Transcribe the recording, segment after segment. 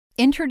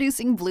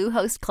Introducing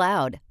Bluehost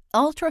Cloud,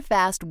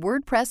 ultra-fast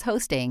WordPress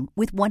hosting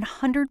with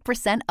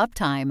 100%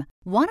 uptime.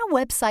 Want a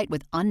website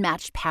with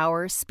unmatched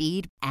power,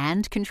 speed,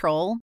 and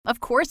control? Of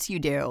course you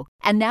do.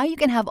 And now you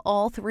can have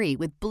all three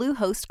with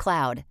Bluehost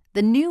Cloud,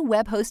 the new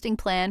web hosting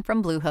plan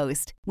from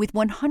Bluehost. With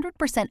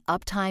 100%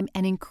 uptime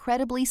and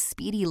incredibly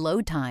speedy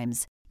load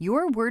times,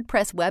 your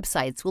WordPress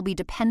websites will be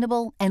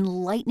dependable and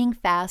lightning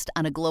fast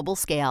on a global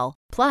scale.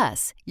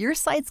 Plus, your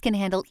sites can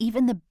handle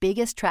even the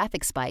biggest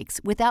traffic spikes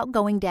without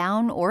going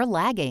down or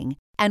lagging.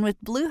 And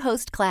with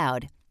Bluehost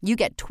Cloud, you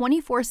get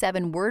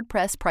 24/7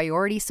 WordPress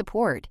priority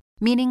support,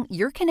 meaning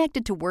you're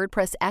connected to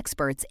WordPress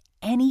experts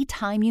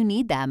anytime you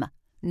need them.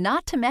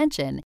 Not to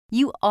mention,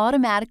 you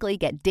automatically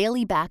get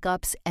daily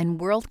backups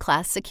and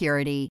world-class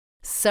security.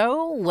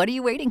 So, what are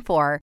you waiting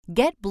for?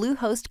 Get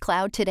Bluehost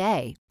Cloud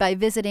today by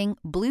visiting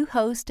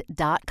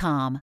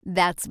Bluehost.com.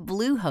 That's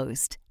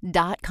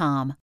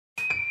Bluehost.com.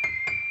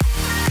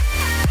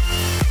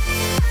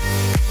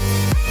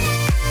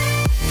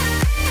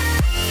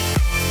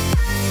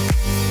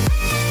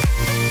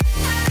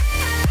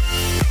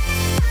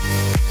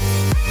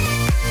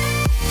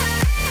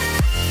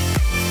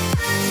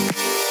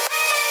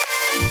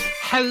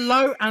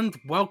 Hello and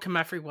welcome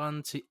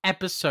everyone to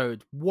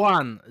episode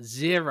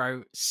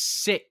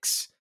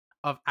 106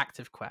 of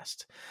Active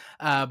Quest.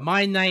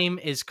 My name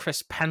is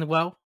Chris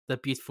Penwell, the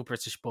beautiful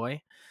British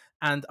boy,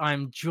 and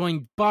I'm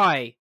joined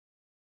by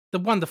the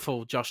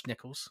wonderful Josh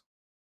Nichols.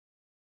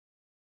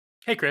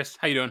 Hey Chris,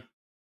 how you doing?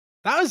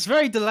 That was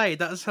very delayed.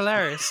 That was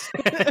hilarious.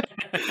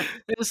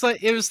 It was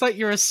like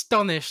you're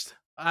astonished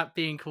at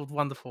being called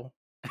wonderful.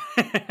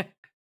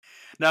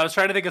 No, I was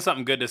trying to think of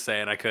something good to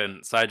say and I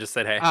couldn't, so I just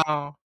said hey.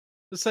 Oh.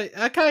 So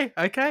okay,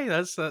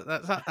 that's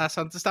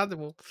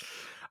understandable.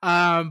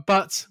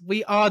 But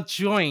we are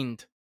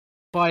joined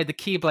by the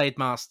Keyblade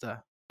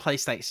Master,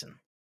 PlayStation.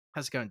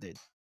 How's it going, dude?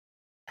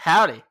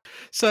 Howdy.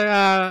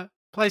 So,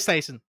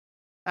 PlayStation,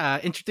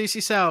 introduce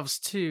yourselves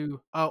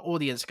to our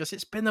audience because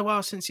it's been a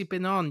while since you've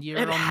been on.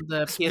 You're on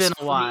the PS3 been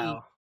a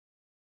while.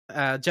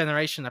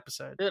 Generation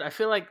episode. Dude, I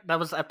feel like that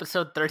was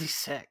episode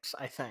 36,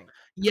 I think.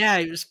 Yeah,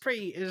 it was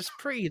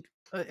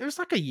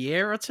like a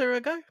year or two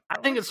ago. I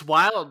think it's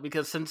wild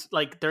because since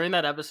during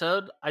that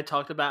episode, I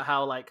talked about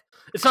how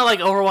it's not like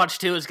Overwatch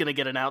 2 is going to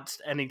get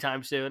announced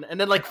anytime soon. And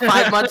then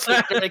 5 months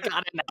later it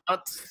got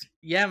announced.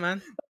 Yeah,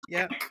 man.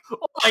 Yeah.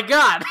 Oh my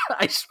god,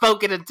 I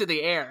spoke it into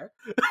the air.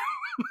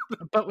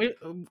 But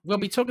we'll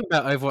be talking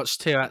about Overwatch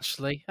 2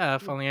 actually,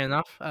 funnily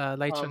enough,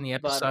 later in the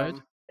episode.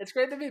 But, it's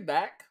great to be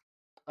back.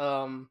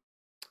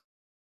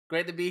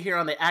 Great to be here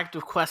on the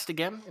Active Quest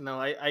again. You know,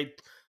 I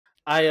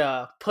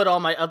put all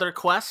my other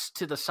quests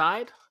to the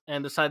side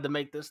and decided to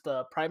make this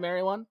the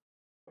primary one.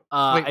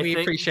 We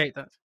appreciate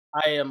that.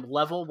 I am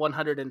level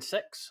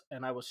 106,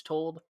 and I was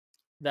told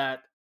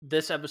that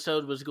this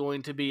episode was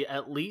going to be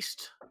at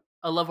least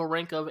a level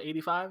rank of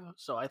 85,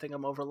 so I think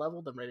I'm over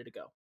leveled and ready to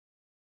go.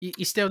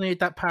 You still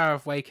need that power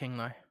of waking,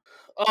 though.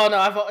 Oh,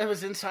 no, it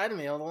was inside of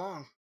me all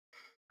along.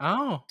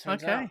 Oh,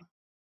 Turns okay. out.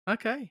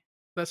 Okay.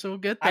 That's all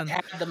good then. I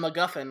had the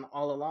MacGuffin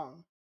all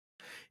along.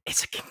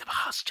 It's a Kingdom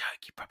Hearts joke.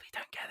 You probably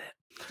don't get it.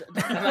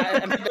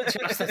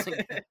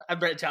 I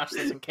bet Josh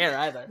doesn't care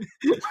either.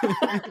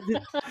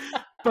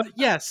 But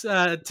yes,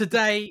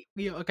 today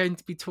we are going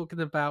to be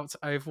talking about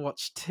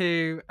Overwatch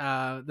 2.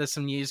 There's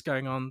some news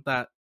going on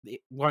that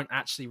it won't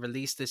actually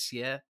release this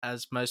year,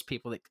 as most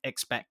people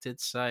expected.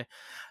 So,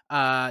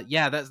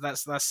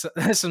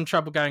 there's some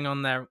trouble going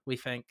on there, we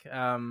think.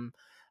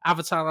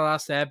 Avatar: The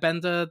Last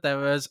Airbender, there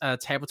was a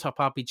tabletop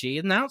RPG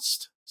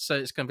announced. So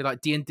it's going to be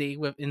like D&D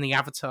in the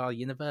Avatar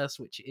universe,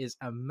 which is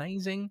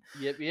amazing.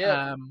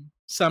 Yep.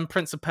 Some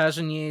Prince of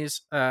Persia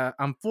news,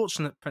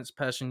 unfortunate Prince of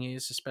Persia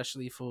news,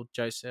 especially for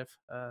Joseph.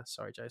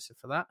 Sorry, Joseph,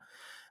 for that.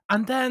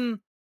 And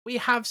then we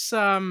have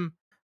some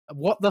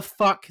what the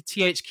fuck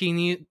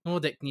THQ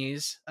Nordic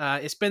news.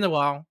 It's been a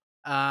while,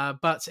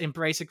 but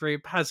Embracer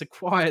Group has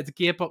acquired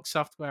Gearbox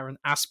Software and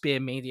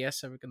Aspyr Media,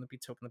 so we're going to be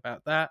talking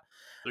about that.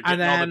 They're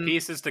getting all the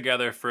pieces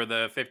together for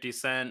the 50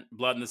 Cent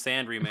Blood in the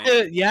Sand remake.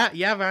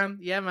 Yeah, man.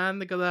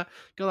 They gotta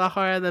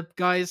hire the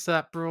guys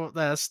that brought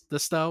the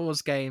Star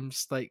Wars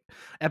games, like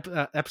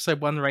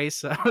Episode 1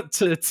 Racer,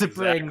 to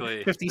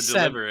bring 50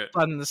 Cent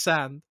Blood in the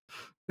Sand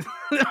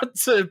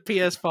to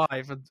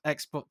PS5 and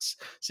Xbox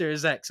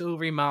Series X, all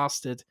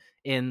remastered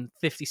in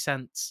 50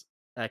 Cent's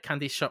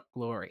Candy Shop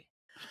glory.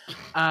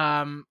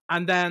 And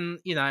then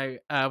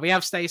we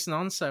have Stacey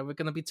on, so we're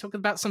going to be talking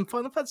about some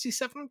Final Fantasy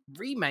VII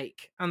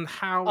remake and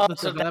how the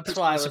developers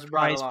were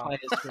surprised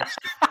players.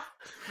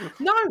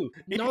 No,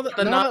 not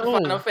at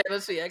all. Final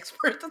Fantasy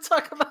expert to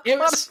talk about It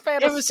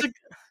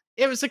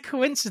was a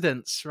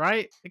coincidence,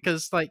 right?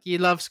 Because you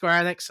love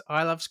Square Enix,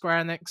 I love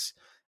Square Enix,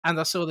 and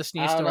I saw this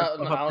news story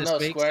this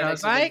week. Square Enix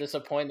has been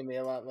disappointing me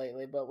a lot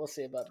lately, but we'll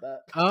see about that.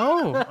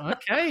 Oh,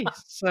 okay.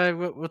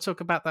 So we'll talk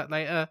about that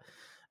later.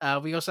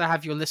 We also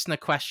have your listener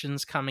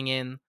questions coming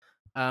in.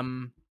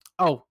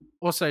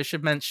 Also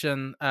should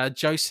mention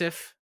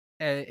Joseph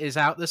is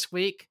out this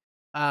week.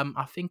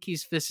 I think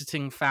he's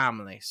visiting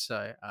family,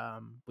 so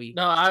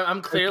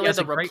I'm clearly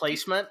the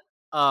replacement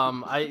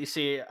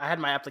I had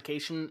my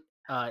application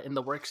in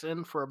the works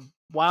for a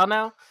while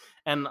now,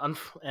 and I'm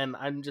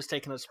just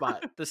taking a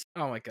spot. This,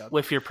 oh my god,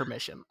 with your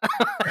permission.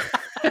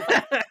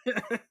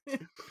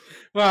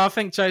 Well, I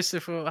think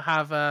Joseph will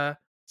have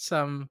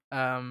some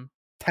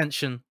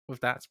tension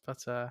with that,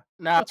 but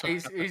no,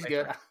 he's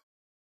good.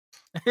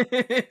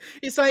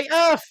 He's like,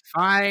 oh,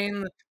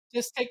 fine,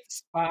 just take the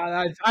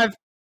spot.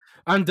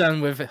 I'm done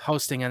with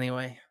hosting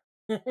anyway.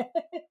 But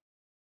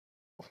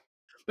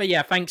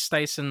yeah, thanks,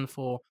 Stacen,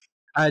 for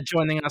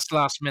joining us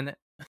last minute.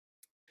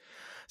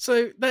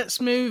 So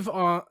let's move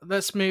on.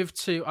 Let's move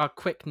to our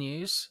quick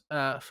news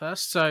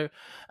first. So,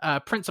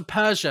 Prince of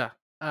Persia,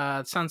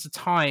 Sands of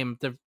Time,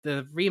 the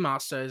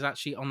remaster is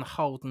actually on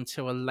hold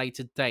until a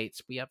later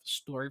date. We have a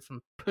story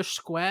from Push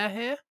Square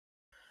here.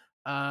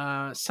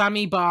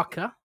 Sammy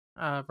Barker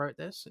wrote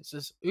this. It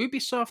says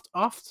Ubisoft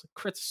oft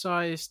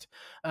criticized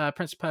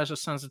Prince of Persia: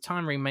 Sands of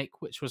Time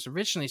remake, which was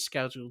originally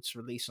scheduled to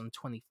release on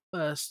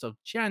 21st of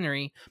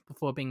January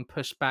before being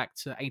pushed back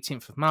to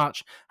 18th of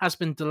March, has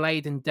been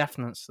delayed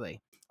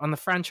indefinitely. On the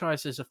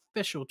franchise's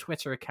official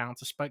Twitter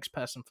account, a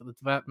spokesperson for the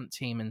development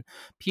team in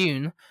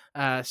Pune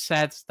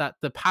said that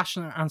the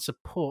passion and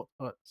support.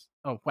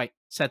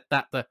 Said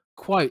that the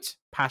quote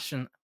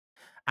passion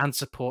and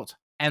support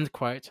end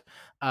quote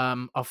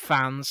of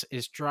fans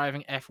is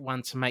driving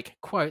F1 to make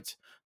quote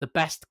the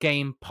best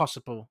game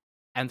possible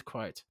end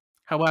quote.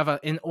 However,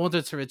 in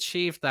order to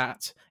achieve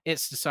that,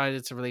 it's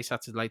decided to release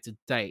at a later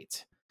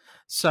date.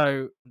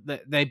 So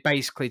they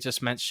basically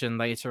just mentioned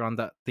later on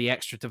that the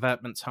extra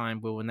development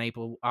time will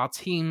enable our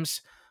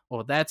teams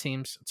or their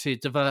teams to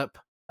deliver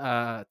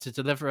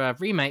a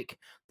remake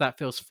that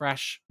feels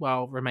fresh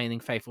while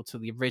remaining faithful to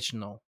the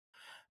original.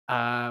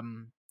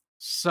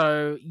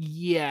 So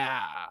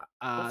yeah,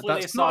 hopefully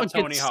that's they saw not a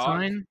Tony good Hawk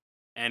sign.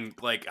 and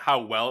like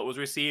how well it was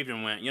received,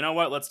 and went, you know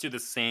what, let's do the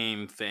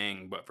same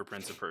thing but for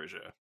Prince of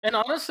Persia. And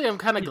honestly, I'm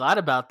kind of glad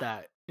about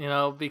that,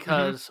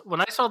 because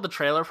when I saw the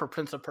trailer for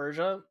Prince of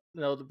Persia,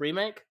 the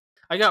remake,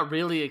 I got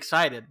really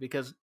excited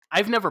because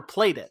I've never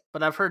played it,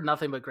 but I've heard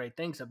nothing but great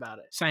things about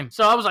it. Same.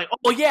 So I was like,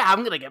 oh yeah,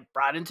 I'm gonna get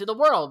brought into the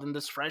world in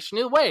this fresh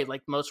new way,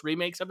 like most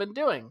remakes have been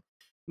doing.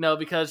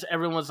 Because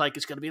everyone's like,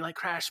 it's gonna be like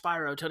Crash,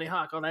 Spyro, Tony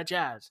Hawk, all that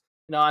jazz.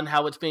 On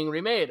how it's being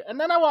remade. And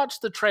then I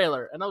watched the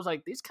trailer and I was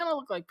like, these kind of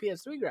look like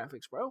PS3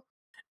 graphics, bro.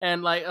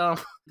 And like, and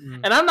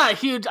I'm not a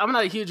huge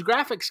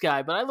graphics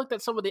guy, but I looked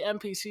at some of the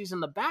NPCs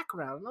in the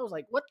background and I was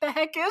like, what the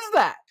heck is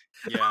that?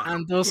 Yeah.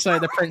 And also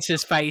the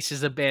prince's face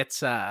is a bit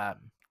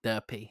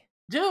derpy.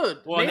 Dude,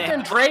 well,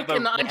 Nathan Drake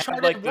in the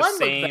Uncharted 1 looked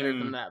better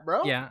than that,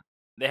 bro. Yeah.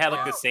 They had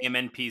like the same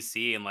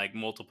NPC and like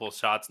multiple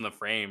shots in the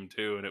frame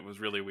too, and it was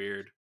really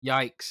weird.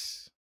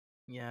 Yikes.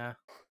 Yeah.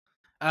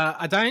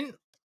 I don't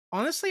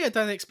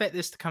expect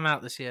this to come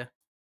out this year.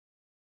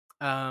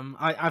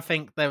 I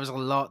think there was a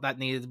lot that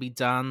needed to be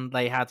done.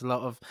 They had a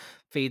lot of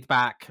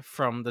feedback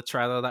from the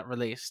trailer that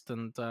released,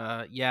 and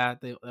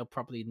they'll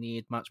probably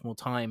need much more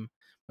time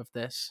with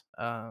this.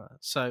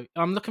 So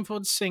I'm looking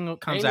forward to seeing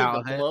what comes out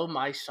of it. Blow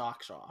my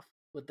socks off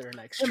with their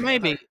next trailer.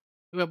 Maybe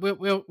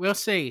we'll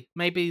see.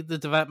 Maybe the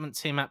development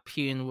team at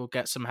Pune will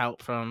get some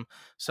help from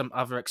some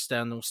other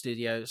external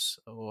studios,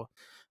 or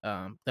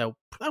they'll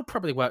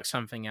probably work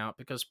something out,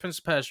 because Prince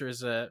of Persia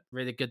is a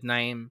really good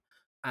name,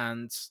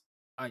 and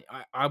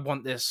I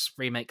want this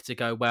remake to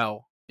go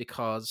well,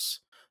 because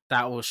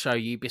that will show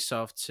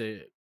Ubisoft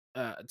to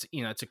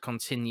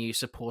continue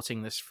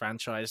supporting this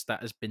franchise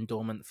that has been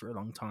dormant for a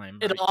long time.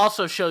 Right? It'll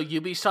also show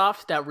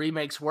Ubisoft that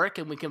remakes work,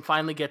 and we can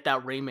finally get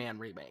that Rayman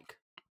remake.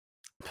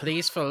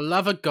 Please, for the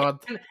love of God,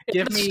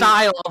 give me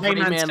style of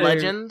Rayman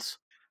Legends,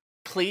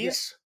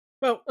 please. Yeah.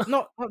 Well,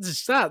 not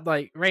just that.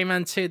 Like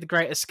Rayman 2: The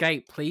Great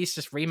Escape. Please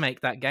just remake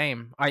that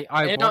game. I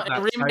want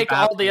that remake so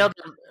all the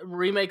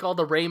remake all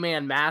the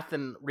Rayman math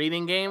and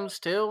reading games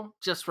too,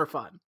 just for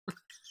fun.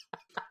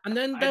 And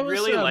then I'd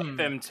really like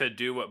them to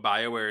do what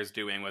BioWare is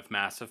doing with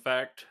Mass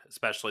Effect,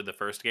 especially the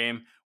first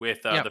game,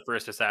 with the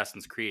first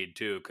Assassin's Creed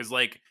too, because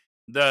like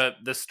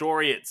the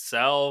story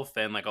itself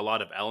and like a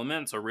lot of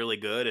elements are really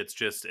good. It's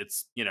just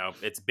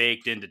it's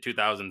baked into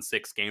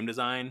 2006 game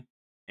design.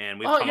 And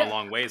we've come a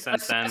long way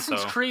since then.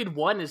 Assassin's Creed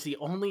 1 is the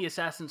only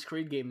Assassin's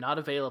Creed game not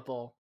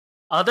available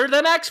other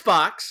than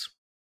Xbox.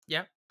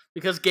 Yeah.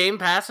 Because Game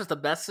Pass is the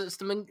best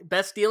system,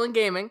 best deal in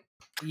gaming.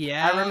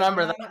 Yeah. I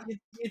remember that.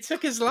 You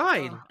took his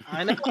line.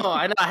 I know.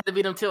 I had to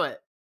beat him to it.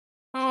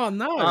 Oh,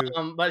 no.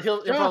 But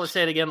he'll probably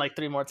say it again like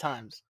 3 more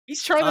times.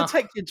 He's trying to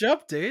take your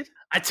job, dude.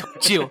 I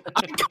told you.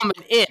 I'm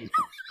coming in.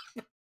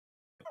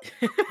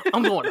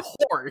 I'm going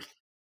hard.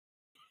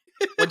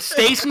 When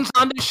Stacen's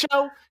on the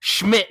show,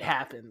 Schmidt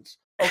happens.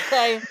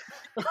 Okay.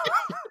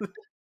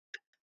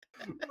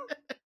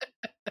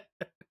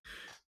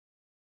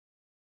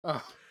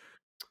 Oh.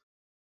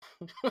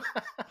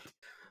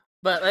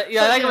 But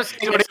I was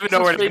don't even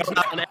know where it's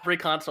not on every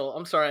console.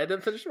 I'm sorry, I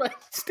didn't finish my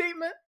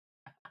statement.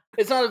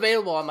 It's not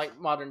available on like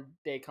modern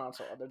day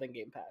console other than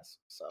Game Pass.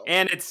 So,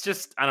 and it's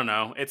just, I don't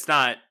know, it's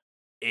not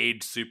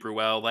aged super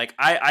well. Like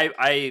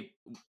I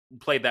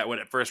played that when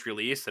it first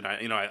released, and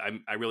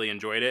I really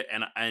enjoyed it.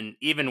 And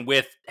even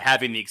with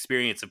having the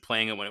experience of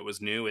playing it when it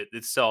was new,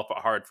 it's still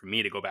hard for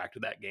me to go back to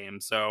that game.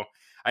 So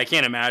I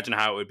can't imagine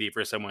how it would be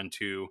for someone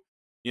to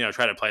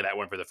try to play that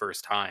one for the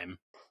first time.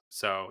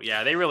 So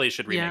yeah, they really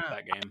should remake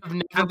that game. I've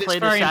never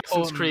played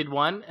Assassin's Creed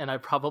 1, and I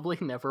probably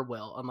never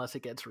will unless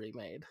it gets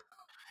remade.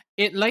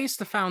 It lays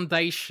the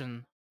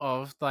foundation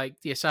of like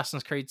the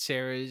Assassin's Creed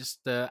series.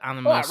 The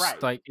Animus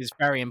like is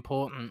very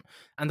important,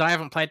 and I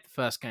haven't played the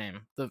first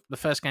game. The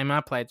first game I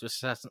played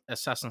was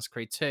Assassin's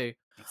Creed 2.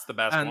 It's the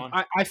best one.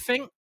 I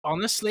think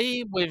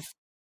honestly, with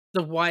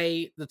the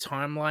way the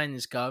timeline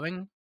is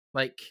going,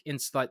 like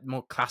into like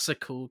more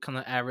classical kind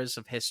of eras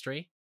of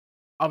history,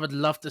 I would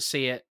love to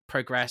see it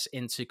progress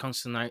into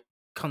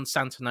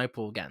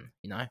Constantinople again.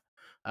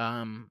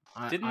 I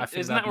think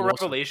isn't that what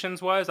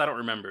Revelations was? I don't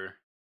remember.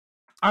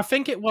 I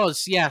think it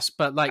was, yes,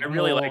 but like I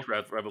really liked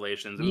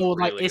Revelations. It more was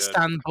really like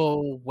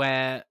Istanbul,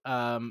 where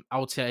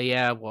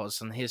Altair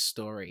was and his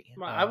story.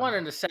 I want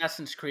an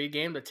Assassin's Creed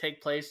game to take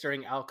place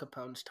during Al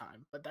Capone's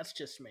time, but that's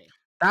just me.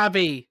 That'd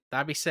be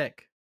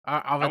sick.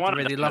 I would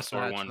really love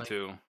that one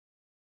too.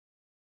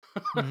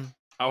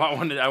 I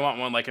want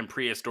one like in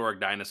prehistoric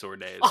dinosaur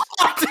days.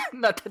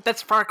 No,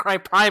 that's Far Cry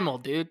Primal,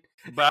 dude.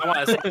 But I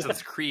want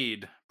Assassin's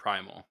Creed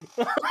Primal.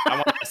 I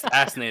want to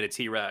assassinate a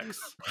T-Rex.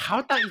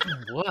 How'd that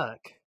even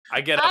work? I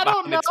get up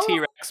behind the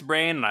T-Rex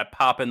brain and I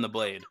pop in the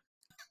blade,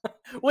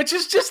 which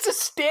is just a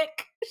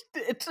stick.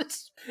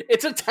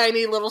 It's a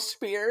tiny little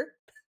spear.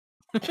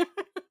 But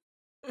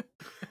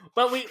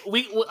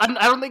I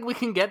don't think we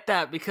can get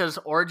that because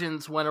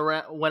Origins went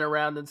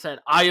around and said,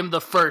 "I am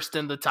the first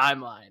in the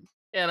timeline,"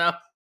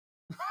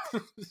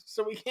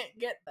 so we can't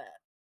get that.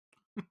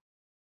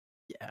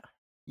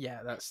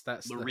 Yeah, that's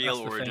the real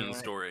origin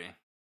story.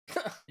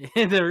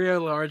 The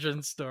real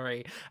origin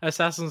story.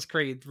 Assassin's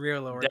Creed,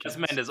 real origin.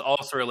 Desmond is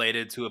also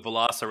related to a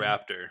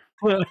velociraptor.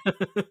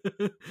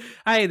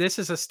 Hey, this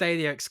is a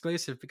Stadia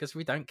exclusive because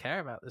we don't care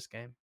about this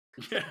game.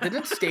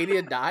 Didn't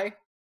Stadia die?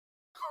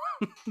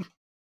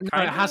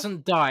 No, it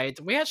hasn't died.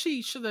 We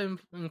actually should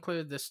have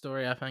included this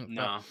story, I think.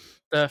 No.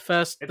 The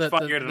first... It's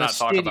funnier to not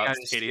talk about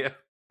Stadia.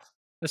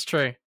 That's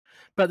true.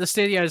 But the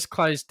studio's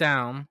closed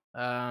down,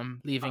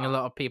 leaving a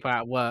lot of people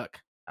at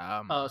work.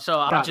 So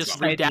I'll just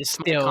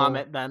redact my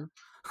comment then.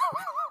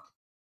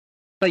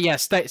 But yeah,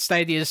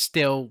 Stadia is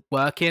still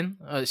working.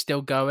 It's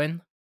still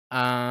going.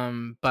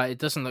 But it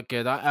doesn't look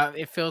good.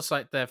 It feels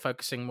like they're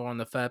focusing more on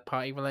the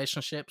third-party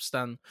relationships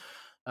than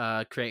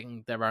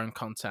creating their own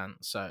content.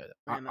 So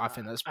man, I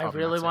think that's problematic.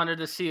 I really wanted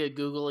to see a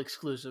Google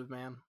exclusive,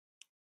 man.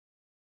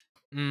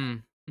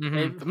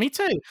 Me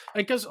too.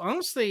 Because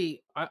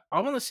honestly, I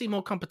want to see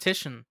more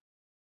competition.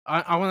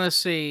 I want to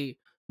see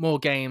more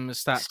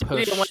games that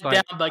push. Went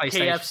down, but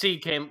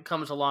KFC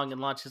comes along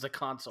and launches a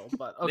console.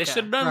 But okay. They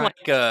should have done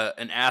like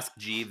an Ask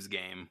Jeeves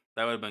game.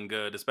 That would have been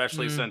good,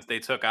 especially since they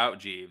took out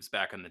Jeeves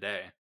back in the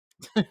day.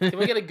 Can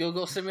we get a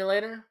Google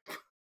simulator?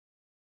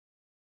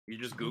 You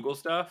just Google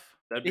stuff?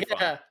 That'd be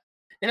fun.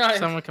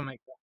 Someone can make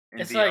that.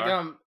 It's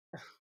VR.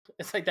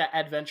 It's like that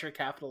adventure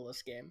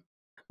capitalist game,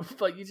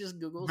 but you just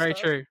Google. Very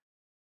stuff. True.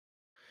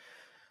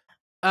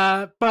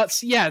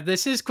 But yeah,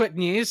 this is quick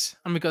news,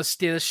 and we've got to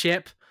steer the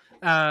ship.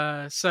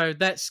 So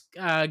let's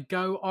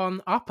go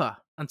on Upper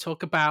and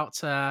talk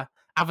about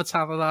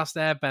Avatar: The Last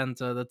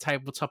Airbender, the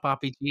tabletop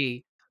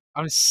RPG.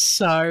 I'm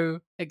so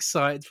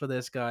excited for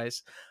this,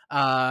 guys.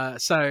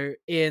 So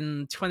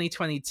in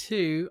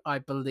 2022, I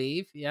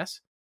believe,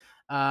 yes,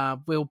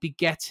 we'll be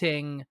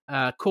getting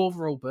a core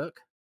rulebook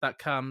that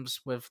comes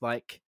with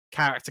like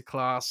character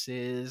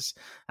classes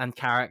and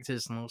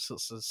characters and all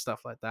sorts of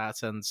stuff like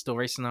that, and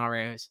story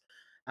scenarios.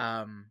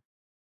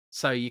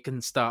 So you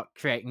can start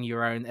creating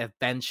your own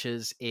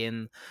adventures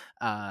in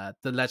the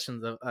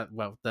Legend of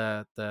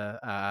the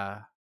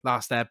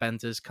Last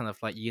Airbender's kind of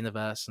like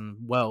universe and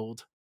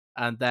world,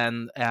 and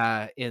then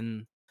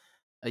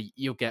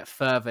you'll get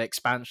further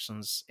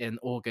expansions in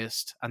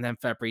August and then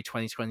February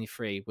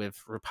 2023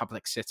 with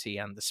Republic City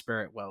and the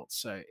Spirit World.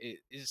 So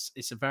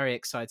it's a very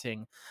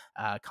exciting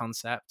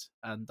concept,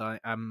 and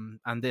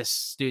this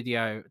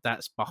studio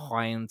that's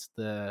behind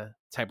the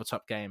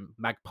tabletop game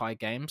Magpie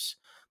Games,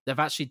 they've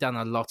actually done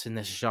a lot in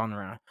this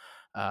genre,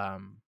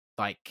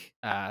 like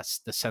the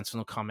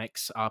Sentinel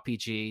Comics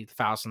RPG,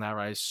 Thousand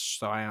Arrows,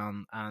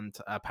 Scion, and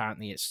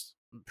apparently it's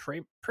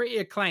pretty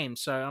acclaimed.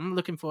 So I'm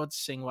looking forward to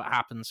seeing what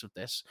happens with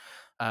this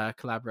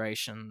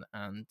collaboration,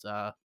 and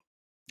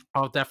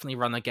I'll definitely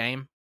run a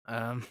game.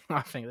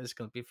 I think this is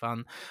going to be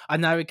fun. I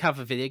know we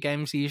cover video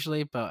games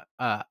usually, but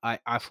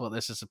I thought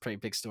this is a pretty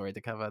big story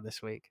to cover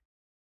this week.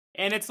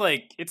 And it's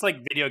like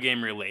video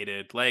game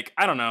related. Like,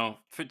 I don't know.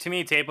 To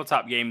me,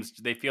 tabletop games,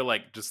 they feel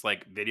like just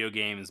like video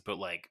games, but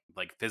like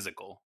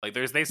physical. Like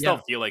they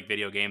still feel like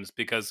video games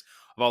because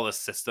of all the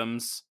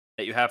systems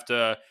that you have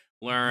to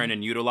learn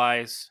and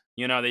utilize.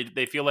 You know,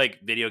 they feel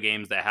like video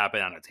games that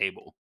happen on a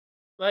table.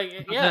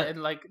 Like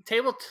and like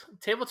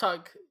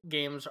tabletop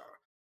games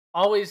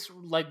always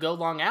like go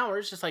long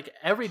hours, just like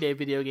everyday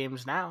video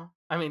games now.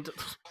 I mean,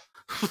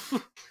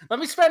 Let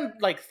me spend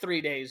like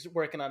 3 days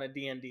working on a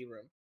D&D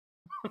room.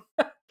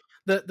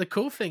 The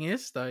cool thing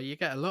is, though, you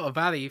get a lot of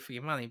value for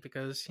your money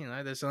because,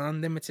 there's an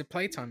unlimited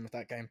playtime with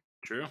that game.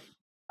 True.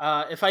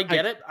 If I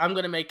get it, I'm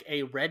going to make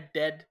a Red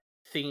Dead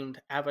themed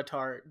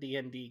Avatar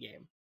D&D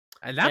game.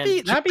 And that'd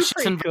be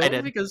pretty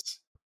cool because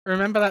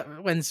remember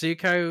that when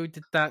Zuko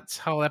did that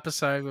whole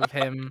episode with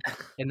him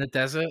in the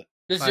desert?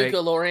 The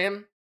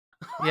Zuko-Lorian?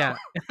 Yeah.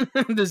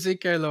 The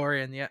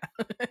Zuko-Lorian, yeah.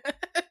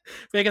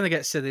 We're going to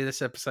get silly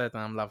this episode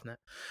and I'm loving it.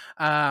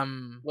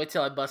 Wait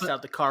till I bust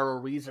out the Carl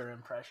Reeser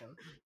impression.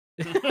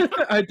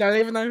 I don't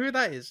even know who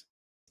that is.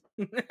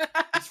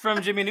 It's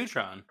from Jimmy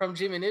Neutron. From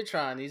Jimmy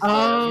Neutron. He's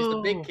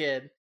the big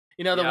kid.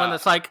 The one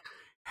that's like,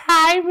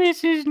 "Hi,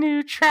 Mrs.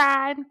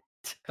 Neutron."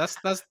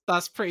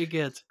 That's pretty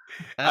good.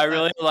 I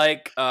really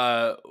like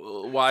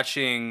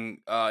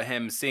watching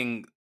him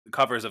sing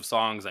covers of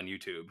songs on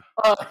YouTube.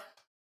 Oh,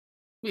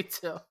 me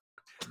too.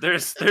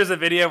 There's a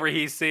video where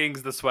he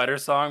sings the Sweater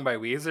Song by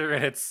Weezer,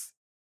 and it's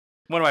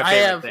one of my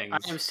favorite things.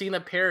 I have seen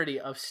a parody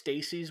of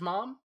Stacy's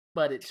mom,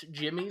 but it's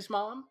Jimmy's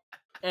mom,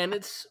 and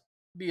it's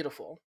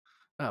beautiful.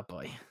 Oh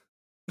boy.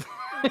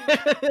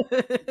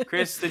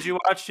 Chris, did you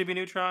watch Jimmy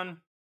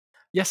Neutron?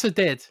 Yes, I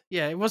did.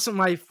 Yeah, it wasn't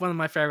one of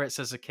my favorites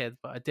as a kid,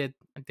 but I did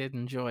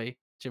enjoy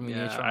Jimmy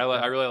Neutron.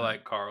 I really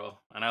like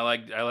Carl, and I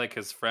like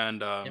his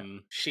friend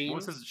Sheen. What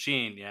was his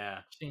Sheen? Yeah,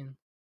 Sheen,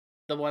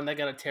 the one that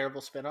got a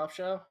terrible spin-off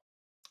show.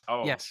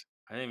 Oh yes,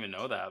 I didn't even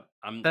know that.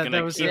 I'm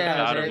gonna keep it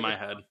out of my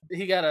head.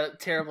 He got a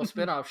terrible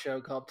spin-off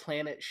show called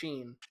Planet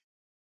Sheen.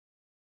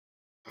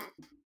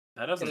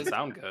 That doesn't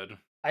sound good.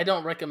 I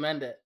don't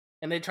recommend it.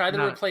 And they tried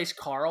to replace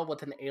Carl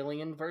with an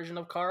alien version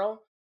of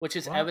Carl, which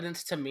is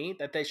evidence to me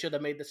that they should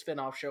have made the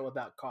spin-off show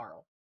about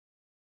Carl.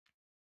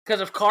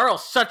 Because if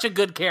Carl's such a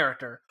good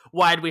character,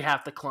 why'd we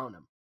have to clone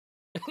him?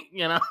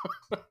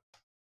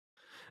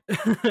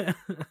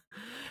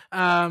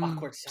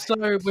 Awkward silence.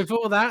 So with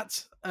all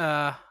that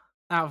out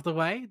of the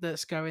way,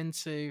 let's go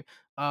into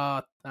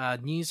our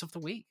news of the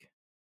week.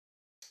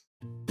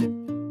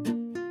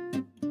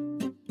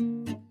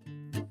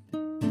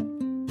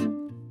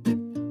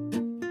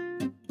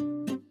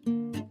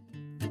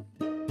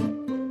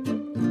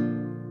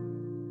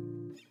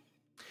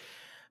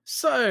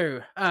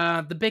 So,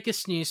 the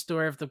biggest news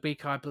story of the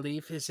week, I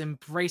believe, is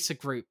Embracer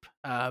Group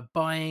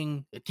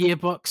buying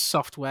Gearbox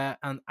Software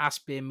and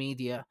Aspyr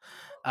Media.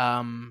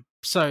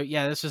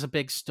 This is a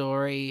big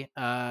story.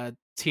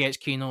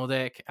 THQ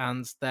Nordic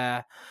and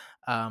their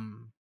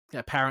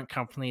parent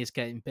company is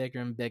getting bigger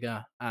and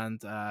bigger.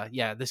 And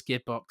this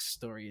Gearbox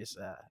story is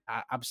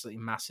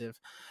absolutely massive.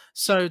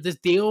 So, the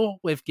deal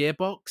with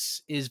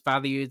Gearbox is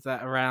valued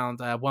at around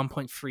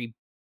 $1.3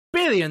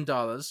 billion.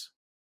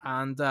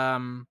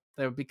 And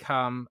they will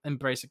become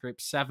Embracer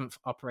Group's 7th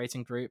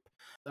operating group.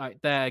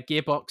 Like their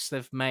Gearbox,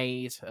 they've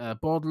made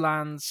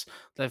Borderlands,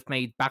 they've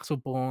made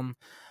Battleborn.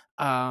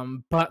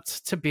 But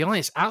to be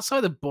honest,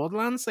 outside of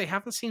Borderlands, they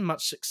haven't seen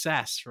much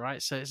success,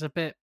 right? So it's a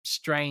bit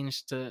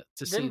strange to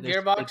see. Didn't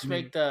Gearbox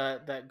make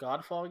that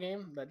Godfall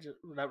game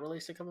that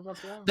released a couple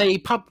months ago?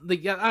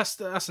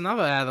 That's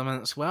another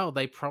element as well.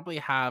 They probably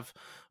have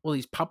all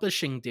these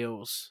publishing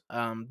deals.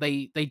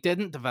 They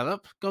didn't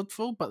develop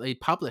Godfall, but they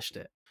published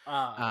it.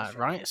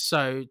 Right,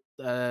 so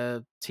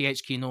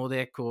THQ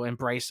Nordic or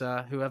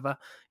Embracer, whoever,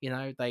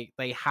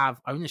 they have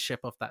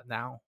ownership of that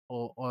now,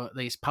 or at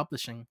least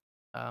publishing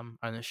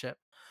ownership.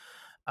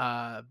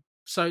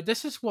 So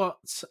this is what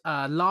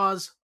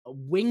Lars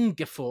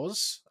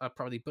Wingefors, I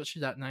probably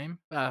butchered that name,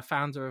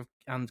 founder of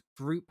and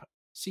group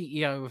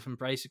CEO of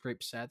Embracer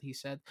Group said. He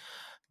said,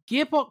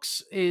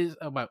 Gearbox is,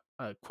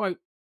 quote,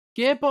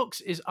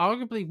 Gearbox is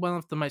arguably one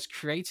of the most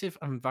creative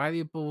and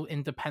valuable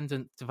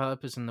independent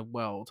developers in the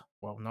world.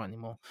 Well, not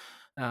anymore.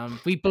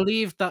 We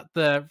believe that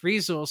the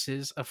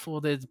resources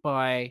afforded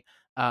by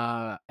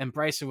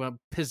Embracer will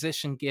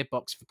position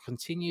Gearbox for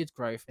continued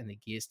growth in the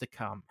years to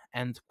come.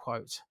 End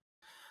quote.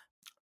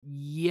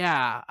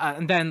 Yeah,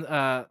 and then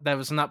there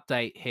was an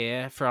update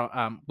here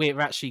from we're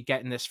actually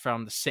getting this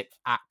from the Sixth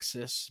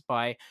Axis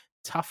by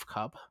Tough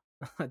Cub.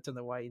 I don't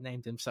know why he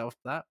named himself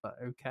that, but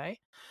okay.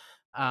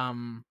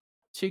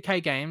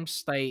 2K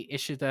Games, they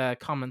issued a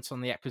comment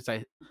on the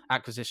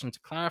acquisition to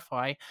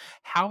clarify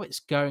how it's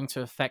going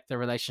to affect the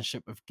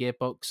relationship with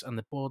Gearbox and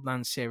the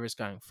Borderlands series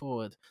going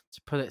forward.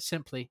 To put it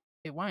simply,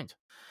 it won't.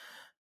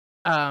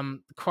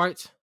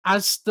 Quote,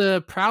 as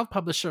the proud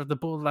publisher of the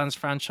Borderlands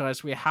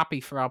franchise, we are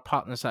happy for our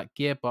partners at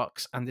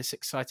Gearbox and this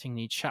exciting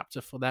new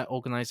chapter for their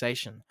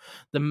organization.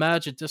 The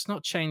merger does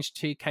not change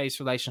 2K's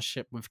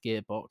relationship with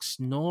Gearbox,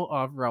 nor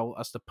our role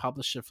as the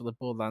publisher for the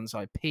Borderlands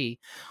IP,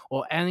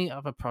 or any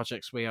other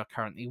projects we are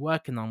currently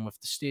working on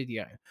with the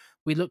studio.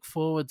 We look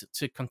forward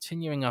to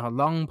continuing our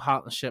long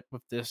partnership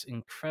with this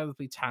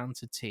incredibly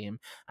talented team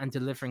and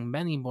delivering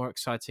many more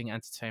exciting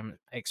entertainment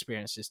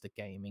experiences to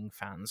gaming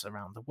fans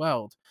around the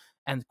world.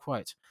 End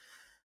quote.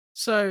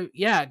 So,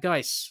 yeah,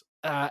 guys,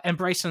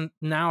 Embracer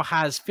now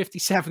has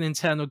 57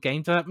 internal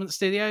game development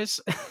studios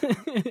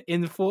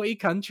in 40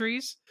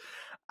 countries.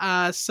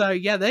 So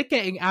yeah, they're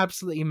getting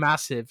absolutely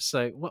massive.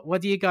 So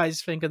what do you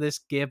guys think of this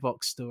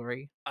Gearbox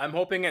story? I'm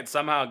hoping it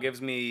somehow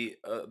gives me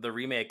the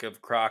remake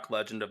of Croc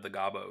Legend of the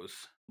Gobos.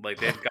 Like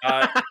they've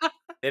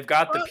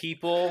got the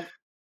people.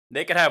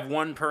 They could have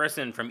one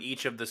person from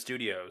each of the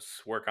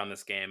studios work on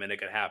this game, and it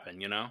could happen.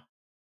 You know?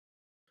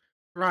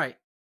 Right.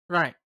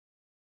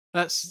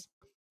 That's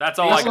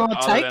all I got.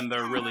 Other take. than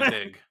they're really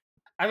big.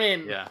 I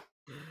mean, yeah.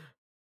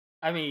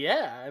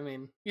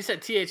 You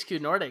said THQ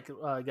Nordic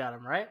got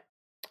him, right?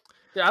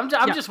 Dude,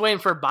 I'm just waiting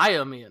for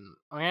Biomutant.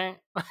 Okay,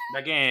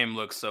 that game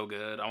looks so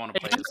good. I want to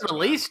play it this. It got a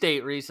release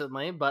date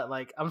recently, but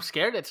like I'm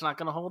scared it's not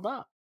going to hold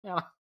up. Yeah.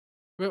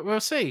 We'll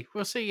see.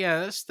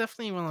 Yeah, it's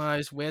definitely one of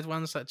those weird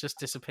ones that just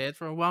disappeared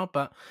for a while.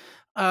 But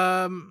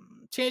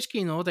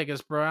THQ Nordic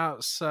has brought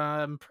out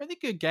some pretty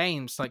good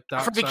games like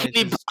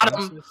Darksiders.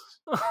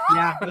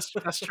 Yeah,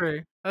 that's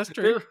true. That's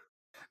true.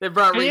 They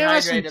brought Can you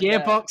imagine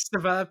Gearbox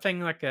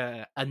developing like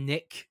a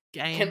Nick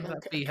game?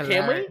 That'd be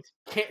hilarious.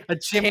 A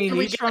Jimmy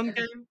Neutron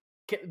game?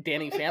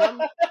 Danny Phantom?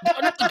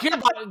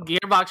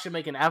 Gearbox should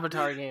make an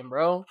Avatar game,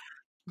 bro.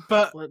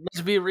 But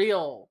let's be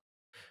real.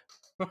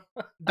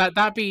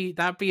 that'd be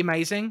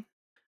amazing.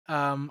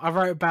 I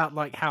wrote about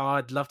like how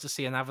I'd love to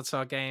see an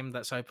Avatar game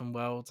that's open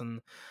world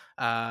and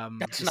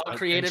that's not like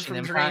created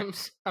from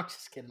Dreams. I'm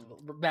just kidding.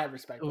 Bad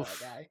respect for that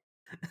guy.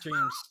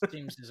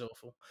 Dreams is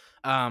awful.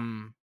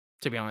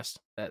 To be honest,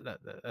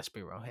 let's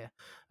be real here.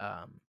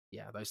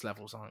 Yeah, those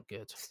levels aren't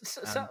good.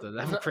 The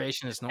level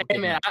creation is not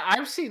good. Man,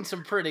 I've seen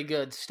some pretty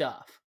good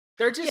stuff.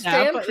 They're just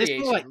fan creations.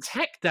 It's more like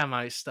tech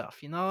demo stuff,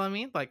 you know what I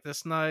mean? Like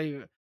there's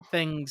no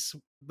things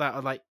that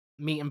are like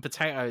meat and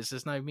potatoes.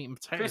 There's no meat and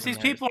potatoes. Because these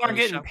people aren't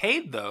getting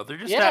paid though. They're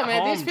just at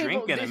home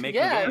drinking and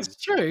making games.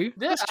 That's true.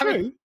 That's true.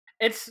 Mean,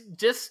 it's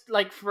just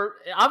like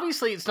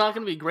obviously it's not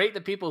going to be great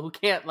to people who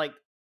can't like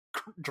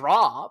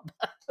draw.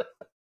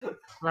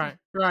 Right.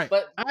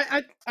 But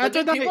I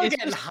don't know. People are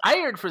getting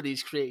hired for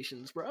these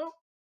creations, bro.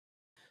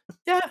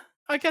 Yeah,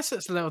 I guess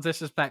it's a little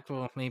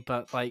disrespectful of me,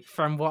 but like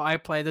from what I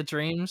play the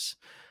Dreams,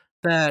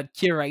 the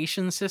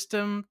curation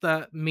system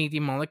that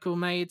Media Molecule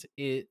made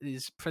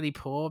is pretty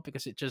poor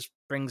because it just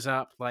brings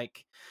up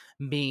like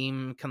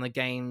meme kind of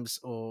games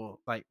or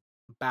like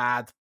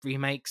bad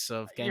remakes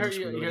of games.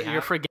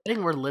 You're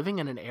forgetting we're living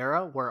in an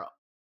era where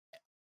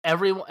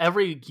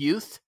every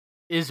youth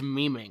is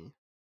memeing.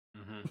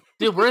 Mm-hmm.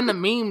 Dude, we're in the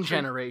meme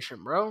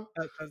generation, bro.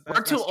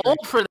 We're too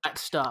old for that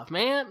stuff,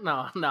 man.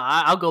 No,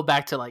 I'll go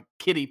back to like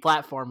kiddie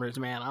platformers,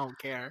 man. I don't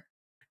care.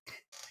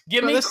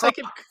 Let's take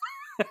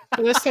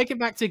it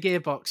back to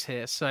Gearbox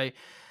here. So,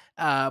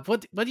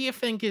 what do you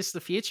think is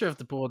the future of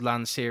the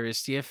Borderlands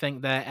series? Do you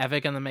think they're ever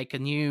going to make a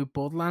new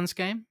Borderlands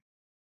game?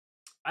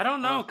 I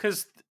don't know,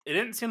 because it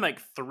didn't seem like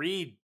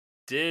 3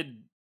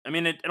 did. I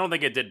mean, I don't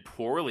think it did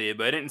poorly,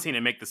 but it didn't seem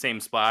to make the same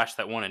splash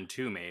that 1 and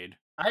 2 made.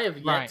 I have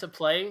yet to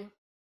play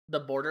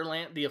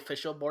the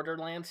official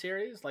Borderlands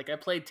series. Like I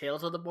played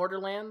Tales of the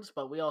Borderlands,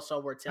 but we also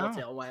where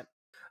Telltale went.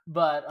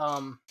 But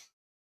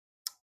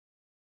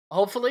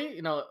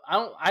hopefully,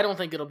 I don't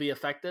think it'll be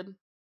affected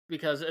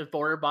because if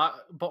Borderlands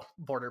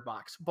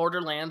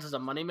is a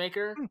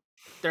moneymaker,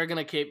 they're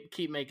gonna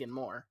keep making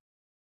more.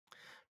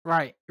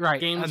 Right.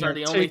 Games are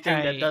the only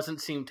thing that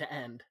doesn't seem to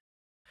end.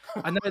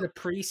 I know the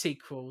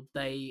pre-sequel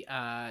they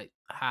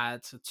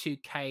had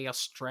 2K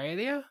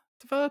Australia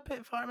develop it,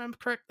 if I remember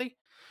correctly.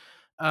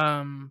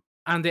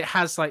 And it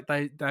has like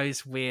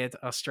those weird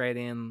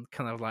Australian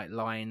kind of like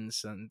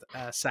lines and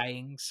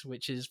sayings,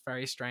 which is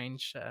very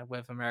strange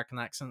with American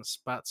accents.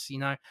 But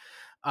 2K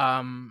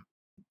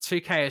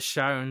has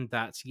shown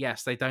that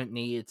yes, they don't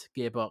need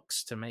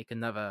Gearbox to make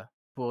another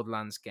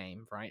Borderlands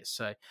game, right?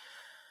 So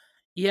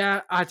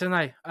yeah, I don't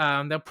know.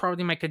 They'll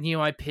probably make a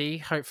new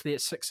IP. Hopefully,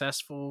 it's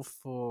successful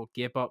for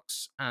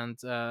Gearbox and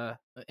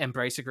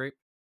Embracer Group.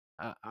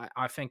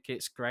 I think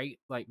it's great.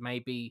 Like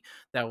maybe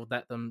they'll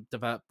let them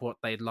develop what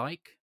they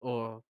like,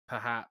 or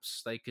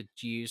perhaps they could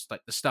use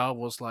like the Star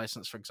Wars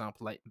license, for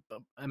example. Like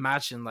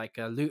imagine like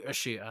a looter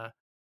shooter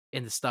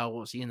in the Star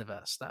Wars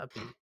universe. That'd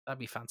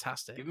be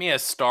fantastic. Give me a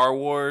Star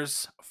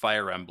Wars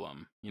Fire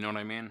Emblem. You know what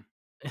I mean?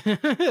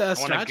 I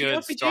want a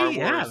good RPG? Star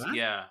Wars.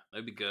 Yeah,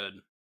 that'd be good.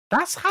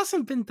 That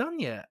hasn't been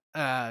done yet.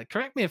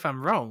 Correct me if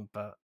I'm wrong,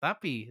 but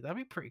that'd be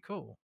pretty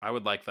cool. I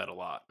would like that a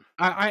lot.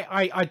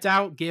 I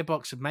doubt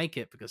Gearbox would make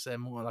it because they're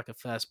more like a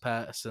first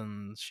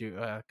person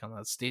shooter kind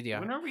of studio.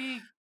 When are we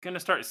gonna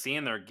start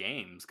seeing their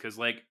games? Because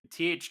like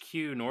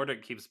THQ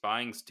Nordic keeps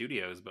buying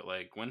studios, but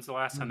like when's the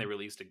last time they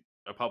released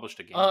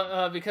published a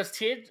game? Because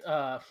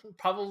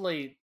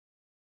probably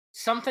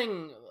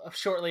something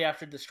shortly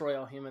after Destroy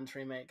All Humans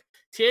remake.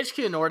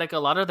 THQ Nordic, a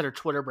lot of their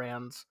Twitter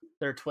brands,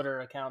 their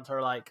Twitter accounts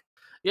are like,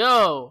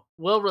 yo,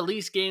 we'll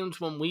release games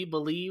when we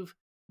believe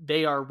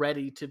they are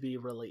ready to be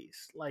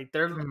released. Like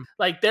they're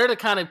the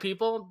kind of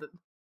people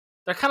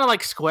they're kind of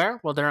like Square,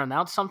 where they'll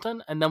announce something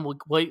and then we'll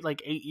wait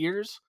like 8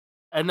 years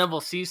and then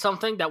we'll see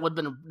something that would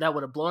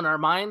have blown our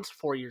minds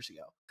 4 years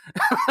ago.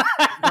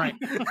 Right.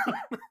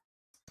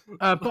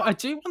 But I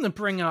do want to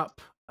bring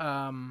up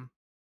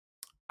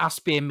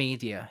Aspyr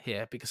Media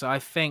here, because I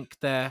think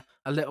they're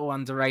a little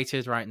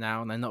underrated right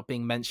now and they're not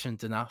being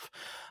mentioned enough.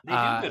 They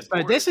do good So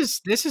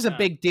ports. this is a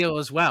big deal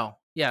as well.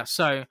 Yeah,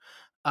 so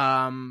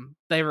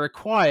they were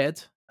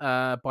acquired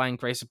by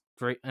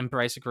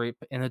Embracer Group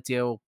in a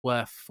deal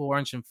worth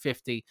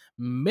 $450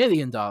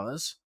 million.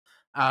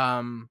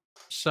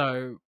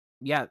 So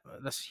yeah,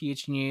 that's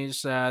huge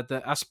news.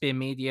 The Aspyr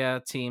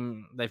Media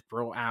team, they've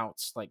brought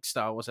out like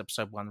Star Wars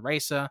Episode 1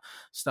 Racer,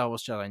 Star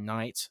Wars Jedi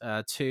Knight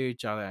 2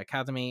 Jedi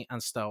Academy,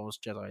 and Star Wars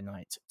Jedi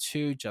Knight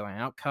 2 Jedi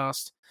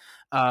Outcast.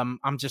 I'm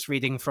just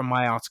reading from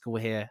my article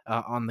here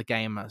on The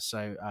Gamer,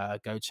 so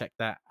go check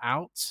that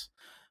out.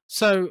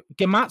 So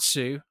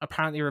Gematsu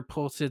apparently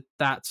reported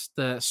that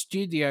the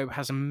studio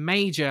has a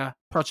major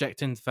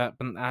project in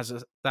development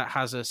that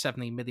has a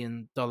 $70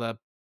 million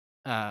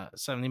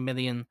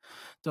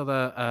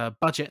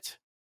budget.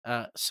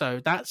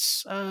 So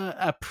that's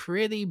a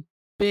pretty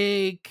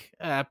big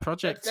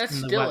project That's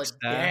in the still a works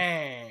there.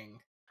 dang.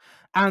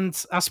 And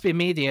Aspyr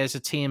Media is a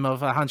team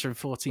of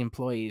 140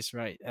 employees,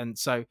 right? And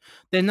so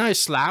they're no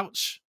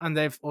slouch, and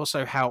they've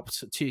also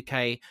helped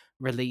 2K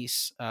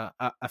release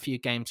a few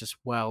games as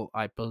well,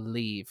 I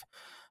believe.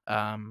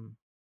 So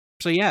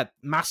yeah,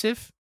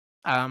 massive.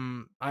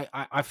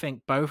 I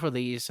think both of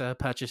these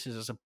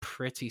purchases are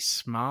pretty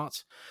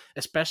smart,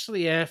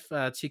 especially if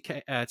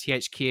 2K,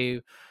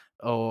 THQ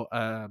or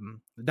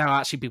they'll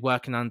actually be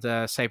working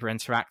under Saber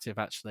Interactive.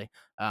 Actually,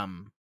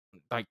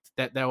 like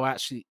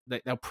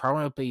they'll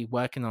probably be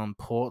working on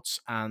ports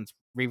and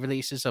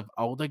re-releases of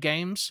older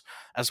games,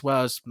 as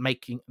well as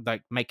making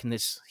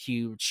this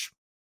huge,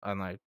 I don't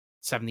know,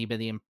 $70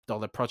 million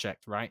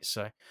project, right?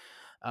 So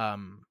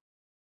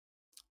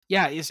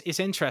yeah, it's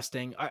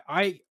interesting.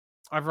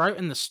 I wrote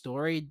in the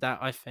story that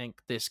I think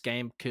this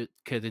game could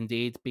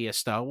indeed be a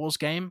Star Wars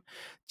game,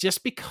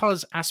 just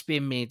because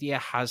Aspyr Media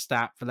has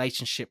that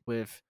relationship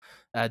with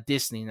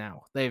Disney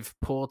now. They've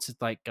ported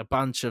like a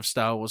bunch of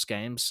Star Wars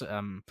games.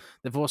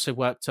 They've also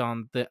worked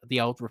on the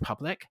Old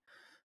Republic,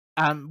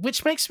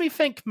 which makes me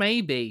think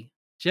maybe,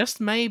 just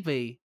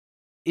maybe,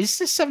 is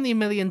this $70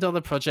 million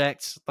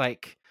project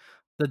like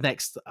the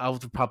next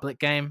Old Republic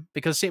game?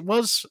 Because it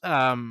was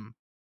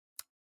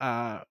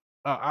uh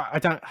I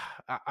don't.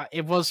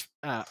 It was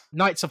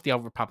Knights of the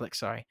Old Republic.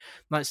 Sorry,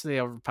 Knights of the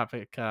Old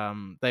Republic.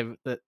 There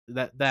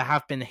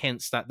have been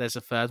hints that there's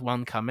a third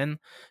one coming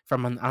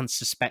from an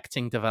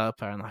unsuspecting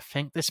developer, and I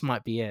think this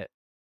might be it.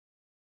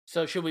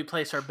 So should we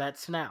place our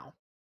bets now?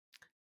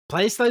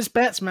 Place those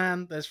bets,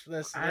 man. Let's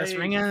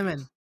ring them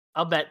in.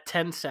 I'll bet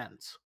 10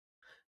 cents.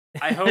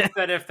 I hope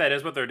that if that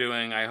is what they're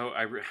doing, I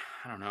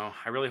don't know.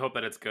 I really hope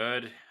that it's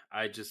good.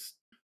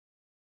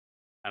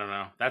 I don't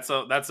know. That's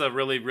a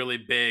really, really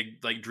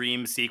big like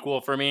dream sequel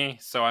for me.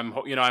 So I'm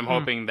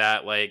hoping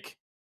that like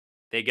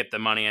they get the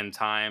money in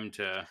time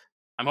to.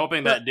 I'm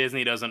hoping that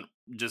Disney isn't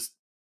just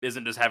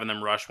having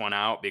them rush one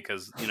out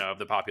because of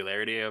the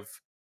popularity of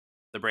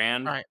the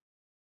brand. Right.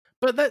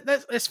 But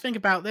let's think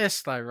about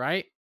this though,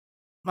 right?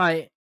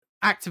 Like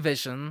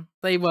Activision,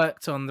 they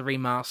worked on the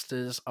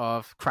remasters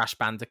of Crash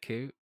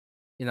Bandicoot,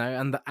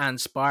 and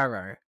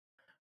Spyro.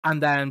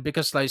 And then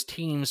because those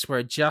teams were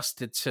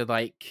adjusted to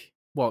like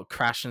what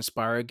Crash and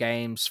Spyro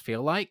games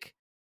feel like,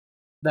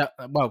 that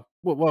well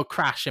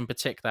Crash in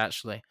particular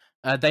actually,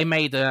 they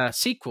made a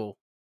sequel,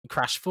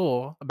 Crash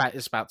 4,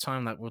 it's about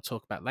time, that we'll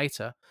talk about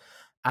later,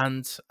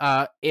 and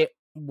it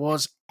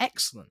was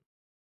excellent.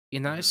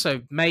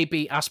 So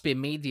maybe Aspyr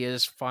Media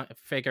is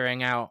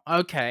figuring out,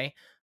 okay,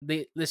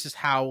 this is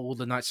how all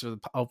the Knights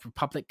of the Old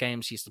Republic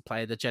games used to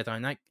play, the Jedi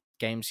Knight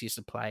games used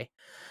to play.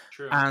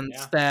 True. And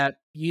they're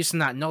using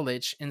that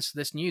knowledge into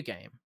this new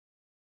game.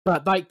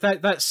 But like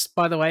that's,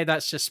 by the way,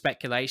 that's just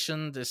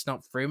speculation. It's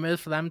not rumored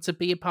for them to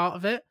be a part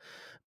of it.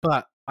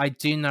 But I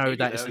do know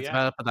that it's a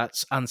developer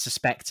that's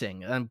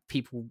unsuspecting, and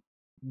people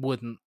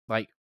wouldn't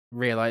like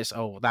realize,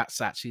 oh, that's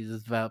actually the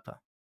developer.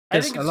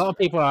 Because a lot of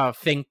people are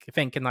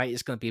thinking like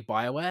it's going to be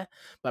BioWare,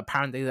 but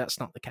apparently that's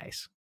not the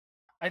case.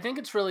 I think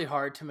it's really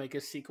hard to make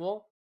a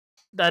sequel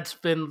that's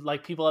been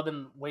like people have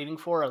been waiting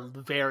for a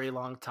very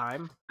long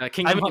time.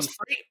 Kingdom Hearts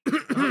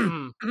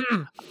 3.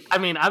 I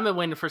mean, I've been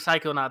waiting for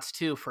Psychonauts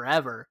 2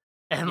 forever,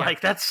 and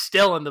like that's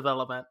still in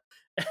development.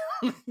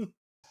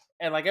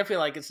 And like I feel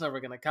like it's never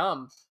gonna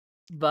come.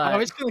 But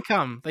it's gonna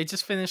come. They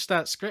just finished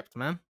that script,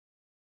 man.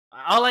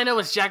 All I know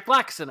is Jack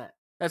Black's in it.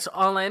 That's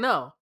all I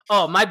know.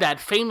 Oh, my bad.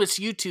 Famous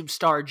YouTube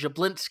star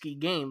Jablinski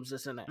Games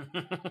is in it.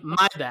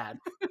 My bad.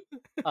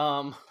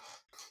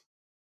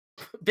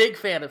 Big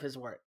fan of his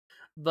work.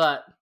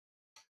 But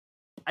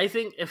I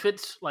think if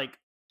it's like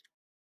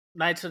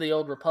Knights of the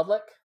Old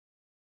Republic,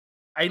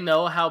 I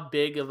know how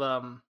big it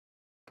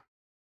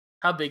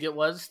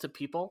was to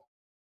people.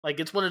 Like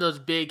it's one of those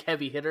big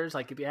heavy hitters.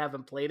 Like if you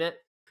haven't played it,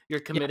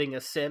 you're committing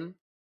a sin.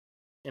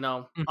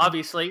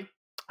 Obviously,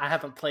 I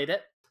haven't played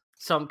it,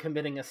 so I'm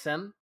committing a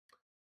sin.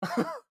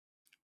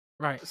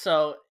 Right.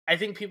 So I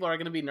think people are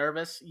going to be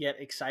nervous yet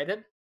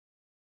excited,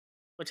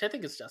 which I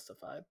think is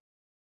justified.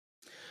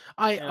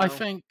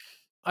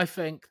 I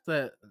think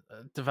that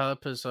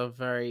developers are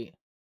very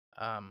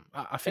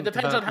I think it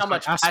depends on how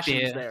much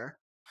passion's there.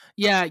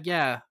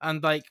 Yeah,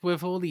 and like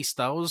with all these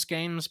Star Wars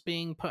games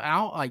being put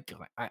out,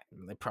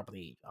 they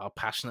probably are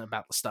passionate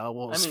about the Star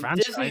Wars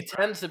franchise. Disney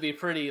tends to be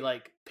pretty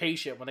like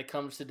patient when it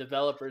comes to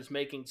developers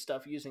making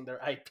stuff using their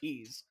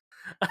IPs.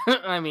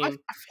 I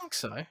think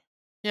so.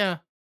 Yeah.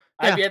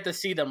 I've yet to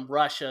see them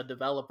rush a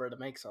developer to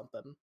make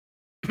something.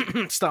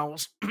 Star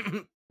Wars,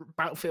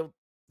 Battlefield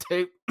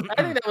 2.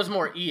 I think that was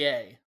more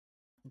EA.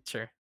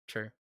 True.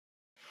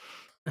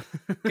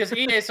 Because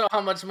EA saw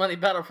how much money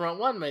Battlefront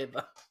 1 made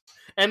them.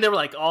 And they were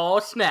like, oh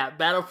snap,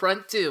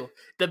 Battlefront 2,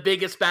 the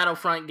biggest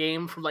Battlefront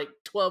game from like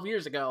 12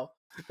 years ago.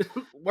 There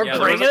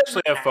was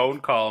actually a phone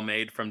call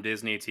made from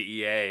Disney to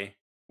EA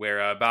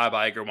where Bob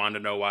Iger wanted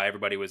to know why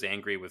everybody was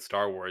angry with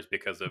Star Wars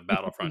because of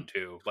Battlefront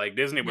 2. Like,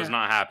 Disney was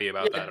not happy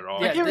about that at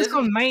all. It was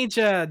on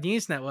major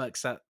news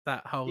networks that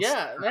whole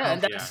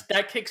and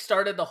that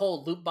kick-started the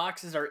whole loot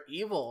boxes are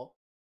evil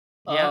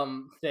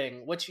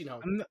thing, which,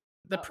 And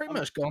they're pretty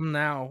much gone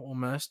now,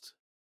 almost,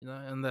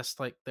 unless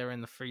like they're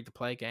in the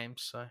free-to-play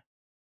games, so,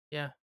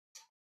 yeah.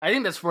 I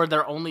think that's where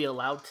they're only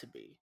allowed to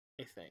be,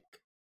 I think.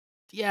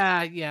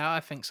 Yeah, I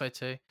think so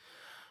too.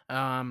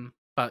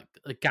 But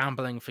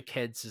gambling for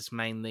kids is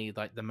mainly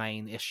like the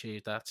main issue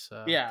that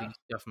these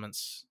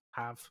governments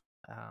have.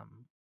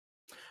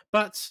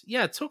 But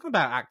yeah, talking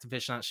about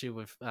Activision actually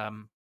with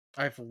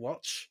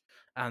Overwatch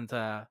and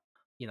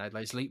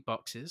those loot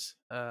boxes,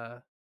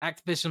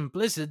 Activision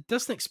Blizzard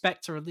doesn't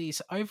expect to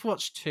release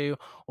Overwatch 2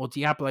 or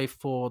Diablo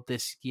 4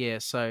 this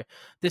year. So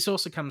this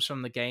also comes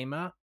from The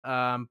Gamer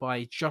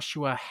by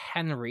Joshua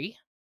Henry.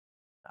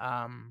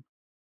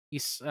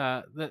 Let's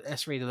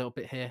read a little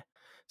bit here.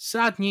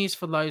 Sad news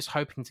for those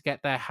hoping to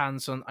get their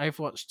hands on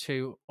Overwatch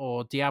 2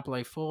 or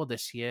Diablo 4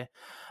 this year.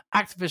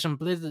 Activision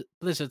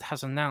Blizzard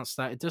has announced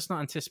that it does not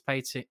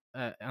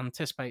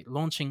anticipate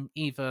launching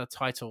either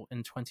title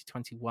in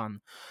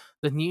 2021.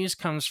 The news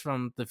comes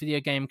from the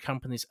video game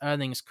company's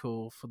earnings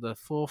call for the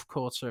fourth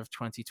quarter of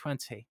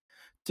 2020.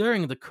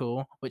 During the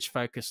call, which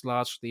focused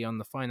largely on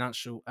the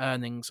financial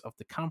earnings of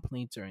the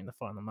company during the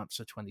final months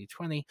of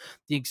 2020,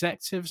 the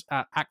executives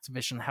at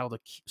Activision held a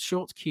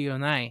short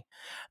Q&A.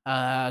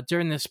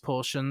 During this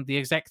portion, the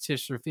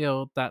executives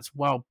revealed that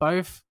while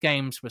both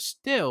games were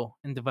still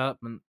in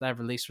development, their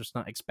release was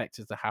not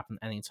expected to happen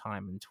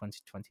anytime in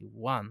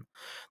 2021.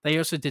 They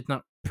also did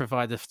not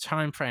provide a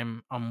time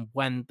frame on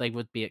when they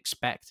would be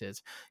expected.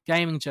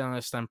 Gaming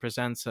journalist and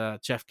presenter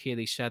Jeff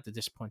Keighley shared the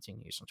disappointing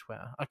news on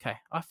Twitter. Okay,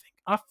 I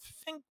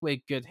think we're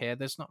good here.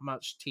 There's not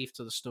much teeth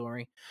to the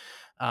story.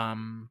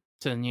 To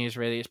the news,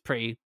 really, it's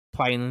pretty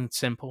plain and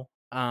simple.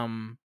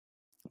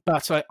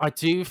 But I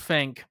do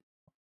think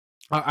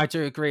I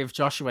do agree with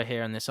Joshua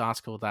here in this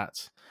article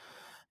that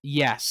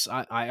yes,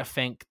 I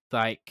think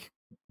like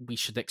we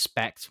should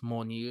expect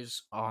more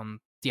news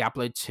on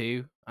Diablo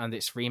 2 and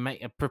its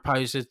remake, a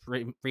proposed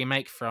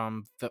remake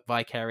from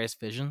Vicarious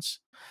Visions.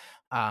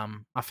 I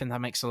think that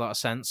makes a lot of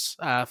sense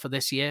for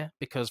this year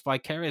because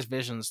Vicarious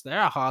Visions, they're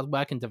a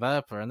hard-working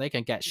developer and they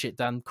can get shit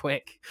done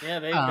quick. Yeah,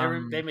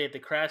 they made the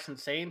Crash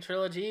Insane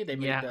trilogy. They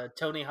made the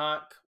Tony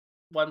Hawk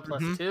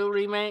 1+2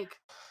 remake.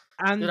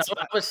 And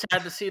I was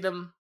sad to see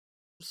them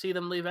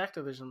leave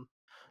Activision.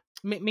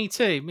 Me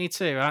too.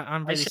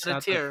 I'm really sad.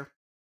 A tear.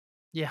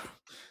 Yeah.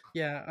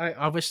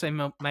 I wish they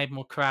made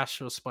more Crash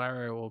or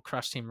Spyro or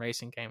Crash Team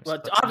Racing games.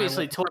 But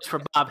obviously, Toys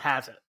for Bob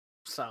has it.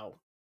 So,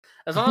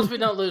 as long as we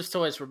don't lose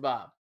Toys for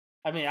Bob,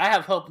 I mean, I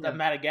have hope that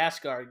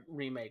Madagascar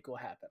remake will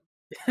happen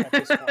at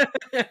this point.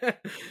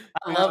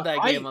 I love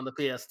that game on the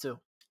PS2.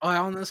 I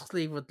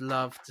honestly would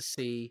love to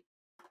see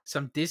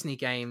some Disney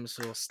games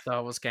or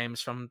Star Wars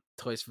games from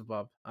Toys for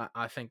Bob.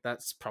 I think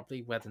that's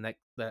probably where the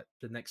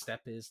next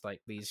step is.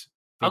 Like these.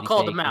 I'll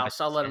call the mouse.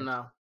 I'll let him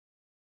know.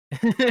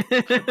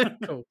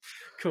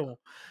 Cool.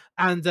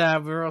 And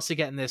we're also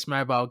getting this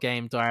mobile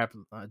game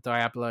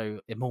Diablo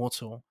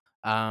Immortal.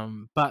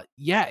 But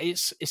yeah,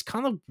 it's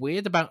kind of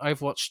weird about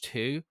Overwatch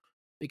 2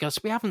 because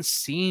we haven't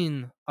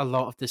seen a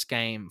lot of this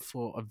game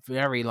for a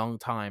very long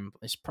time.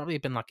 It's probably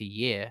been like a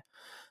year,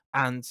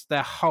 and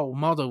their whole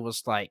model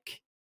was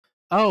like,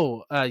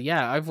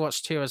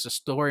 Overwatch 2 has a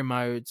story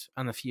mode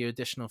and a few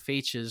additional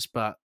features,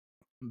 but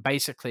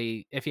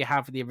basically, if you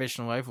have the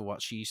original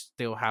Overwatch, you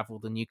still have all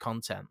the new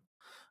content.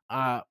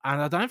 And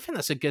I don't think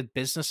that's a good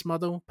business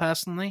model,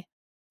 personally.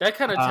 That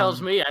kind of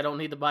tells me I don't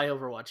need to buy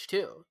Overwatch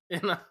 2.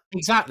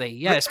 Exactly,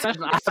 yeah.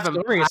 Especially I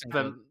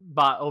haven't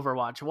bought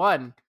Overwatch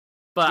 1.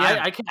 But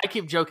I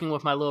keep joking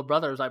with my little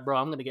brother. I was like, bro,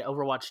 I'm going to get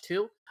Overwatch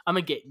 2. I'm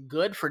going to get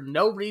good for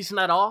no reason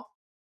at all.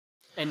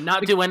 And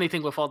not do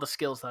anything with all the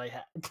skills that I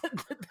had.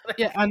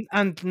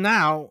 and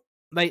now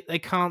they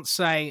can't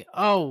say,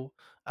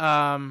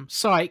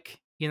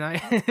 psych, you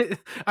need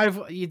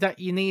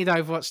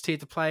Overwatch 2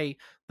 to play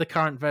the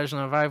current version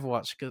of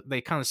Overwatch because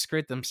they kind of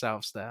screwed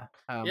themselves there,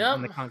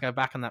 and they can't go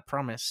back on that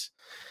promise.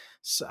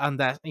 So, and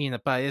that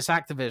but it's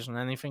Activision,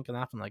 anything can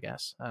happen, I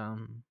guess.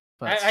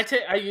 But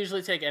I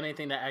usually take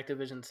anything that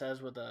Activision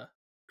says with a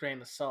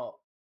grain of salt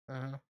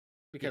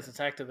because it's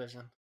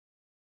Activision,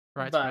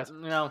 right? But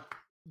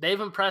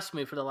they've impressed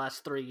me for the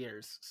last 3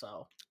 years,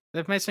 so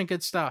They've made some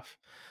good stuff,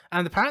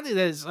 and apparently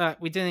there's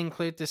we didn't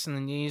include this in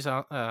the news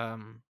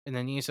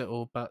at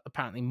all, but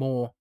apparently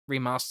more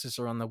remasters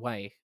are on the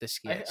way this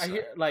year. I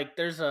hear like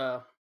there's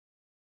a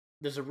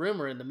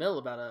rumor in the mill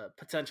about a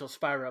potential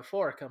Spyro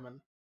 4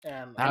 coming,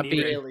 and I'm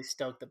really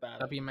stoked about it.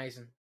 That'd be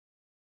amazing.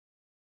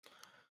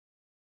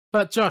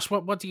 But Josh,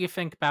 what do you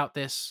think about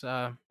this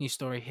new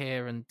story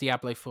here and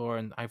Diablo 4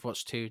 and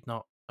Overwatch 2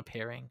 not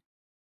appearing?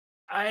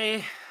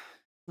 I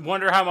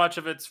wonder how much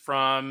of it's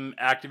from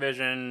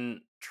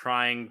Activision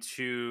trying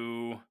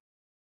to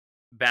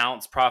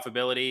balance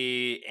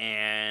profitability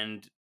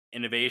and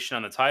innovation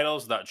on the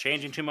titles without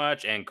changing too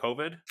much, and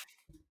COVID.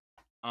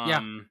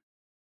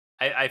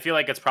 I feel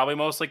like it's probably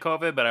mostly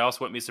COVID, but I also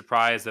wouldn't be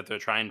surprised if they're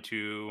trying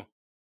to,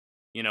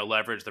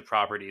 leverage the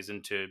properties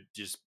into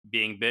just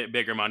being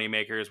bigger money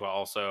makers while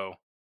also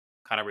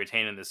kind of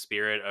retaining the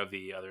spirit of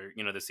the other,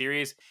 the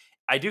series.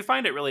 I do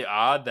find it really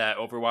odd that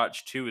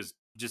Overwatch 2 is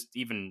just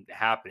even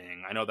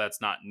happening. I know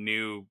that's not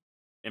new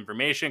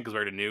information because we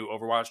already knew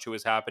Overwatch 2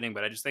 is happening,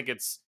 but I just think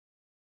it's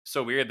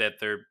so weird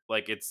that they're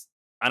like,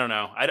 I don't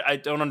know. I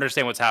don't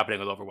understand what's happening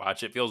with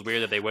Overwatch. It feels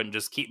weird that they wouldn't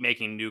just keep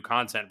making new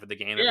content for the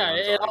game. Yeah,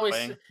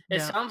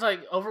 it sounds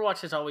like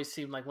Overwatch has always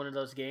seemed like one of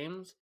those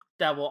games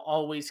that will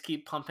always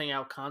keep pumping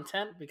out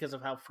content because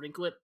of how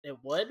frequent it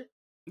would.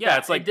 Yeah,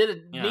 it's like it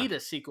didn't need a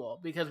sequel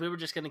because we were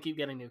just going to keep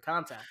getting new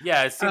content.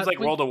 Yeah, it seems like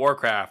World of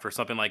Warcraft or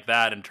something like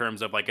that in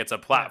terms of like it's a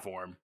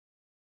platform.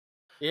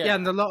 Yeah,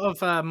 and a lot of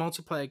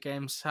multiplayer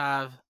games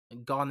have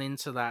gone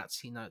into that,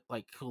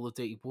 like Call of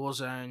Duty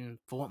Warzone,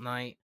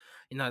 Fortnite.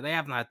 They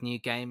haven't had new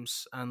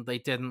games and they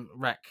didn't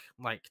wreck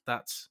like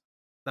that.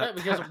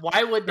 Because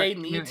why would they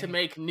need to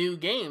make new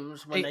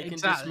games when they can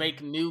just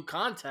make new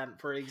content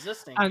for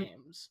existing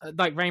games?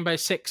 Like Rainbow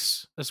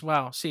Six as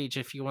well, Siege,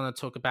 if you want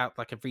to talk about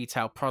like a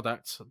retail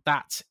product,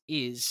 that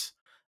is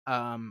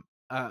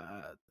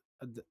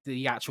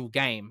the actual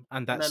game,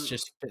 and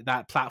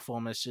that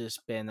platform has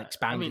just been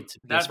expanded.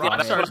 That's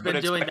Rockstar's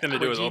been doing that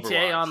with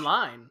GTA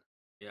Online.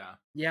 Yeah,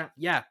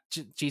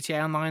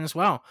 GTA Online as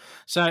well.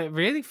 So it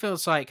really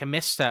feels like a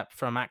misstep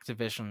from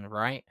Activision,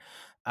 right?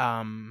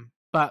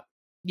 But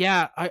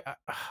yeah,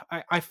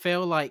 I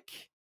feel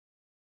like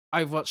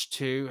Overwatch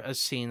 2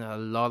 has seen a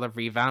lot of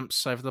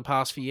revamps over the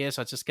past few years.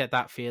 I just get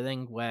that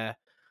feeling where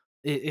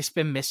it's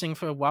been missing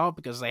for a while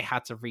because they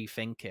had to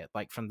rethink it,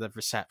 like from the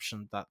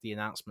reception that the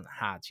announcement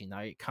had.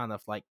 It kind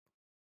of like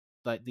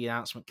the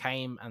announcement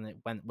came and it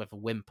went with a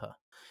whimper.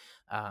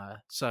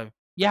 So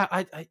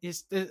yeah,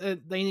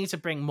 they need to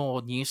bring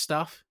more new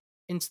stuff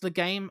into the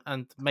game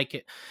and make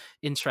it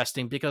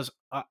interesting because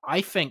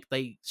I think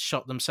they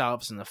shot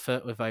themselves in the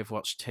foot with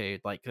Overwatch 2,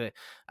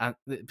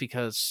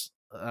 because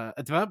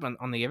development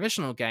on the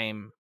original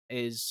game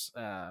is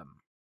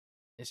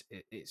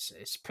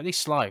it's pretty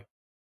slow.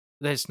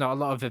 There's not a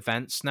lot of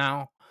events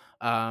now,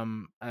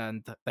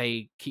 and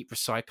they keep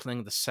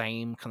recycling the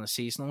same kind of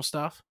seasonal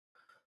stuff.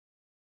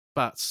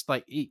 But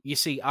like you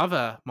see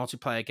other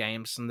multiplayer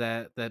games, and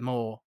they're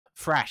more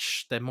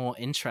fresh, they're more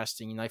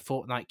interesting.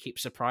 Fortnite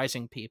keeps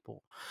surprising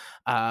people,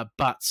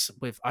 but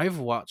with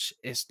Overwatch,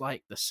 it's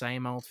like the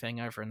same old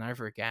thing over and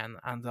over again.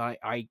 And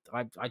I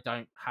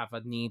don't have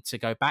a need to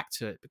go back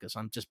to it because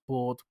I'm just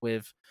bored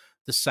with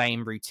the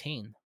same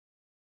routine.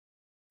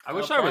 I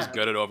wish I was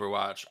good at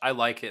Overwatch. I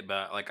like it,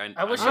 but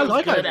I wish I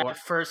was good at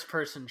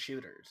first-person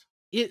shooters.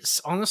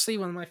 It's honestly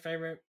one of my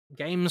favorite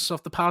games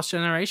of the past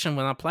generation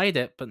when I played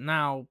it, but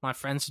now my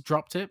friends have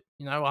dropped it.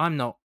 I'm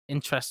not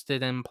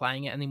interested in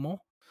playing it anymore.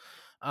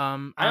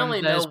 I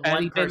only know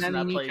one person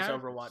that plays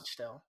Overwatch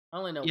still. I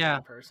only know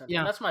one person,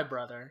 and that's my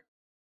brother.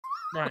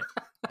 Right.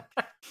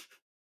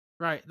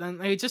 Right. Then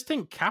they just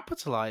didn't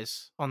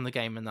capitalize on the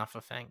game enough, I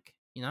think.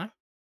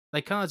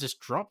 They kind of just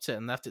dropped it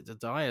and left it to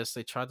die as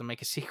they tried to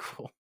make a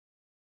sequel.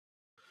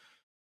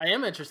 I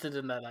am interested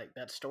in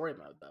that story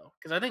mode though,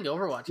 because I think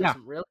Overwatch has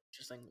some really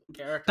interesting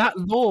characters. That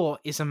lore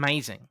is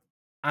amazing,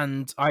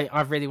 and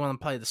I really want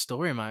to play the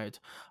story mode.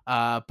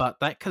 But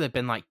that could have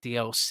been like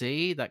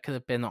DLC. That could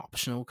have been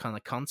optional kind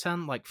of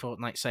content, like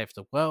Fortnite Save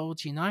the World.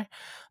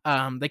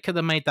 They could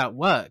have made that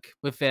work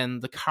within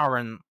the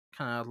current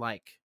kind of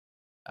like.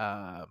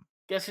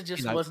 Guess it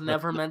just was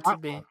never meant to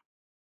be.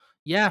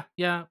 Yeah.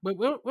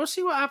 We'll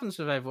see what happens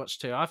with Overwatch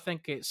 2. I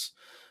think it's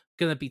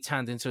going to be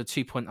turned into a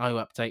 2.0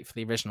 update for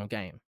the original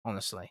game,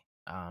 honestly.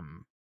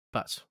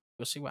 But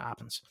we'll see what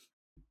happens.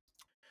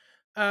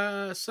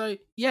 So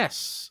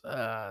yes,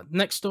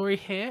 next story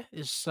here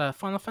is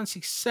Final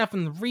Fantasy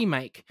VII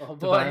Remake. Oh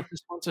boy!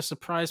 Developers want to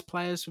surprise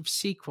players with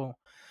sequel.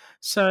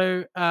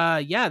 So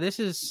this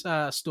is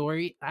a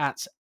story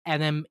at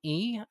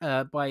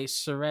NME by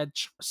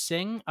Suraj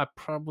Singh. I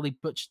probably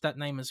butchered that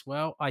name as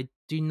well. I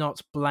do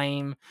not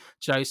blame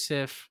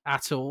Joseph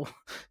at all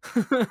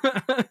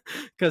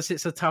because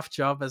it's a tough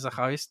job as a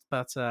host,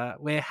 but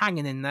we're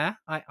hanging in there,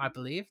 I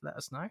believe. Let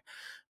us know.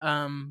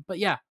 But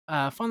yeah,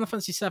 Final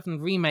Fantasy VII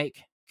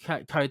Remake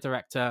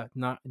co-director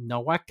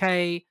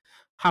Nawake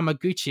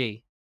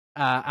Hamaguchi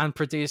and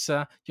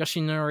producer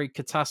Yoshinori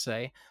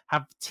Kitase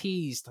have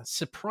teased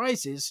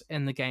surprises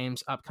in the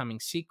game's upcoming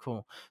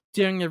sequel.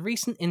 During a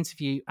recent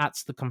interview at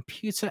the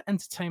Computer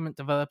Entertainment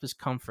Developers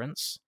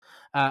Conference,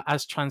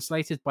 as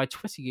translated by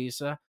Twitter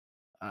user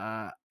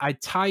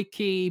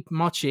Aitaiki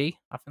Mochi,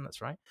 I think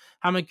that's right,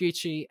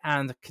 Hamaguchi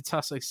and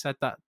Kitase said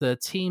that the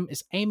team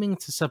is aiming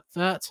to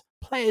subvert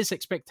players'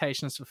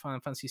 expectations for Final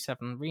Fantasy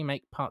VII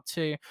Remake Part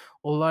 2,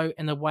 although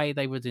in a way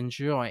they would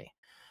enjoy.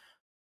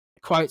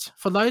 Quote,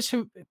 for those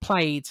who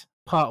played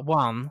Part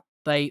 1,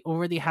 they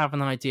already have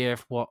an idea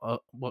of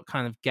what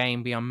kind of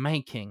game we are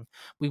making.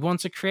 We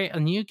want to create a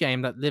new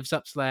game that lives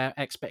up to their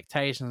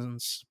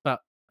expectations, but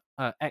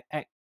I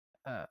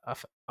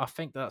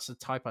think that's a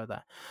typo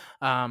there.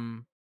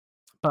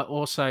 But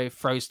also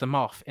throws them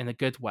off in a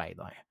good way,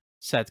 though,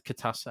 said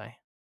Kitase.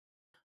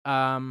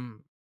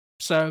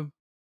 So,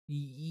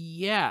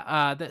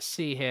 yeah, let's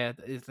see here.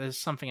 There's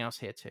something else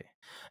here, too.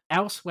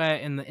 Elsewhere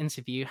in the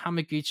interview,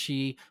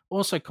 Hamaguchi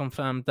also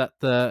confirmed that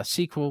the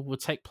sequel will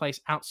take place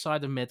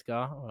outside of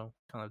Midgar. Well,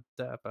 kind of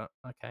duh, but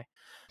okay.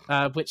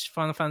 Which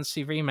Final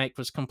Fantasy Remake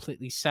was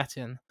completely set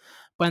in.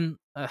 When,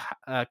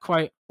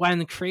 quote,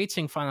 when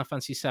creating Final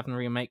Fantasy VII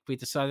Remake, we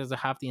decided to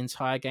have the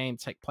entire game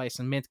take place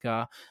in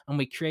Midgar, and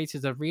we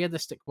created a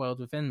realistic world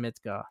within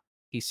Midgar,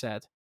 he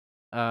said.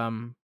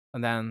 And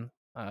then,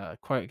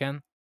 quote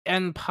again,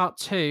 in Part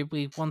 2,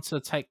 we want to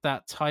take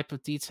that type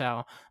of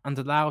detail and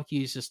allow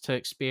users to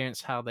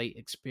experience how they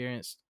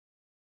experienced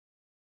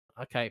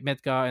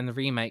Midgar in the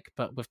remake,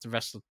 but with the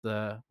rest of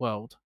the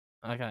world.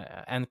 Okay,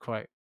 end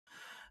quote.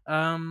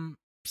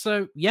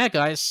 So yeah,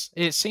 guys,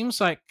 it seems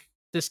like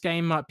this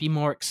game might be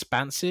more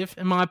expansive,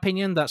 in my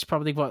opinion. That's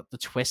probably what the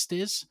twist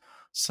is.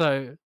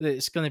 So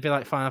it's going to be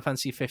like Final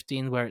Fantasy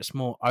 15, where it's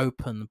more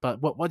open.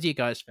 But what do you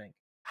guys think?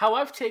 How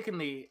I've taken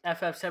the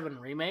FF7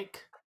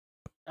 remake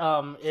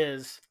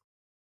is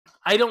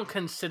I don't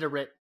consider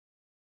it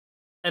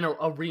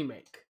a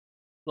remake.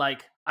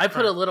 Like, I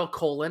put a little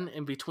colon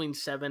in between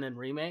 7 and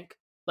remake.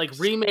 Like,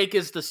 remake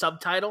is the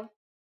subtitle,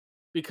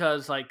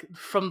 because, like,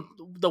 from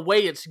the way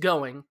it's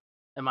going,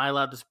 am I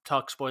allowed to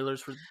talk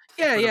spoilers for the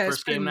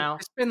first game now?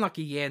 It's been like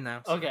a year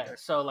now. So okay,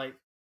 so, like,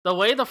 the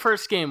way the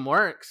first game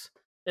works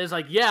is,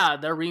 like, yeah,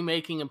 they're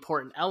remaking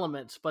important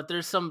elements, but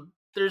there's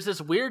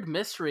this weird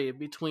mystery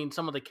between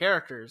some of the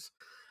characters.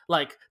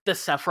 Like, the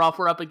Sephiroth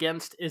we're up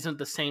against isn't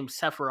the same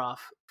Sephiroth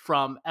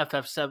from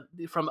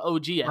FF7, from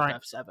OG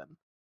FF7.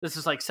 This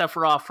is like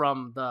Sephiroth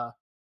from the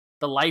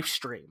live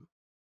stream.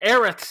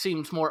 Aerith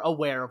seems more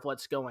aware of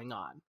what's going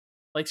on.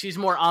 Like, she's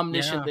more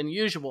omniscient than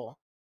usual.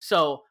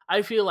 So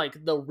I feel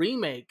like the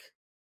remake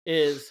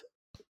is,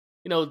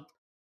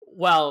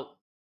 while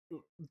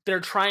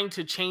they're trying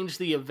to change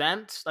the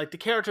events, like, the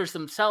characters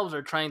themselves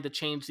are trying to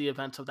change the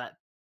events of that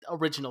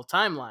original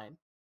timeline.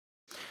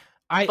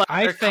 But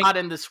they're caught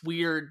in this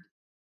weird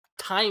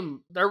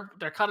time. They're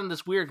caught in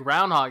this weird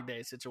Groundhog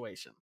Day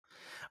situation.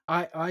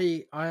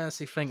 I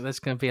honestly think there's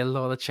going to be a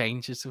lot of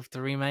changes with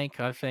the remake.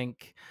 I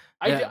think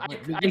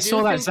we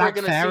saw that Zack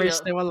Fair is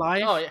still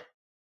alive. Oh yeah.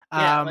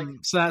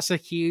 So that's a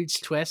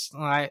huge twist.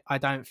 I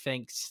don't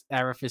think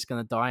Aerith is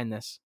going to die in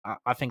this.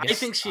 I think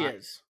she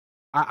is.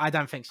 I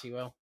don't think she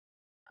will.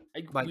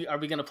 Are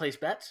we going to place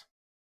bets?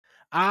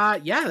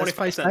 Yeah, let's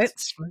place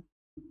bets.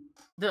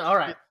 All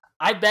right.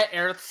 I bet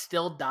Aerith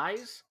still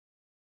dies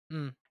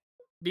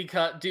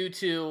because due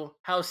to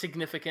how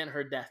significant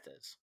her death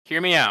is. Hear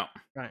me out.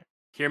 Right.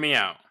 Hear me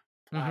out.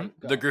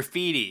 Mm-hmm. The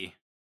graffiti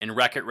in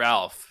Wreck-It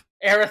Ralph.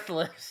 Aerith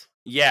lives.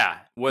 Yeah,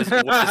 was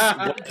all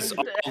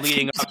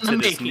leading up to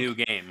this new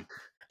game.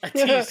 A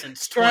tease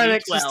since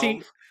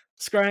 2012.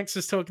 Square Enix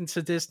is talking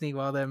to Disney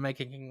while they're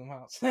making Kingdom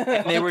Hearts.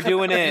 They were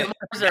doing it.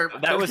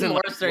 That was in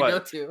their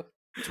go-to.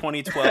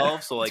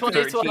 2012, so like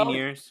 13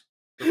 years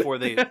before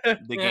the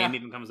game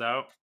even comes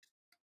out.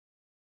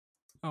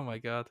 Oh my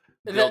god.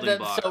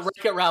 So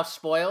Wreck-It Ralph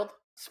spoiled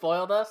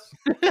us?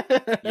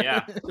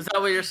 Yeah. Is that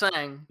what you're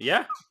saying?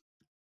 Yeah.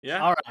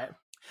 All right.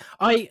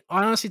 I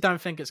honestly don't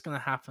think it's going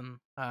to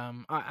happen.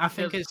 I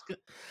think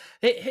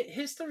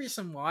here's the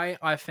reason why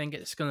I think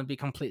it's going to be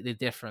completely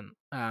different.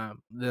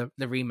 The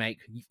remake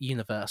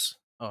universe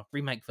or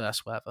remake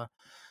verse, whatever.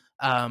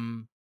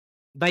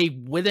 They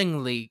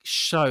willingly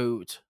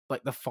showed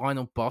like the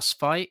final boss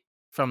fight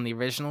from the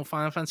original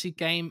Final Fantasy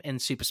game in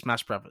Super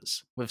Smash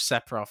Bros. With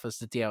Sephiroth as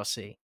the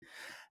DLC.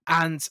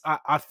 And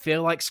I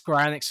feel like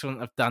Square Enix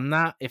wouldn't have done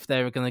that if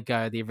they were going to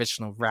go the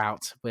original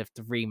route with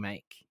the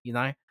remake,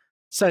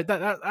 So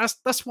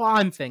that's what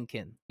I'm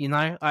thinking,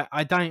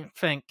 I don't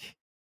think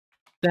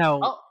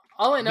they'll.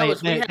 All I know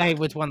is they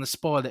would want to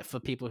spoil it for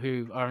people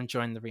who are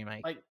enjoying the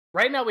remake. Like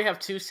right now, we have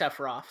 2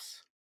 Sephiroths.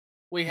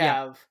 We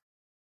have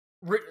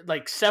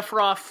like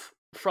Sephiroth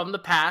from the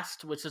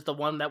past, which is the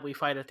one that we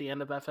fight at the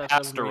end of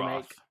FF7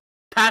 remake.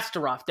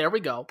 Pastaroth, there we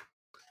go.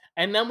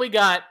 And then we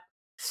got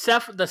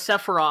the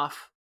Sephiroth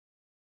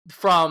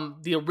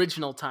from the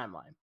original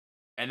timeline.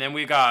 And then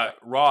we got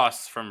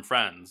Ross from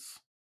Friends.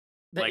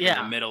 In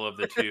the middle of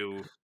the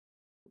 2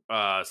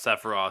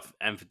 Sephiroth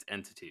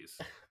entities.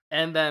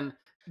 And then,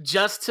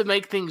 just to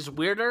make things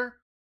weirder,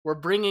 we're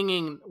bringing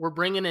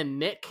in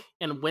Nick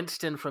and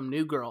Winston from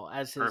New Girl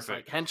as his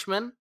like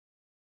henchmen.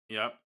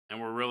 Yep, and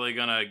we're really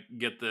gonna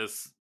get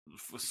this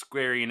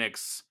Square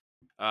Enix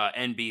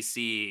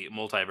NBC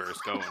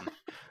multiverse going.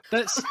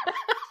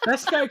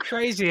 Let's go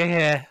crazy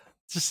here,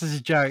 just as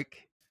a joke.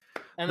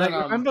 And like,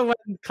 then, remember when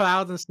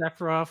Cloud and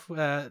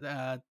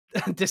Sephiroth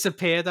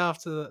disappeared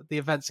after the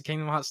events of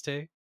Kingdom Hearts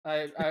 2?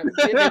 They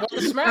went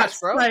to Smash,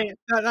 bro. Right,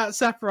 that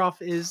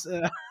Sephiroth is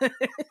in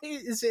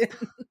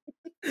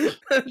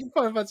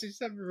Final Fantasy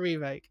VII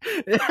Remake.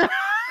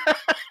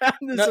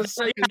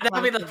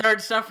 That'll be the third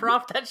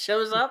Sephiroth that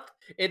shows up.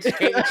 It's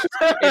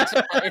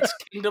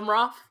Kingdom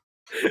Roth.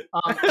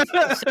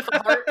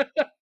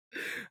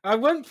 I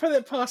wouldn't put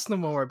it past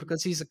Nomura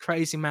because he's a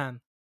crazy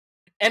man.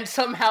 And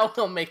somehow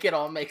he'll make it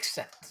all make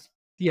sense.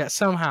 Yeah,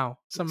 somehow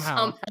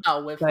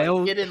with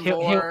hidden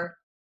lore.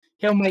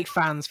 He'll make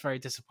fans very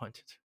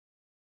disappointed.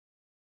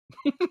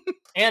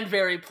 And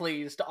very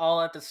pleased,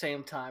 all at the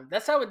same time.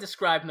 That's how I would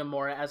describe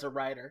Nomura as a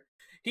writer.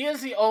 He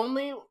is the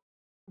only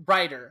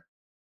writer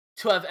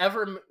to have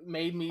ever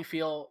made me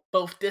feel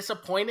both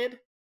disappointed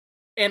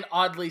and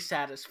oddly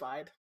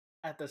satisfied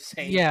at the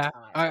same time.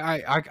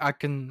 I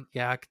can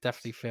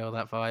definitely feel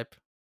that vibe.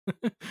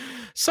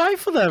 Sorry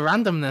for the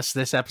randomness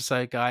this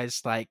episode,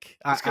 guys. Like,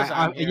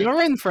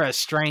 you're in for a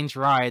strange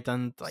ride,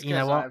 and you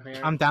know what?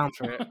 I'm down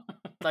for it.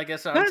 I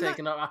guess I'm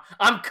taking up.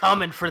 I'm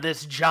coming for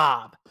this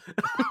job.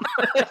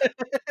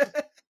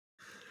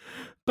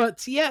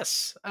 But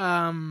yes,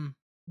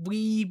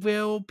 we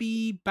will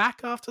be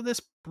back after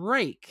this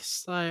break.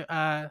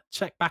 So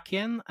check back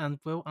in, and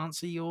we'll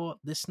answer your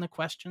listener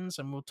questions,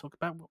 and we'll talk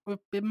about what we've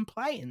been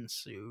playing.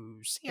 So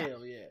see ya.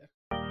 Hell yeah.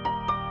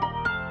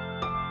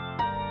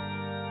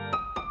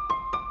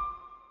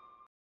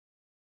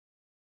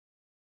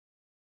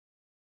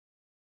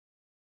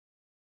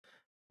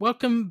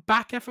 Welcome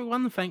back,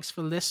 everyone. Thanks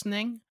for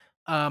listening.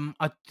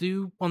 I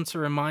do want to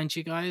remind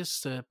you guys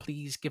to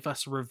please give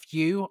us a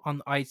review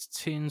on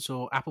iTunes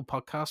or Apple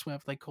Podcasts,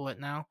 whatever they call it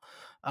now.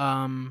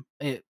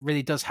 It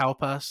really does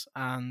help us,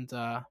 and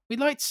we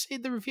like to see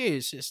the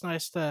reviews. It's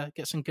nice to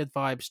get some good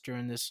vibes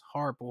during this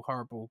horrible,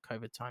 horrible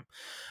COVID time.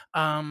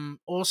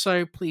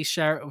 Also, please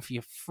share it with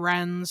your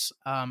friends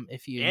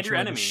if you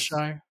enjoy the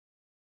show.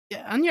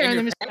 Yeah, and your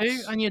enemies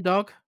too, and your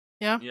dog.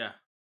 Yeah.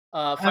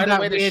 Find a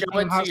way to show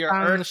it to your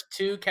Earth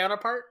 2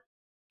 counterpart.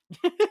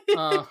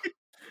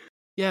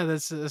 Yeah,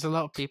 there's a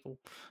lot of people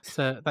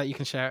that you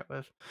can share it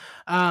with.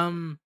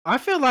 I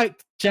feel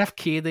like Jeff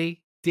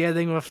Keighley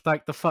dealing with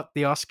like the fuck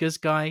the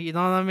Oscars guy. You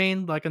know what I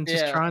mean? Like, I'm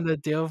just trying to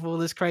deal with all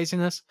this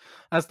craziness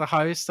as the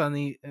host, and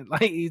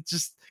he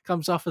just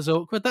comes off as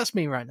awkward. That's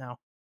me right now.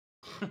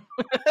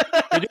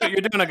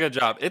 You're doing a good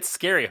job. It's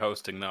scary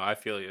hosting, though. I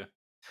feel you.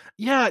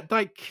 Yeah,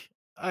 like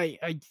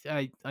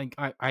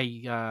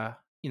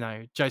you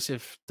know,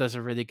 Joseph does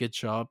a really good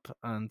job,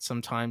 and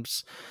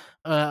sometimes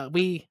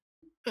we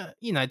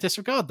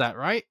disregard that,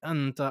 right?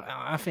 And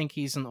I think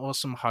he's an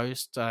awesome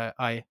host.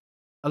 I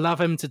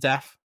love him to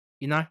death,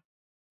 you know.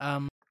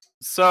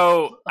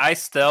 So I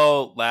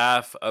still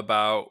laugh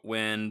about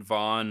when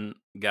Vaughn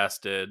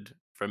guested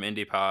from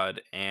IndiePod,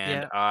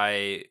 and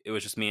it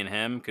was just me and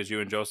him because you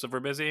and Joseph were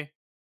busy,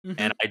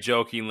 and I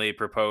jokingly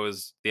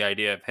proposed the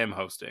idea of him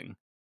hosting,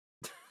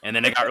 and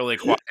then it got really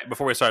quiet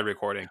before we started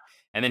recording.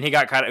 And then we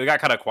got kind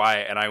of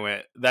quiet, and I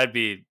went, "That'd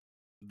be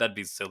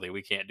silly.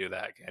 We can't do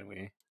that, can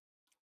we?"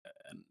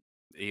 And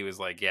he was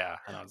like, "Yeah,"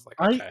 and I was like,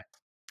 "Okay."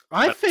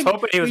 I think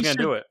hoping he was going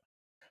to do it.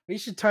 We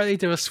should totally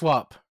do a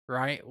swap,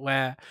 right?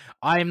 Where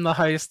I'm the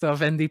host of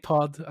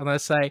IndiePod, and I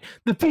say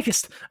the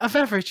biggest of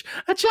average,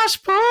 Josh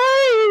Boys.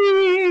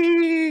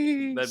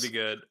 That'd be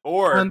good.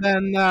 And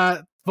then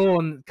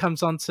Vaughn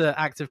comes on to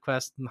Active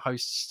Quest and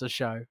hosts the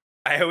show.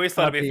 I always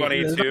thought it'd be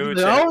funny too.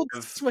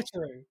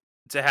 Switcheroo.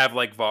 To have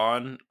like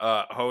Vaughn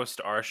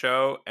host our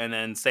show and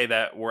then say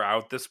that we're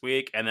out this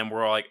week, and then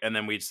and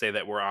then we'd say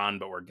that we're on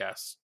but we're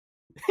guests.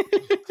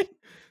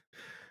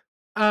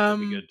 That'd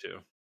be good too.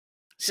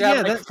 So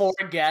yeah, like 4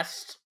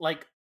 guests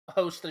like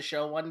host the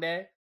show one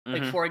day.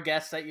 Like 4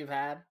 guests that you've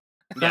had.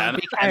 Yeah, and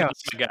I'm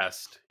a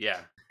guest. Yeah.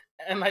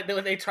 And like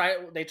they try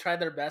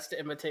their best to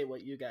imitate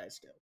what you guys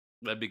do.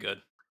 That'd be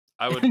good.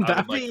 I would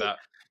like that.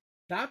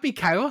 That'd be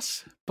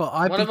chaos, but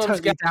I'd one be of them's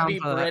totally down be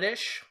for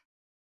British. That.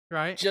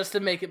 Right, just to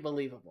make it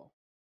believable.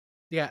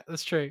 Yeah,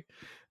 that's true.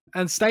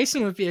 And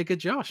Stacey would be a good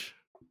Josh.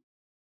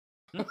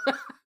 No,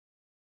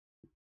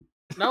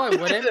 I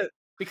wouldn't,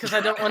 because I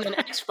don't want an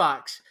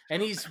Xbox,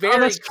 and he's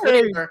very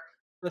clear.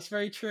 That's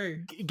very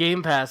true.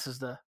 Game Pass is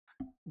the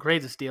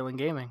greatest deal in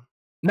gaming.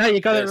 No,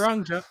 you got it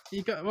wrong, Josh.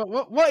 You got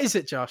what is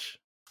it, Josh?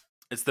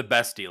 It's the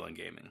best deal in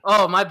gaming.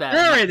 Oh, my bad.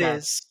 There it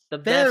is. The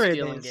best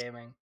deal in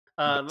gaming.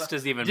 This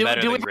is even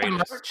better than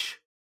greatest.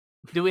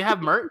 Do we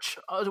have merch?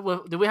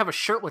 Do we have a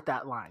shirt with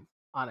that line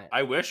on it?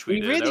 I wish we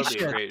did. Really that would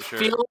be a great shirt.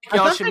 Feel like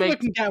y'all should we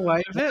can get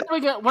away with it.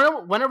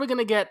 When are we going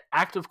to get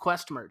Active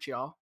Quest merch,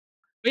 y'all?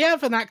 We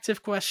have an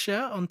Active Quest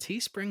shirt on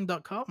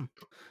teespring.com.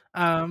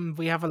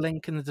 We have a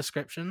link in the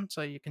description,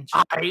 so you can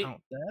check it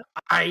out there.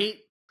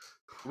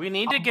 We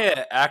need to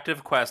get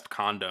Active Quest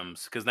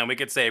condoms, because then we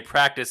could say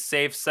practice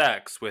safe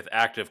sex with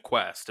Active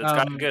Quest. It's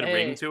got a good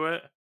ring to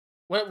it.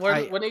 When are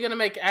you going to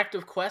make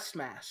Active Quest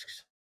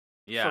masks?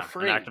 Yeah, for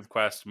free? An Active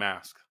Quest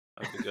mask.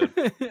 That'd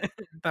be good.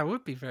 That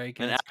would be very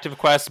good. An Active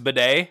Quest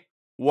bidet.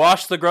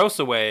 Wash the gross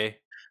away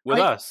with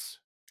us.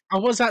 I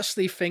was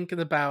actually thinking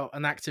about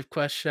an Active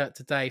Quest shirt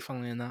today,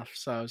 funnily enough.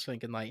 So I was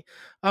thinking like,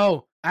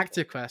 oh,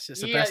 Active Quest,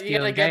 it's the best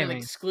deal in gaming. Get an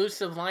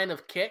exclusive line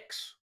of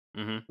kicks.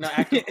 Mm-hmm. No,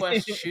 Active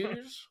Quest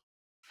shoes.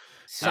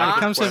 Socks. It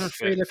comes with a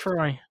free to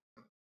fry.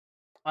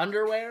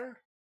 Underwear.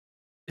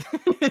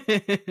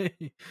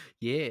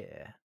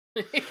 Yeah.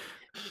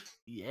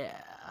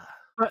 Yeah.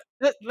 But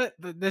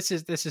this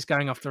is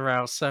going off the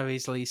rails so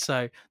easily.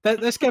 So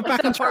let's get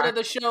back on part of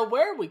the show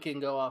where we can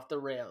go off the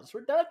rails.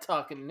 We're done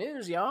talking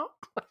news, y'all.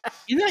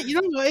 you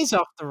know what is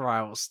off the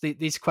rails?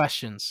 These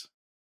questions.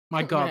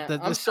 My God,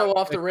 man, I'm so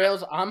off the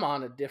rails. I'm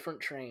on a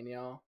different train,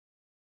 y'all.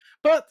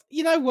 But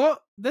you know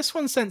what? This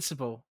one's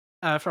sensible.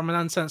 From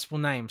an unsensible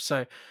name.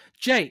 So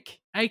Jake,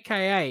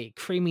 aka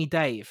Creamy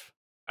Dave.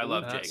 I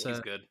love Jake.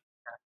 He's good.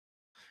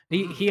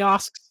 He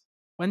asks,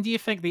 when do you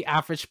think the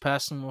average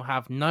person will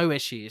have no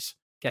issues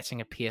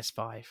getting a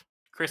PS5?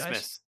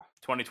 Christmas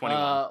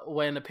 2021.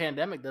 When the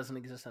pandemic doesn't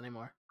exist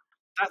anymore.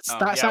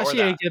 That's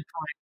actually a good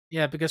point.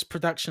 Yeah, because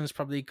production's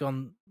probably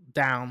gone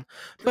down.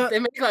 But they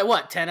make like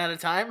what, 10 at a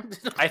time?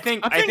 I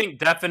think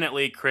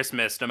definitely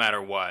Christmas, no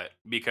matter what,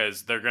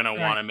 because they're gonna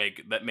want to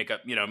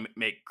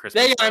make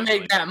Christmas. They gotta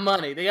make that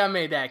money. They gotta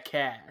make that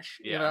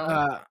cash. Yeah. You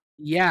know?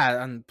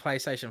 Yeah, and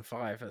PlayStation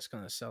 5 that's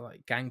gonna sell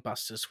like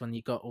gangbusters when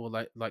you got all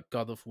like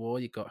God of War,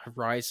 you got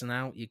Horizon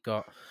out, you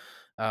got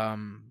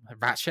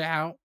Ratchet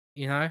out.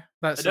 You know,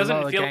 it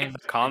doesn't feel like the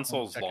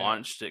console's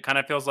launched. It kind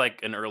of feels like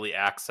an early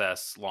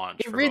access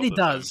launch. It really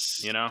does,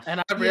 you know. And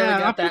I really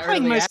got that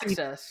early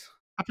access.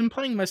 I've been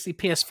playing mostly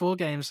PS4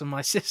 games on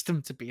my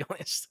system, to be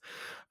honest.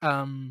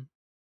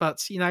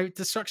 But you know,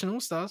 Destruction All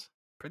Stars,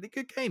 pretty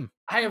good game.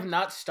 I have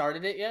not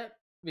started it yet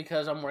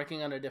because I'm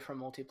working on a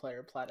different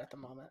multiplayer plat at the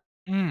moment.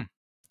 It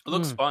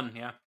looks fun,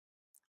 yeah.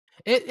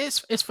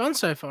 It's fun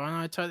so far, and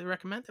I totally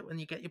recommend it when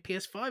you get your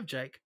PS5,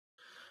 Jake.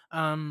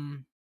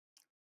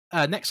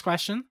 Next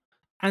question.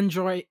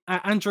 Andrew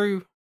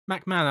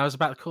McMahon. I was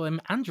about to call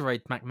him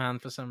Android McMahon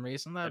for some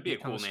reason. That'd be a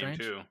cool name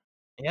too.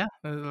 Yeah,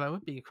 that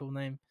would be a cool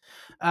name.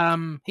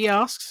 He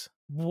asks,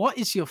 what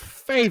is your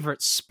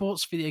favorite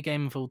sports video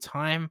game of all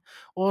time?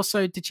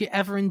 Also, did you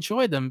ever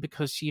enjoy them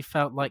because you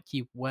felt like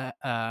you were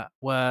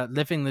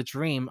living the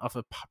dream of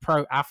a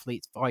pro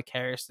athlete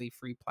vicariously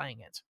through playing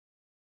it?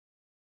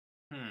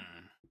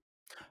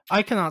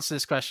 I can answer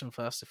this question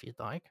first if you'd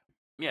like.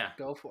 Yeah,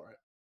 go for it.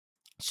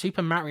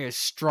 Super Mario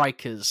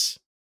Strikers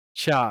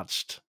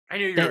Charged. I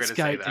knew you were going to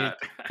say that.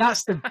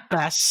 That's the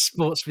best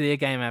sports video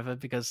game ever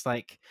because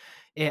like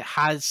it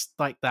has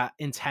like that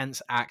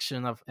intense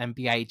action of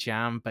NBA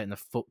Jam, but in a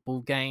football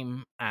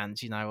game.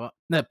 And you know what?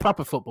 No,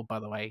 proper football, by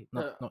the way,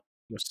 not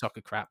your soccer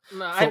crap.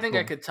 No, football. I think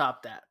I could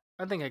top that.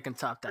 I think I can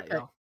top that,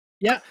 y'all.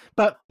 Yeah,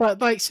 but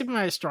like Super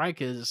Mario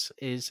Strikers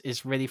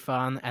is really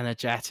fun,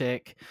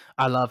 energetic.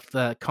 I love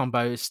the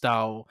combo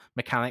style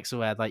mechanics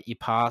where like you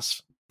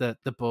pass the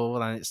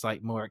ball and it's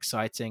like more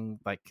exciting,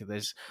 like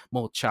there's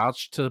more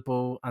charge to the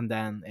ball, and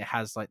then it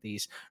has like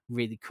these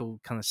really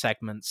cool kind of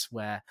segments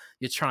where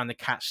you're trying to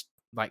catch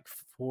like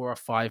 4 or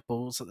 5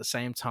 balls at the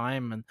same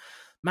time. And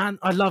man,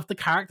 I love the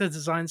character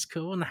design's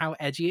cool and how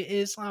edgy it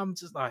is. I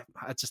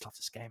just love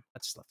this game.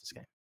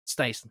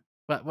 Stason,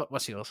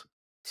 what's yours?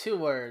 2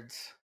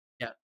 words.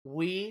 Yeah.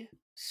 Wii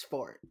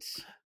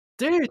Sports.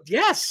 Dude,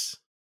 yes.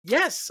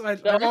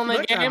 The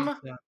only game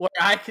where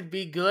I could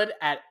be good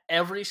at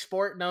every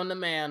sport known to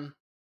man.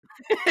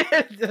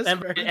 And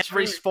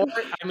every sport,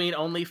 I mean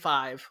only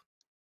 5.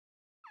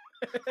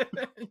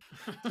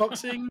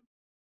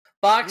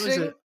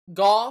 Boxing,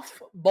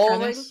 golf, bowling,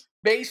 tennis?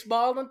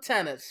 Baseball, and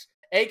tennis.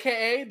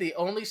 AKA the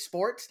only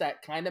sports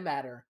that kind of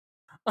matter.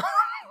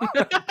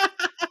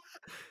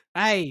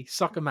 Hey,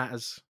 soccer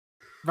matters.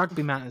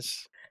 Rugby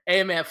matters.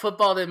 Hey man,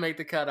 football didn't make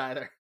the cut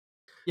either.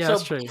 Yeah,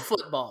 that's true.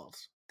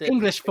 Footballs.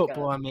 English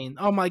football, I mean.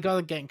 Oh my God,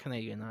 I'm getting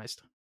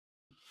Canadianized.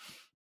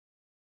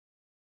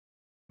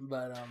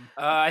 But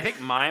I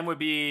think mine would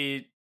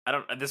be,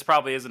 this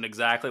probably isn't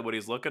exactly what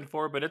he's looking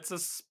for, but it's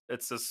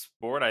a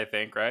sport, I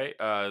think, right?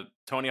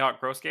 Tony Hawk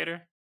Pro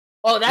Skater.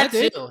 Oh, that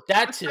too.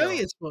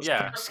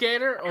 Yeah. Pro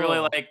Skater. I really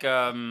like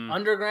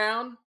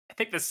Underground. I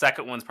think the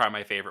second one's probably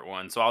my favorite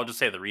one, so I'll just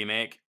say the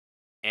remake.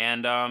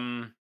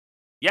 And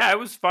yeah, it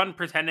was fun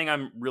pretending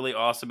I'm really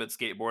awesome at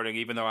skateboarding,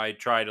 even though I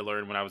tried to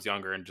learn when I was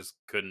younger and just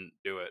couldn't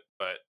do it.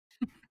 But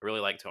I really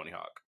like Tony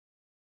Hawk.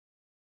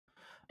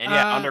 And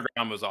yeah,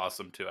 Underground was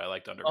awesome too. I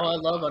liked Underground. Oh, I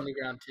love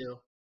Underground too.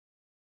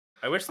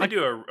 I wish they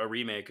do a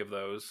remake of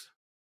those.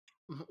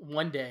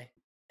 One day.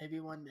 Maybe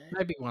one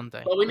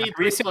day. But we need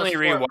recently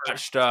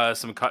rewatched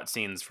some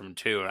cutscenes from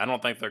 2, and I don't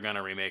think they're going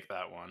to remake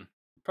that one.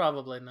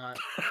 Probably not.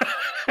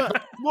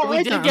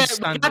 We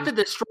got the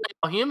Destroy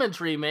All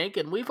Humans remake,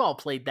 and we've all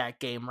played that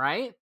game,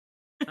 right?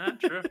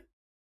 True.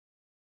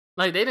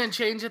 Like they didn't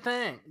change a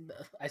thing.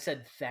 I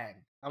said thing.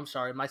 I'm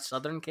sorry, my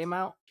southern came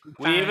out.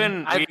 We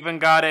even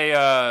got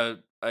a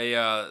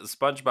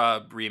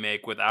SpongeBob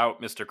remake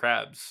without Mr.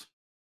 Krabs.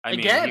 I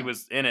mean, he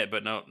was in it,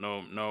 but no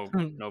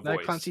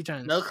voice. Clancy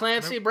Jones. No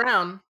Clancy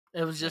Brown.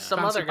 It was just some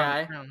Clancy other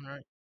guy. Brown,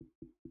 right.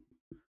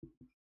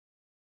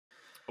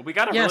 We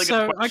got a really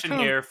good question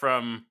here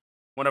from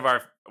one of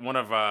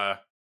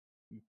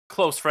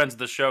close friends of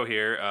the show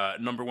here,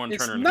 number one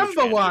Turner and Hooch fan.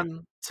 Number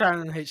one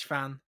Turner and Hooch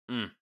fan.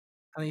 And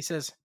he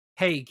says,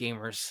 "Hey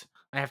gamers,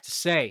 I have to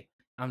say,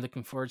 I'm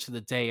looking forward to the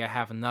day I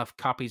have enough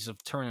copies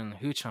of Turner and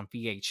Hooch on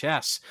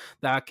VHS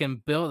that I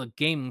can build a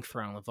gaming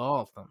throne with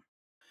all of them.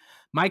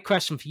 My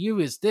question for you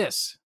is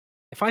this: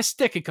 if I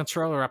stick a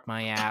controller up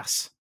my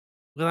ass,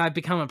 will I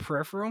become a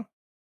peripheral?"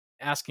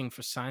 Asking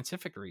for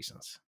scientific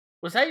reasons.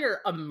 Was that your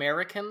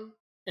American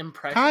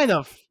impression? Kind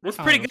of. It's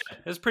pretty good.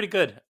 It's pretty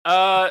good.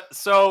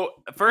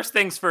 So first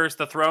things first,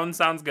 the throne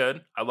sounds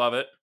good. I love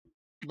it.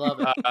 Love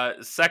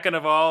it. Second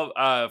of all,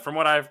 from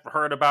what I've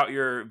heard about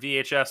your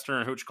VHS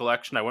Turner and Hooch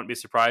collection, I wouldn't be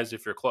surprised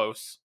if you're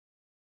close.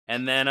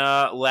 And then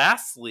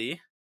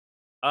lastly,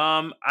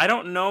 I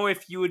don't know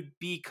if you would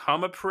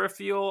become a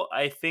peripheral.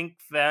 I think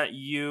that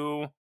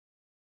you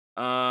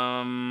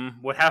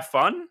would have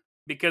fun,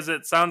 because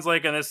it sounds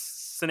like in this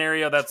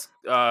scenario that's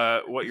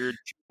what you're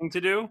choosing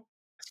to do.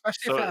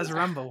 Especially if it has a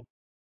rumble.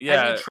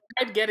 Yeah. Have you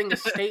tried getting a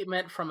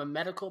statement from a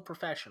medical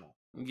professional?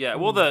 Yeah,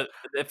 well,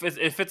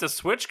 if it's a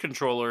Switch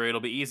controller, it'll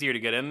be easier to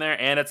get in there,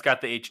 and it's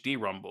got the HD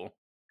rumble.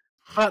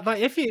 But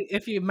like, if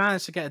you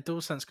manage to get a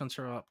DualSense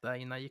controller up there,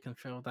 you can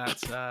feel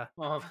that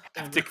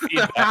haptic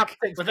feedback.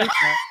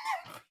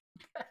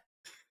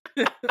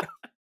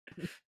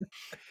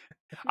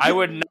 I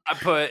would not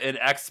put an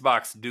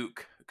Xbox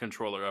Duke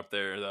controller up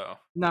there, though.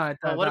 No,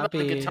 what about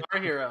the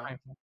Guitar Hero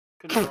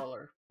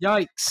controller?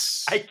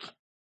 Yikes!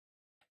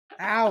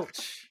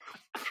 Ouch!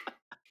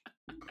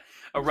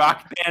 A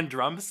Rock Band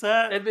drum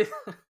set?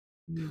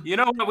 You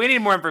know what? We need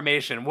more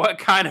information. What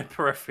kind of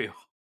peripheral?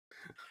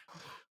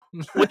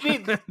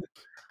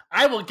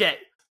 I will get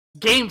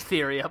game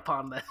theory up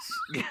on this.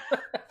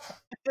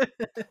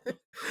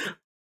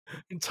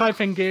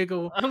 Type in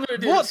Google.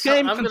 What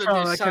game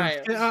controller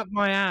can fit up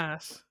my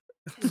ass?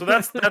 So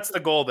that's the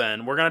goal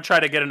then. We're going to try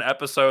to get an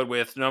episode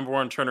with number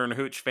one Turner and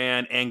Hooch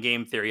fan and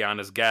game theory on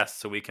as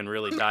guests, so we can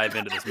really dive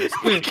into this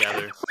mystery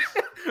together.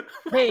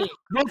 Hey,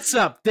 what's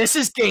up? This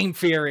is Game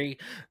Theory.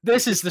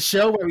 This is the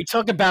show where we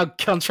talk about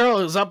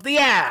controllers up the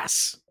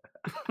ass.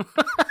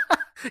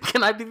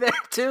 Can I be there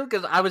too?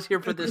 Because I was here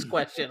for this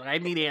question. I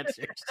need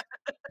answers.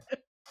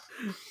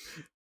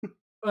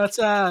 But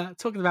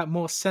talking about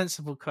more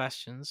sensible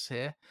questions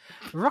here,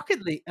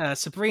 Rocket League.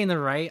 Sabrina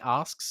Ray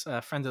asks,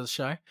 a friend of the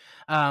show.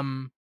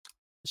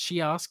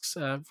 She asks,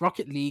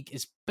 Rocket League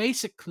is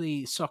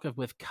basically soccer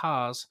with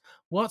cars.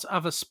 What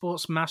other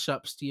sports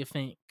mashups do you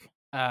think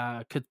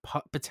could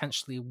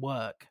potentially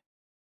work?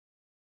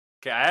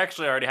 Okay, I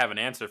actually already have an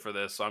answer for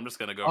this, so I'm just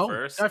gonna go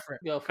first. Go for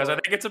it. Because I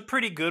think it's a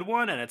pretty good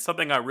one, and it's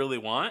something I really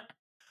want.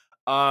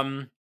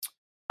 I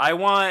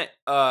want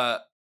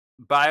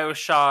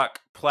BioShock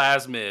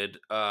Plasmid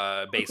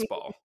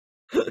baseball,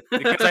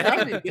 because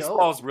I think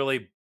baseball is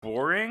really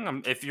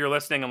boring. If you're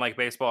listening and like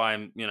baseball,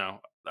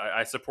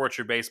 I support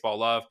your baseball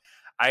love.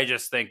 I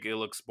just think it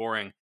looks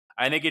boring.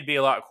 I think it'd be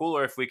a lot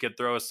cooler if we could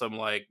throw some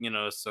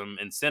some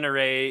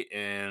Incinerate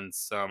and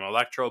some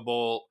Electro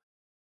Bolt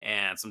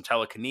and some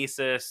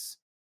telekinesis,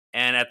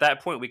 and at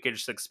that point we could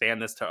just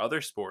expand this to other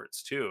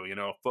sports too.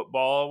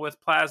 Football with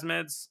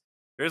plasmids.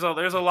 There's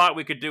a lot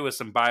we could do with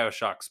some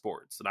BioShock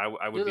sports, and I would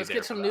be there. Let's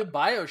get some new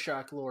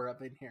BioShock lore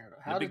up in here.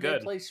 How do they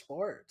play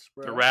sports,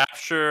 bro? The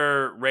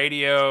Rapture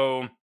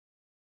Radio.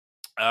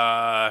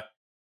 Try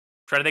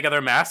to think of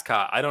their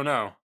mascot. I don't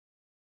know.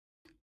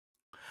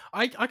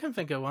 I can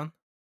think of one.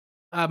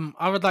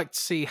 I would like to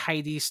see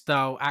Hades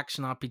style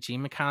action RPG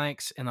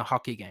mechanics in a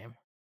hockey game.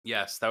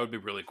 Yes, that would be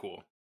really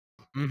cool.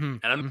 Mm-hmm.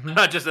 And I'm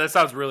not just, that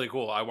sounds really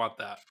cool. I want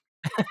that.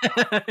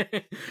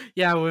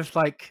 Yeah, with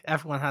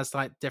everyone has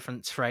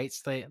different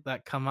traits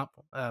that come up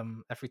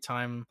every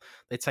time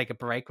they take a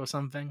break or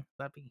something.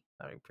 That'd be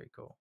pretty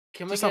cool.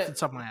 Just off the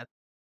top of my head.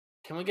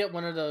 Can we get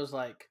one of those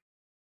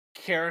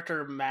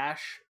character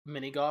mash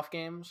mini golf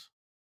games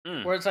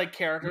where it's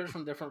characters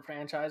from different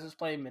franchises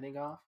playing mini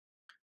golf?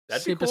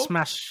 That'd be Super cool.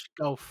 Smash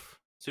Golf.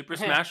 Super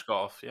Smash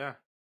Golf, yeah.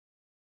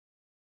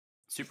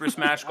 Super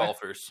Smash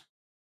Golfers.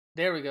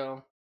 There we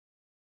go.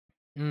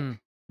 We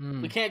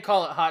can't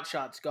call it Hot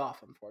Shots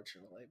Golf,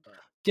 unfortunately. But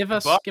give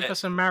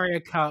us a Mario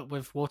Kart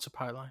with water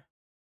polo.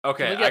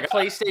 Okay, can we get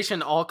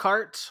PlayStation All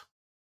Karts?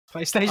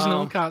 PlayStation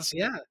All Karts,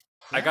 yeah.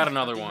 I got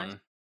another one.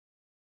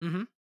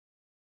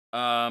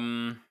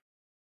 Mm-hmm.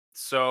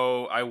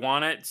 So I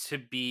want it to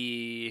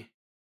be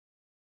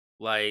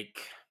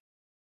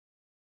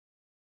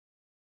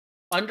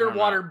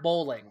underwater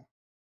bowling.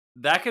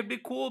 That could be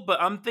cool,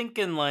 but I'm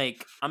thinking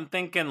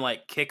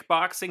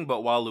kickboxing,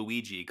 but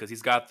Waluigi, because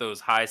he's got those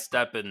high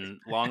step and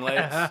long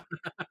legs. Right.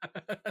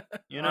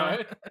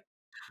 I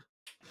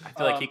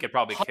feel like he could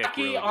probably kick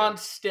really on good.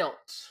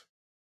 stilts.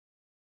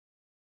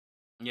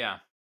 Yeah.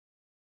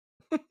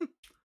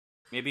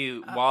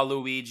 Maybe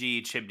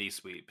Waluigi chimney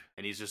sweep,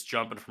 and he's just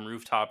jumping from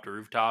rooftop to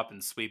rooftop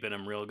and sweeping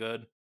them real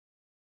good.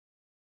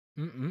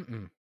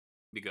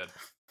 Be good.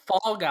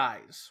 Fall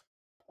Guys,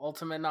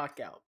 Ultimate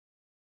Knockout.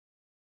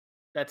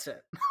 That's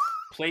it.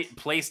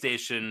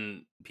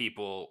 PlayStation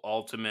people,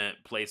 Ultimate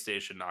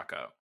PlayStation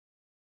Knockout.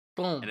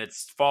 Boom. And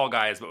it's Fall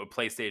Guys, but with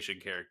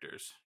PlayStation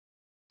characters.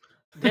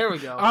 There we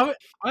go.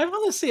 I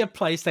want to see a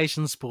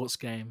PlayStation sports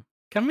game.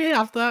 Can we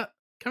have that?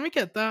 Can we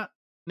get that?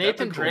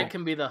 Nathan Drake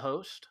can be the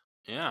host.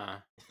 Yeah.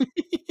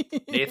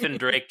 Nathan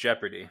Drake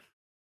Jeopardy.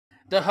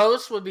 The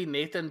host would be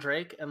Nathan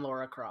Drake and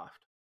Laura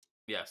Croft.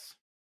 Yes.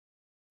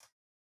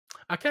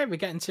 Okay, we're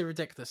getting too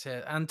ridiculous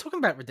here. And talking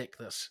about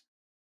ridiculous,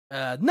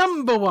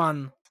 number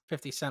one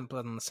 50 Cent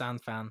Blood on the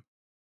Sand fan.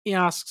 He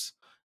asks,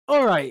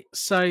 all right,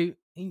 so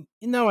you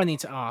know I need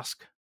to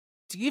ask,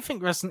 do you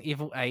think Resident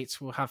Evil 8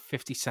 will have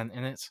 50 Cent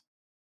in it?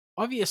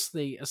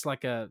 Obviously, it's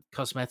like a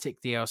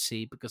cosmetic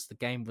DLC because the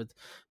game would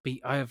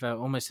be over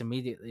almost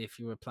immediately if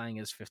you were playing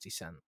as 50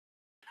 Cent.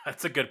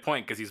 That's a good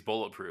point because he's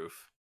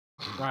bulletproof.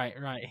 Right.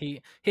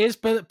 He is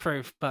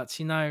bulletproof, but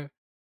you know,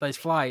 those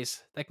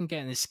flies, they can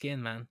get in his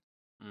skin, man.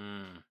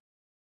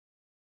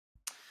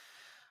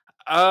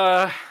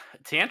 To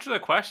answer the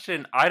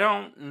question, I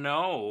don't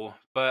know,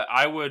 but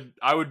I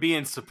would be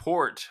in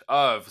support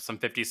of some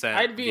 50 Cent.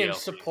 I'd be DLC. in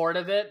support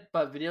of it,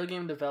 but video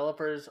game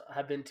developers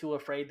have been too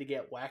afraid to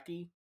get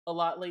wacky a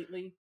lot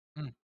lately.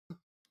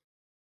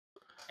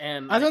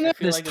 And I don't know.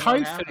 There's like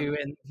tofu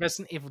in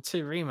Resident Evil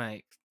 2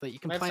 remake that you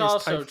can play as tofu.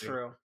 That's also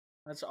true.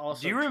 That's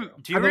also true.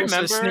 Do you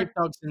remember Snoop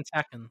Dogg's in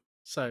Tekken?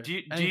 So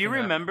do you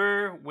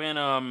remember when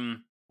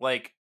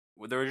like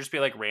there would just be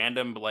like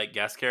random like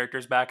guest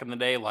characters back in the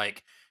day,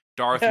 like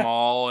Darth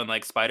Maul and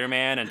like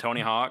Spider-Man and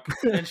Tony Hawk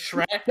and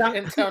Shrek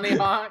and Tony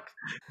Hawk,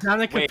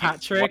 Danica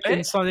Patrick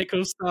and Sonic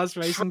All-Stars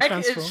Racing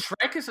Transform.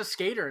 Shrek is a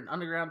skater in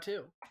Underground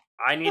 2.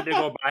 I need to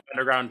go buy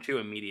Underground 2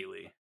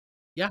 immediately.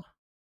 Yeah,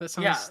 that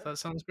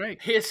sounds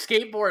great. His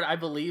skateboard, I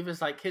believe,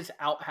 is like his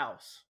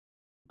outhouse.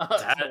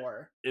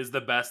 That is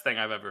the best thing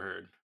I've ever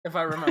heard, if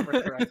I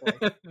remember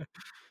correctly.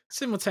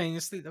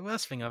 Simultaneously, the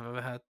worst thing I've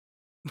ever had.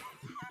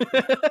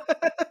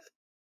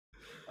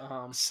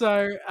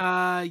 So,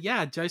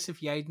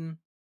 Joseph Yaden,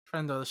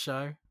 friend of the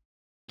show.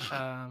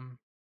 I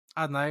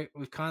don't know,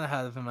 we've kind of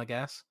heard of him, I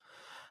guess.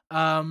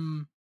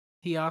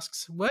 He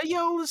asks, were you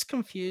all as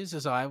confused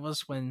as I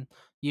was when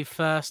you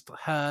first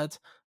heard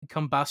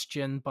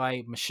Combustion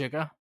by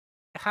Meshuggah?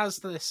 It has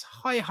this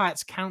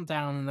hi-hats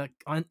countdown in the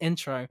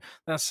intro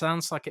that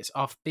sounds like it's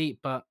offbeat,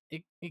 but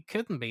it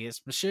couldn't be.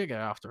 It's Meshuggah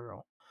after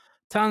all.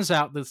 Turns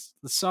out the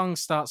song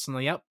starts on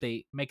the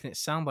upbeat, making it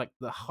sound like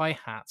the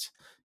hi-hat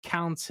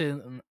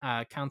counting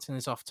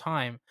is off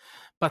time,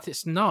 but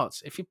it's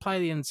not. If you play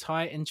the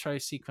entire intro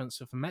sequence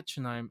with a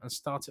metronome and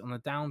start it on the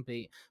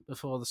downbeat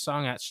before the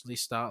song actually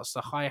starts,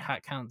 the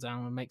hi-hat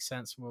countdown will make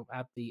sense and will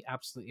be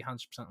absolutely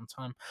 100% on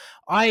time.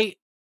 I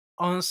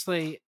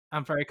honestly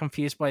am very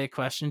confused by your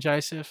question,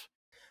 Joseph.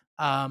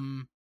 I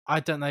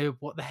don't know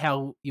what the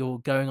hell you're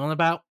going on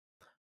about.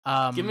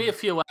 Give me a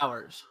few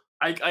hours.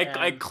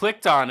 I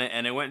clicked on it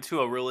and it went to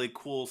a really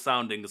cool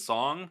sounding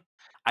song.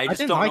 I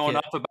just don't know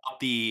enough about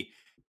the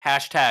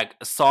hashtag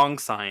song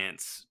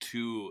science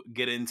to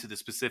get into the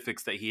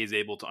specifics that he is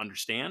able to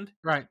understand.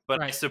 Right.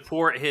 But I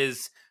support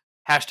his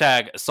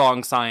hashtag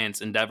song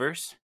science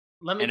endeavors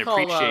and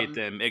appreciate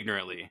them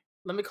ignorantly.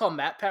 Let me call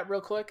Matt Pat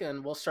real quick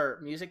and we'll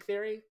start music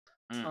theory.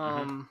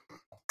 I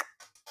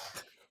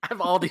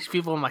have all these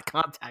people in my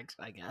contacts,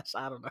 I guess.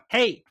 I don't know.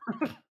 Hey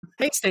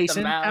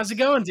Station, how's it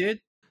going, dude?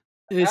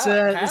 It's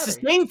is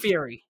game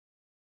theory.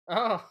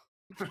 Oh,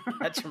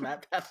 that's your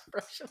Matt Pat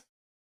impression.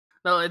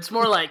 No, it's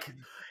more like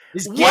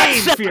it's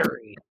game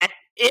theory.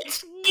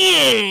 It's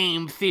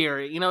game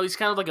theory. You know, he's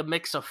kind of like a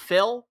mix of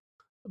Phil,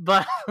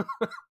 but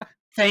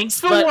thanks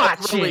for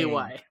watching.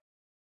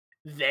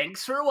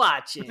 Thanks for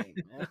watching.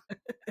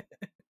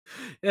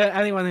 Yeah,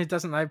 anyone who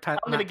doesn't know Pat,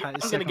 I'm gonna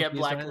get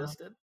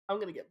blacklisted. Right, I'm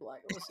gonna get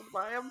blacklisted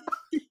by him.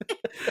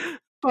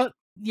 But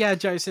yeah,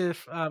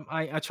 Joseph,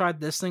 I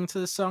tried listening to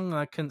the song and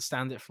I couldn't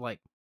stand it for like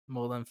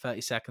more than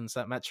 30 seconds.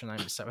 That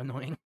metronome is so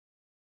annoying.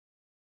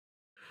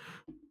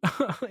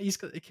 He's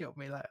gonna kill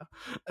me later.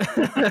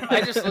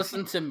 I just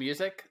listen to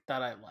music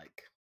that I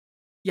like.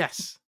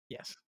 Yes.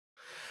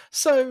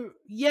 So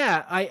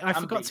yeah, I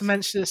forgot to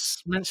mention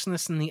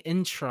this in the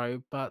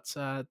intro, but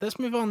let's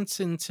move on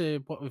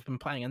into what we've been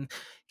playing. And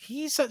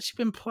he's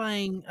actually been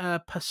playing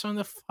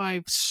Persona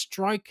 5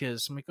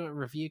 Strikers, and we got a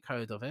review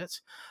code of it.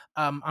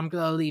 I'm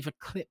gonna leave a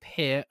clip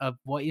here of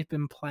what you've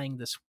been playing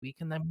this week,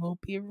 and then we'll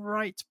be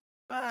right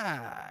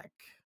back.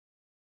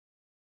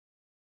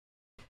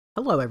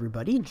 Hello,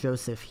 everybody.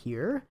 Joseph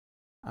here.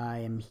 I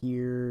am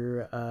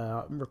here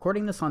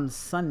recording this on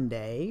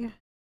Sunday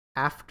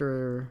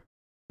after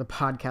the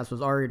podcast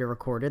was already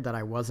recorded that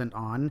I wasn't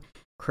on.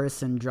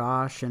 Chris and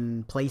Josh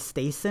and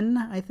PlayStation,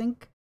 I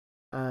think,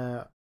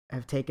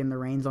 have taken the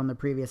reins on the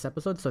previous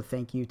episode, so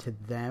thank you to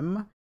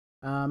them.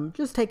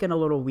 Just taking a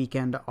little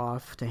weekend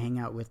off to hang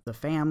out with the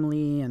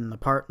family and the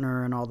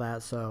partner and all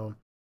that, so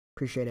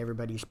appreciate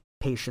everybody's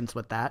patience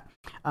with that.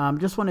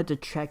 Just wanted to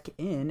check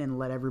in and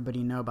let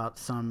everybody know about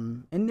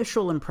some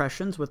initial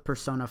impressions with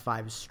Persona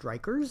 5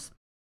 Strikers.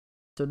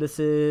 So this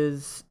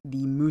is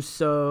the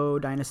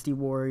Musou Dynasty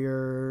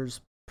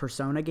Warriors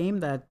Persona game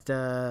that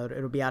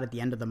it'll be out at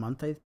the end of the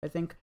month, I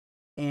think.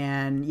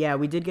 And yeah,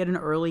 we did get an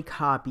early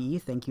copy.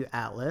 Thank you,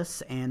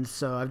 Atlas. And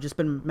so I've just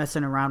been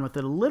messing around with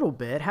it a little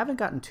bit. Haven't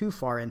gotten too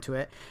far into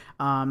it.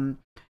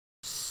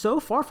 So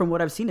far from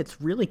what I've seen,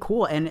 it's really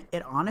cool. And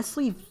it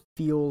honestly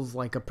feels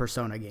like a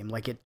Persona game.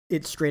 Like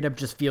it straight up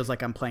just feels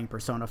like I'm playing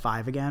Persona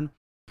 5 again.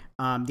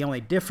 The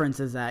only difference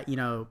is that, you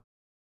know,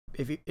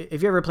 if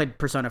you ever played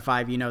Persona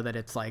 5, you know that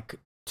it's like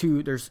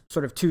there's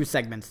sort of two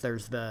segments.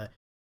 There's the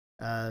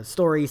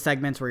story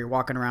segments where you're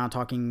walking around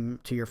talking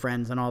to your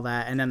friends and all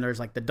that. And then there's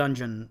like the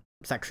dungeon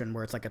section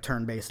where it's like a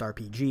turn-based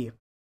RPG.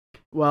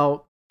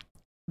 Well,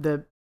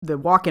 the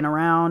walking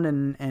around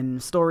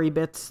and story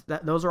bits,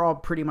 those are all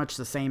pretty much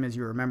the same as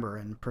you remember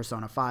in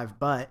Persona 5,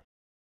 but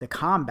the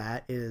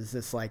combat is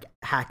this like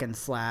hack and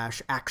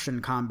slash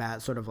action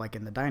combat, sort of like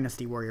in the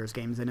Dynasty Warriors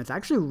games, and it's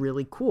actually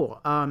really cool.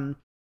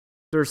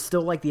 There's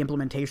still like the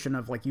implementation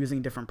of like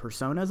using different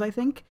personas, I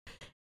think.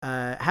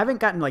 Haven't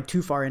gotten like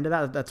too far into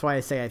that. That's why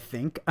I say I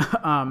think.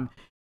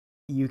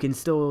 You can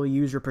still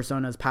use your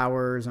persona's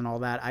powers and all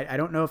that. I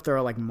don't know if there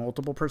are like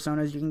multiple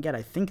personas you can get.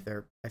 I think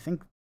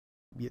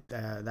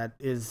that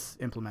is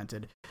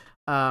implemented.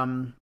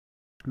 But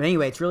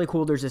anyway, it's really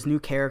cool. There's this new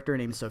character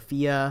named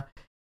Sophia.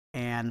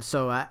 And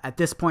so at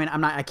this point,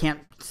 I can't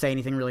say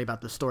anything really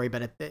about the story,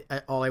 but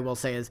all I will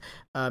say is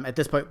at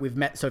this point, we've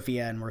met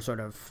Sophia and we're sort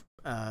of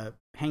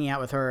hanging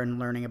out with her and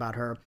learning about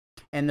her.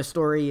 And the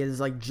story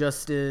is like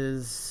just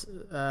as,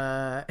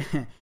 I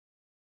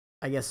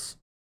guess,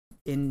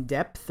 in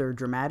depth or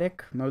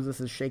dramatic. Moses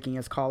is shaking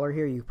his collar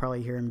here. You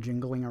probably hear him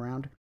jingling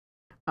around.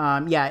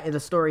 Yeah, the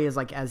story is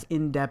like as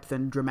in-depth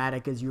and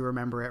dramatic as you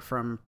remember it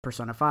from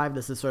Persona 5.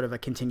 This is sort of a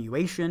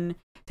continuation.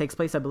 It takes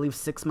place, I believe,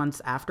 6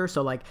 months after.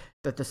 So like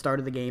at the start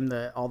of the game,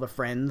 all the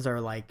friends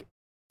are like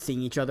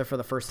seeing each other for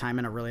the first time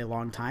in a really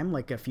long time,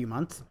 like a few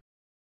months.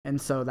 And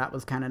so that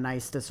was kind of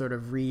nice to sort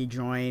of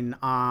rejoin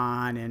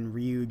An and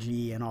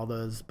Ryuji and all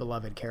those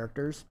beloved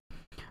characters.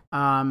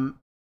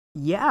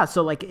 Yeah,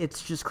 so like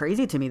it's just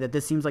crazy to me that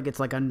this seems like it's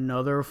like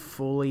another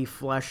fully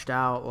fleshed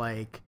out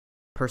like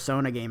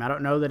Persona game. I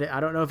don't know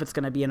if it's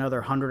going to be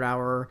another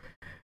 100-hour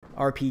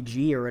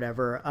RPG or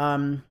whatever.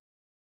 In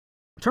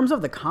terms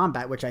of the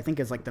combat, which I think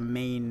is like the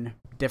main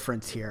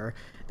difference here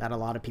that a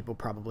lot of people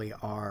probably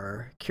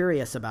are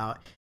curious about,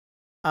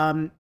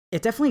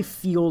 it definitely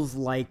feels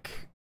like,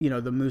 you know,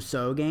 the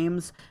Musou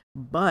games,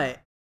 but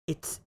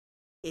it's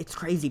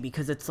crazy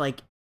because it's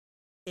like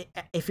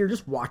if you're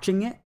just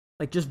watching it,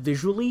 like just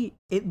visually,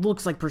 it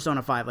looks like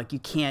Persona 5. Like you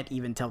can't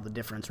even tell the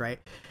difference, right?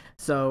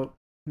 So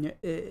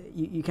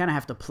you kind of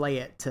have to play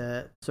it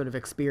to sort of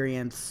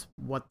experience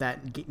what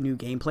that new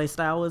gameplay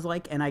style is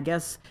like. And I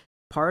guess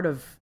part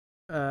of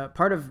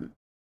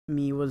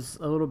me was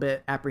a little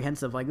bit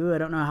apprehensive, like, ooh, I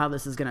don't know how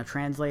this is going to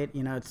translate.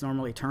 You know, it's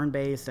normally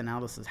turn-based, and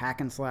now this is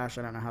hack and slash.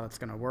 I don't know how that's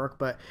going to work,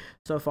 but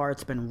so far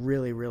it's been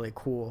really, really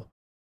cool.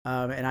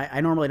 And I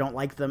normally don't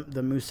like the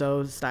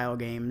Musou style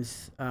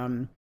games,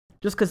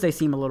 just because they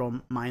seem a little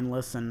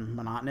mindless and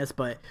monotonous.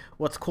 But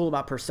what's cool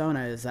about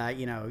Persona is that,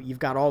 you know, you've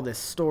got all this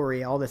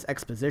story, all this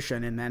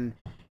exposition, and then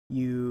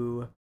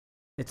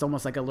it's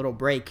almost like a little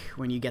break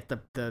when you get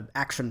the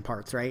action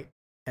parts, right?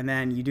 And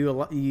then you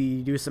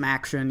do some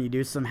action, you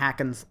do some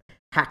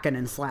hacking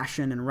and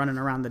slashing and running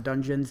around the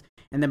dungeons,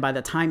 and then by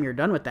the time you're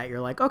done with that,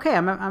 you're like, okay,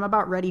 I'm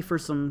about ready for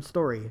some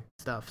story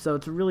stuff. So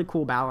it's a really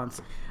cool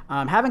balance.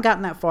 Haven't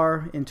gotten that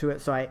far into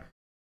it, so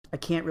I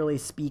can't really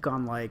speak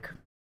on like,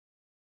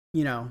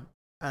 you know,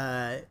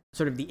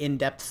 sort of the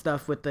in-depth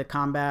stuff with the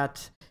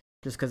combat,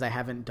 just because I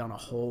haven't done a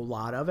whole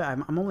lot of it.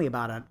 I'm only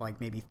about like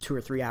maybe 2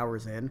 or 3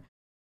 hours in,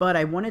 but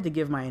I wanted to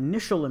give my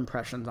initial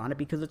impressions on it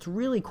because it's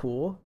really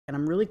cool, and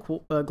I'm really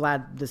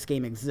glad this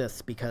game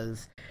exists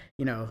because,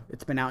 you know,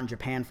 it's been out in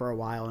Japan for a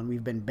while, and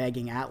we've been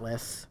begging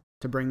Atlas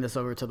to bring this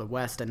over to the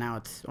West, and now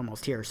it's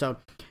almost here. So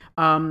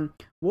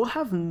we'll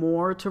have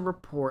more to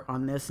report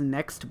on this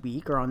next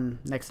week or on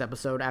next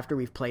episode after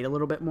we've played a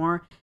little bit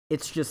more.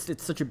 It's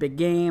such a big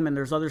game, and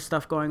there's other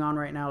stuff going on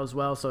right now as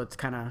well, so it's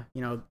kind of,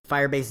 you know,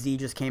 Firebase Z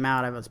just came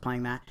out. I was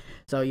playing that.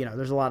 So, you know,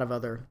 there's a lot of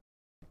other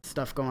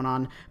stuff going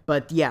on.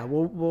 But yeah,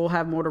 we'll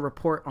have more to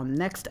report on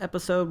next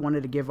episode.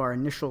 Wanted to give our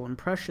initial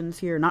impressions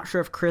here. Not sure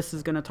if Chris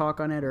is going to talk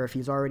on it or if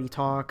he's already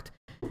talked.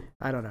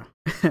 I don't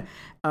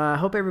know.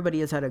 Hope everybody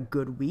has had a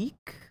good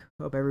week.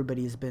 Hope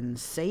everybody's been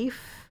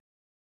safe.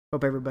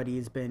 Hope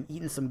everybody's been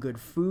eating some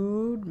good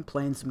food,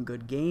 playing some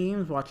good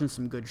games, watching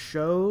some good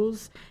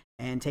shows,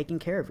 and taking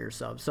care of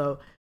yourself. So,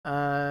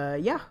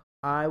 yeah,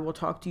 I will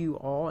talk to you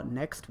all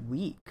next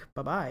week.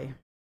 Bye-bye.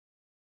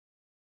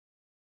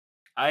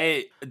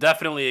 I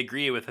definitely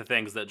agree with the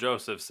things that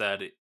Joseph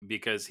said,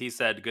 because he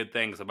said good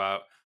things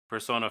about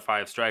Persona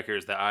 5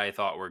 Strikers that I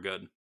thought were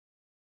good.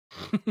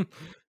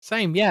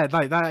 Same, yeah,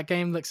 like that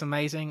game looks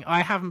amazing.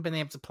 I haven't been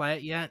able to play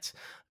it yet,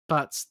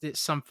 but it's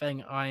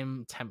something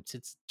I'm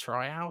tempted to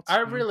try out. I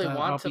really want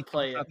I'll to be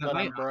play it, but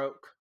I'm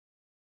broke.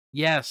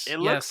 Yes, It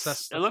yes,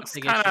 looks that's a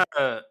big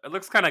issue. it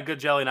looks kind of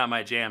good jelly, not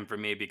my jam for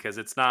me because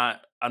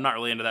I'm not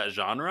really into that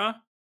genre.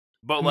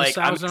 But In the like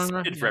I'm South genre,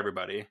 excited for yeah.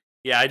 everybody.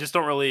 Yeah, I just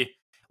don't really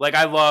like.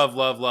 I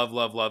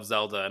love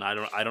Zelda, and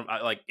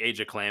I like Age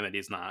of Calamity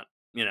is not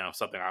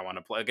something I want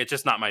to play. Like, it's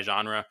just not my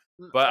genre.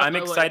 But I'm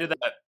excited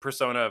that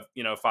Persona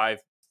 5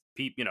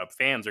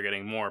 fans are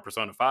getting more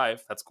Persona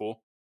 5. That's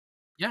cool.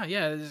 Yeah,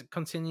 it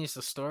continues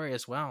the story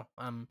as well,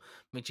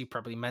 which you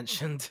probably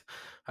mentioned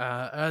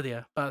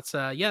earlier. But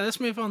yeah, let's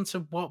move on to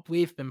what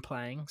we've been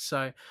playing.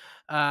 So,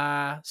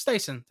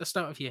 Stacen, let's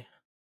start with you.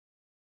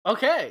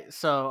 Okay,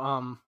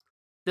 so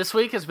this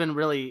week has been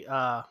really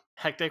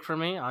hectic for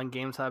me on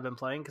games that I've been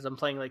playing because I'm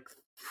playing like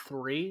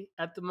 3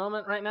 at the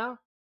moment right now.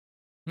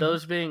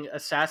 Those being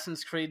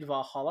Assassin's Creed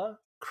Valhalla,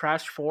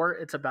 Crash 4,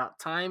 It's About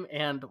Time,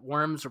 and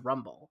Worms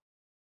Rumble.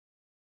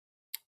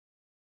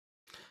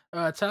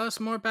 Tell us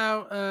more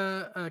about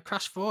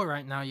Crash 4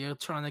 right now. You're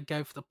trying to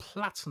go for the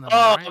platinum,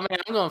 Oh, right? man,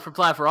 I'm going for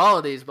plat for all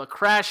of these, but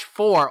Crash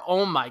 4,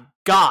 oh my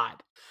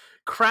god.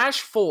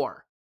 Crash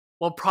 4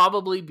 will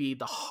probably be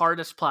the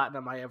hardest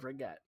platinum I ever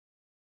get,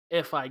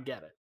 if I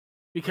get it.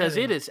 Because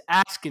Really? it is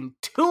asking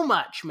too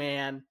much,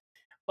 man.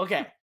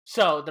 Okay,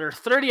 so there are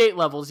 38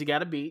 levels you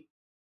gotta beat.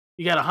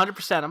 You gotta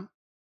 100% them.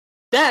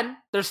 Then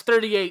there's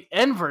 38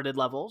 inverted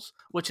levels,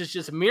 which is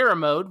just mirror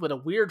mode with a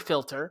weird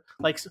filter.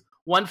 Like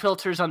one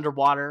filter is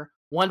underwater,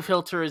 one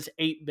filter is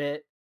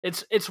 8-bit.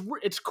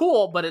 It's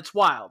cool, but it's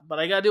wild. But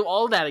I gotta do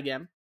all that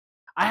again.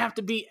 I have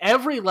to beat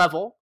every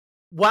level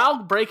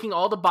while breaking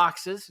all the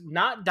boxes,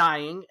 not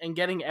dying, and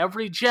getting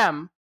every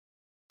gem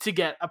to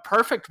get a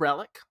perfect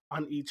relic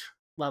on each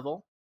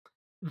level.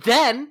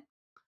 Then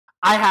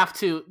I have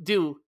to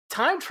do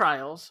time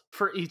trials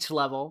for each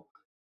level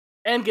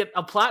and get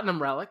a platinum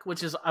relic,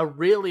 which is a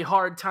really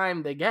hard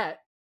time to get.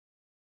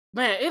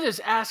 Man, it is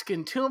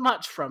asking too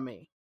much from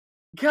me.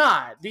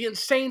 God, the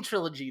Insane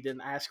Trilogy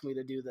didn't ask me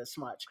to do this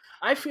much.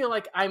 I feel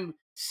like I'm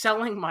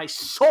selling my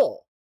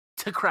soul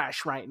to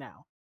Crash right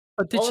now.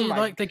 But did you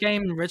like the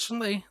game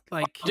originally?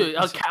 Like, dude,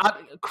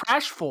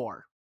 Crash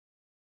 4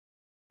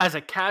 as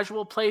a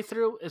casual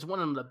playthrough is one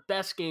of the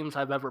best games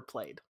I've ever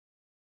played.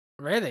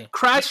 Really?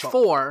 Crash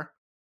 4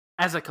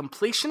 as a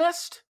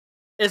completionist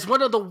is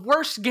one of the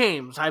worst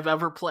games I've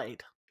ever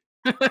played.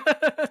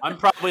 I'm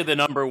probably the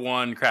number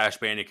one Crash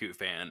Bandicoot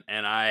fan,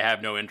 and I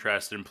have no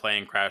interest in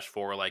playing Crash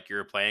 4 like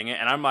you're playing it.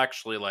 And I'm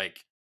actually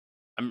like,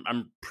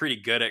 I'm pretty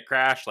good at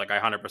Crash, like I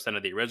 100%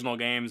 of the original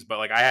games, but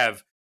like I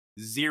have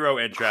zero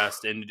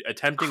interest in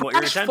attempting what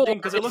you're attempting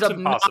because it looks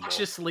impossible.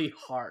 Obnoxiously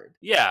hard.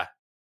 Yeah,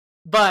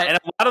 but and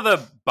a lot of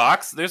the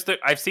box,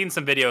 I've seen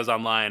some videos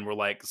online where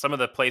like some of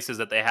the places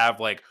that they have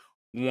like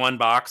one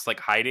box like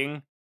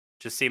hiding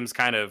just seems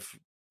kind of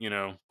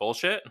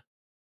bullshit.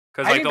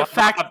 Because like the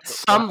fact that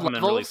some levels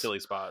in really silly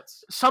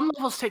spots. Some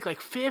levels take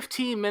like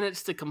 15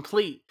 minutes to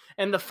complete,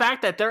 and the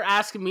fact that they're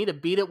asking me to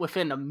beat it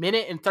within a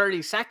minute and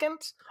 30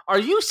 seconds. Are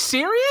you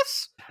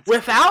serious?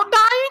 Without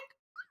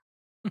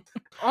dying?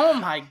 Oh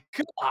my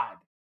god.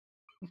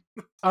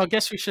 I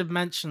guess we should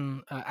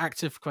mention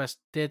ActiveQuest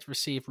did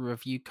receive a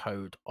review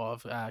code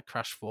of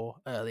Crash 4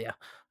 earlier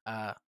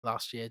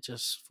last year,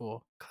 just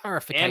for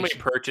clarification. And we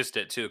purchased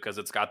it too because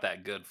it's got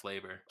that good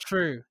flavor.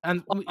 True,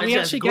 and we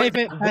actually gave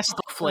it best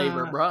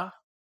flavor, bruh.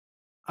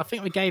 I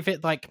think we gave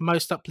it like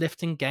most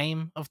uplifting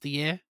game of the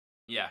year.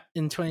 Yeah,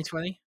 in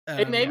 2020,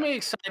 it made me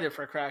excited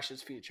for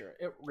Crash's future.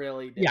 It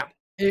really did. Yeah,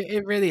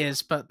 it really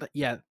is. But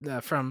yeah,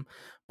 from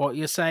what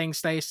you're saying,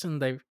 Stacen,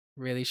 they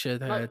really should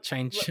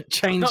change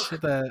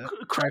the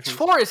Crash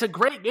 4 is a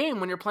great game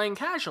when you're playing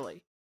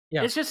casually.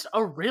 Yeah. It's just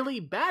a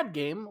really bad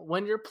game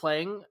when you're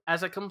playing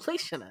as a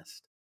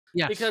completionist.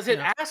 Yes, because it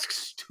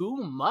asks too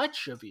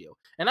much of you.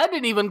 And I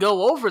didn't even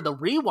go over the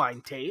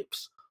rewind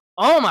tapes.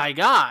 Oh my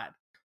god.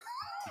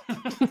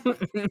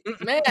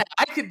 Man,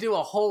 I could do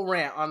a whole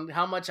rant on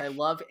how much I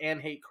love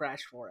and hate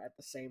Crash 4 at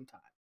the same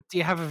time. Do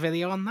you have a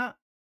video on that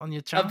on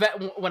your channel? I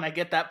bet when I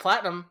get that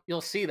platinum,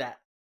 you'll see that.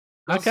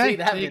 You'll see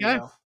that there you video.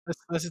 Go.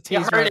 That's a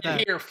teaser. You heard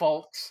it here,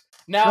 folks.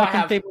 Now I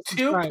have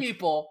 2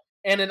 people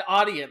and an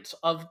audience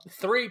of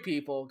 3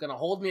 people gonna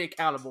hold me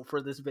accountable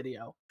for this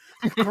video.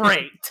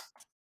 Great.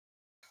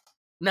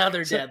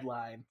 Another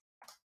deadline.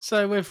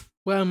 So with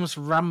Worms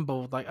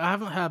Rumble, like I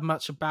haven't heard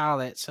much about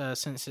it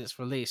since its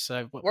release.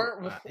 So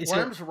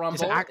Worms Rumble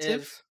is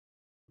active.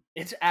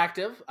 It's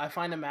active. I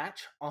find a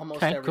match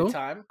almost every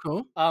time.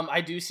 Cool.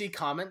 I do see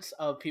comments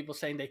of people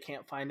saying they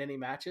can't find any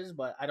matches,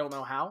 but I don't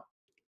know how.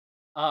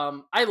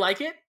 I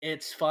like it.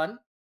 It's fun.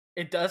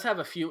 It does have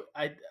a few.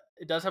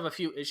 It does have a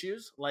few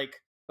issues.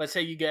 Like let's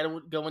say you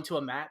go into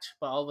a match,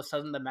 but all of a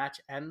sudden the match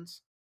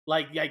ends.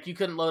 Like you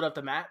couldn't load up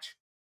the match.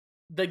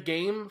 The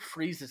game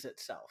freezes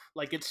itself.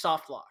 Like it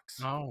soft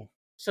locks. Oh.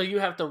 So you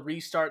have to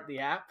restart the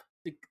app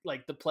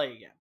to play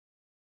again.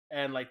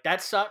 And like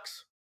that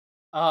sucks.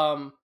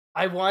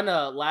 I won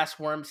a last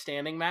worm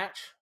standing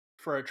match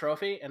for a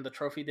trophy and the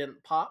trophy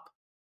didn't pop.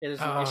 It is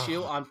an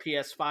issue on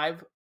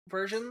PS5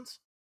 versions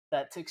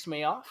that ticks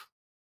me off.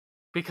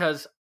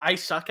 because I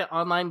suck at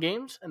online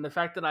games, and the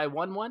fact that I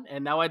won one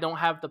and now I don't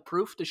have the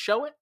proof to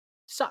show it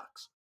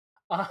sucks.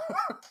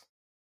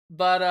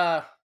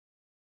 But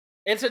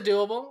it's a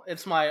doable.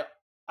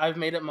 I've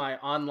made it my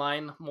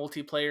online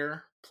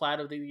multiplayer plat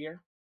of the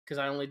year because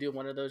I only do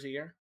one of those a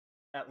year,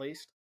 at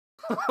least.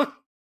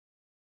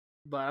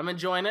 But I'm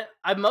enjoying it.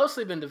 I've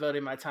mostly been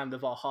devoting my time to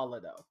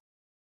Valhalla,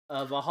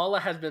 though. Valhalla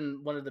has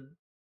been one of the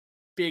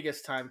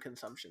biggest time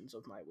consumptions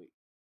of my week.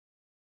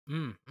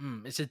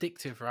 It's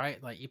addictive,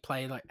 right? Like you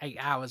play like 8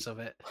 hours of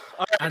it.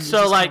 All right,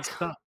 so like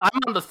I'm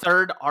on the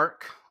 3rd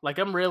arc. Like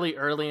I'm really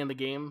early in the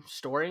game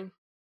story,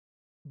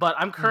 but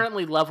I'm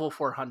currently level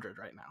 400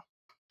 right now.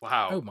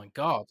 Wow! Oh my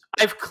god!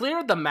 I've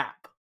cleared the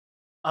map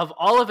of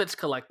all of its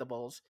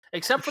collectibles,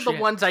 except for the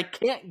ones I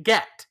can't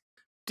get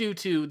due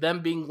to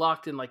them being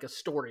locked in like a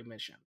story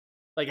mission.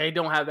 Like I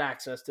don't have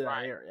access to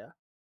that area.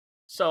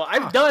 So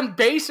I've done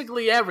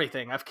basically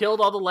everything. I've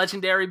killed all the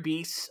legendary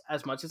beasts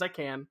as much as I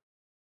can.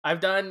 I've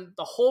done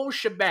the whole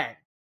shebang.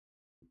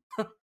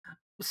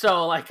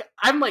 So like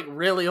I'm like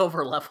really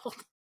over leveled.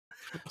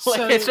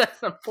 Like it's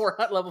just a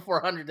level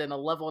 400 and a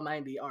level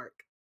 90 arc.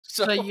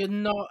 So you're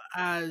not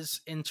as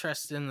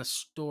interested in the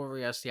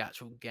story as the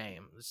actual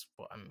game, is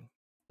what I'm...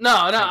 No,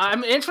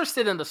 I'm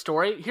interested in the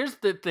story. Here's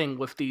the thing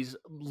with these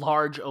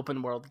large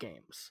open world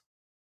games.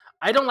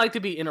 I don't like to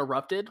be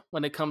interrupted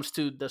when it comes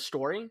to the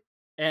story.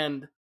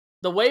 And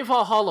the way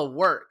Valhalla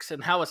works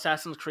and how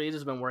Assassin's Creed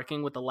has been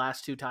working with the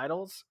last 2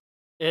 titles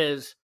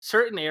is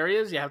certain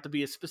areas you have to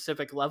be a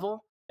specific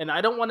level. And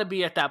I don't want to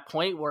be at that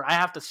point where I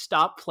have to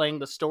stop playing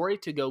the story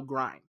to go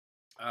grind.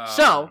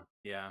 So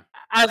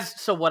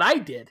what I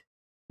did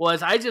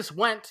was I just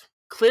went,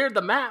 cleared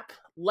the map,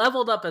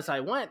 leveled up as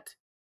I went,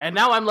 and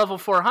now I'm level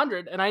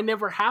 400, and I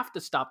never have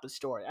to stop the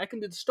story. I can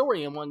do the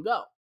story in one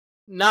go,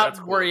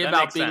 not worry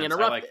about being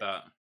interrupted. I like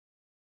that.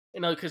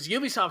 You know, because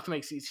Ubisoft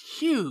makes these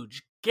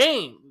huge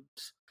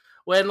games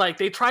when like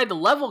they tried to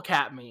level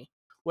cap me,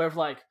 where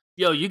like,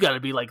 yo, you got to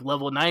be like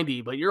level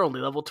 90, but you're only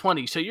level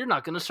 20, so you're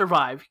not going to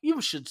survive.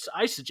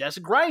 I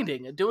suggest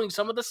grinding and doing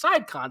some of the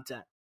side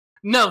content.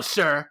 No,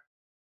 sir.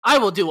 I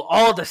will do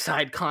all the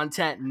side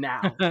content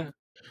now.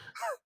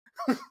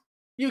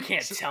 You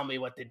can't tell me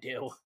what to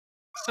do.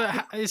 So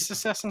is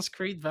Assassin's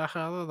Creed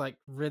Valhalla like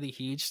really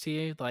huge to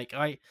you? Like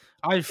I've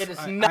bigger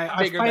played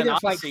than it for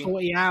like Odyssey.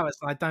 40 hours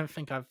and I don't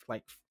think I've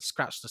like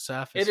scratched the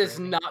surface. It is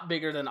not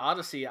bigger than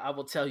Odyssey, I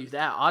will tell you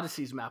that.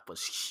 Odyssey's map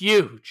was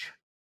huge.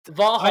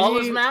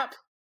 Valhalla's map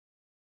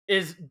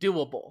is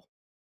doable.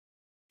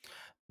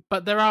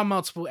 But there are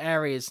multiple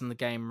areas in the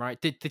game,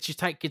 right? Did you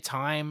take your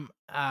time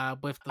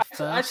with the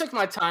first? I took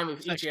my time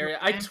with each area.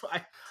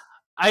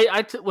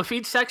 I with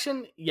each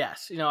section,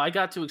 yes. You know, I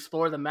got to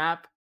explore the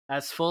map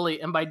as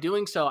fully, and by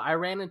doing so, I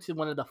ran into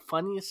one of the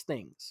funniest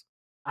things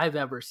I've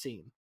ever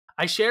seen.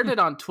 I shared it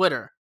on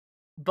Twitter,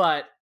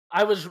 but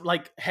I was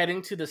like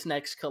heading to this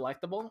next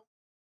collectible,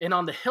 and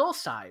on the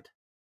hillside,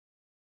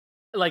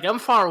 like I'm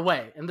far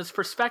away, and this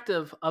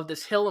perspective of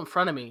this hill in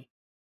front of me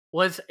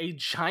was a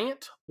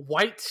giant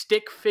white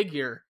stick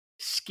figure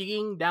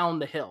skiing down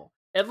the hill.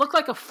 It looked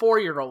like a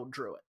 4-year-old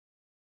drew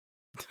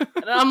it.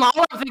 And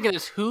all I'm thinking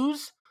is,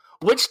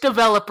 which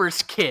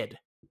developer's kid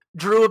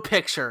drew a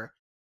picture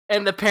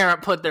and the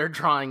parent put their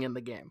drawing in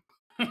the game?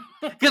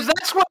 Because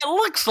that's what it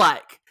looks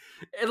like.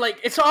 And like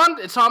it's on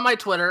my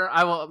Twitter.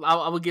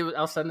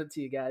 I'll send it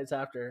to you guys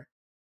after.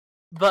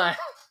 But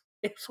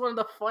it's one of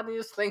the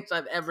funniest things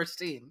I've ever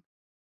seen.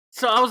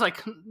 So I was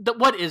like,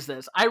 what is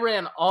this? I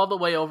ran all the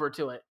way over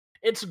to it.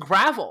 It's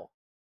gravel.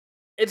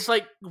 It's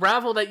like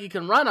gravel that you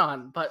can run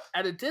on, but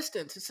at a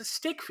distance, it's a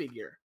stick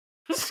figure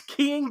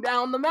skiing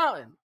down the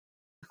mountain.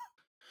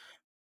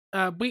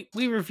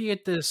 We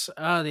reviewed this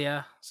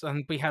earlier,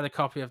 and we had a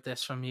copy of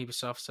this from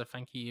Ubisoft, so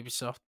thank you,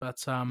 Ubisoft.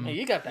 But hey,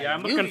 you got that. Yeah,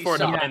 I'm looking forward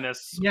to buying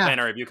this playing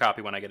a review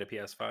copy when I get a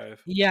PS5.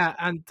 Yeah,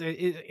 and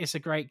it's a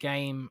great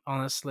game.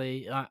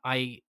 Honestly,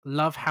 I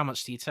love how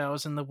much detail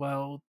is in the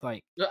world.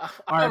 Like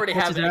I already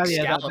have an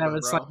Excalibur, there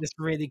was bro. like this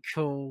really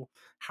cool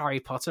Harry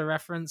Potter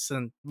reference,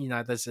 and you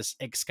know, there's this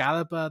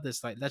Excalibur,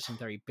 there's like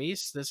legendary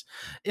beasts.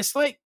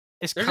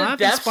 It's kind of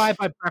inspired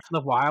by Breath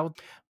of the Wild.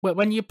 But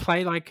when you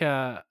play like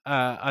an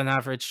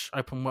average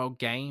open world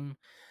game,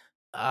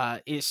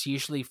 it's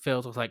usually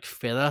filled with like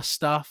filler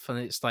stuff, and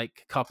it's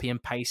like copy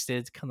and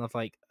pasted kind of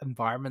like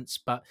environments.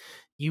 But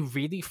you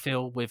really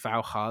feel with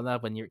Valhalla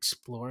when you're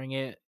exploring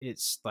it,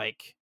 it's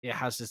like it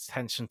has this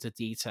attention to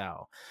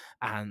detail,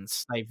 and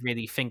they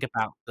really think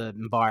about the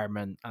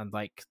environment and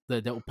like the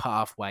little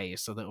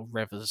pathways, the little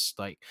rivers,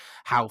 like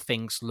how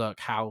things look,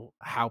 how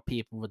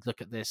people would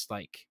look at this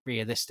like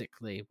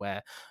realistically,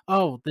 where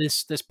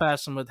this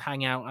person would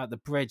hang out at the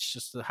bridge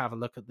just to have a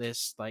look at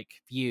this like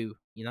view,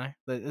 you know.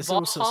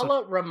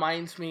 Valhalla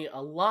reminds me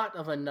a lot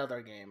of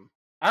another game.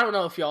 I don't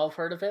know if y'all have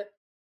heard of it,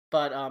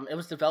 but it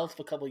was developed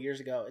a couple years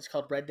ago. It's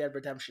called Red Dead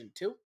Redemption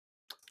 2.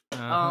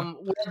 Where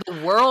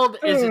the world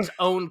is its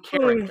own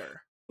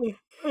character.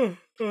 And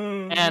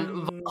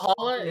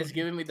Valhalla is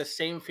giving me the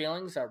same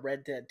feelings that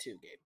Red Dead 2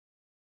 gave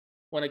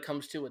when it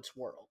comes to its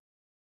world.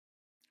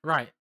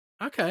 Right.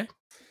 Okay.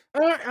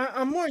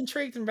 I'm more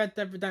intrigued in Red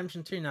Dead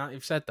Redemption 2 now that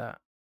you've said that.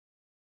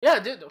 Yeah,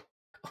 dude.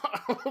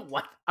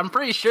 What? I'm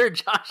pretty sure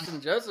Josh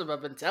and Joseph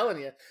have been telling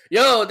you,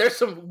 yo, there's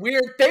some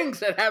weird things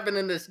that happen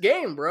in this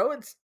game, bro.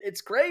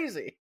 It's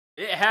crazy.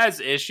 It has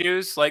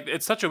issues. Like,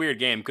 it's such a weird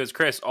game because,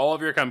 Chris, all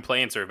of your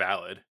complaints are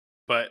valid,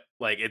 but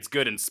like it's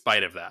good in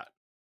spite of that.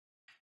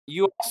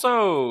 You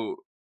also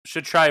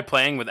should try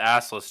playing with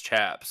assless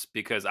chaps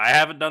because I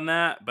haven't done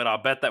that, but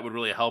I'll bet that would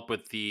really help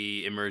with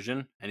the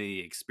immersion and the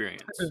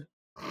experience.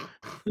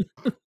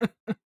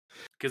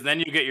 Because then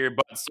you get your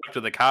butt stuck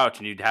to the couch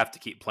and you'd have to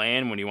keep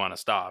playing when you want to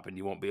stop, and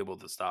you won't be able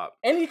to stop.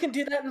 And you can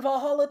do that in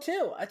Valhalla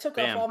too. I took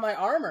off all my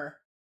armor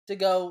to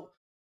go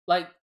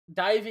like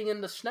diving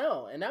in the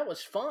snow, and that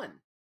was fun.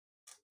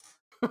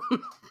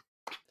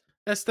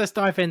 Let's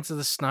dive into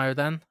the snow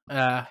then.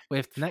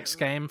 With the next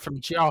game from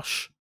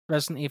Josh,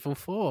 Resident Evil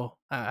 4.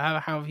 How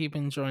have you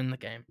been enjoying the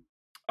game?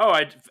 Oh,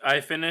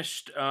 I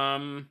finished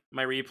my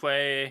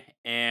replay,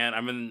 and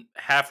I'm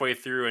halfway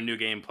through a New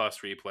Game Plus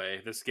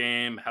replay. This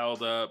game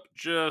held up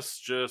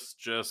just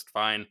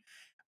fine.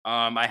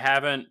 I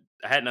hadn't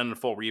done a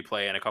full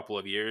replay in a couple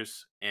of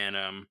years, and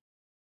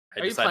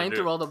Are you playing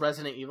through all the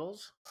Resident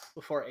Evils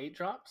before 8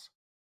 drops?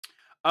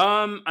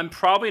 I'm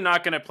probably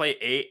not going to play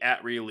 8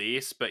 at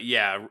release, but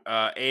yeah,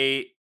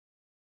 8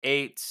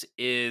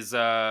 is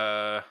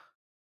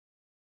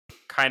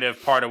kind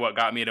of part of what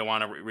got me to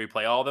want to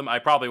replay all of them. I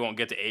probably won't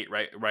get to 8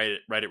 right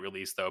at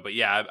release though. But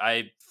yeah,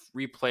 I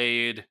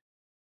replayed.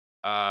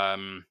 I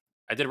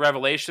did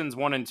Revelations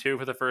 1 and 2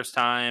 for the first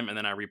time, and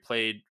then I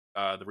replayed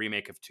the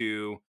remake of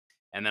 2,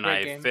 and then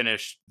I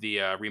finished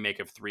the remake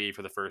of 3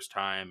 for the first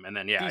time, and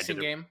then decent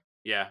game.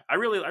 Yeah, I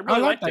really like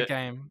liked that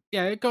game.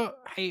 Yeah, it got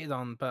hated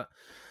on, but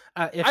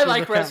I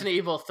like Resident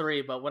Evil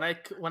 3, but when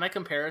I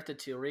compare it to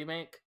 2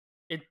 remake,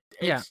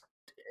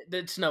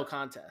 it's no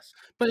contest.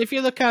 But if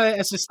you look at it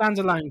as a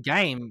standalone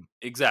game,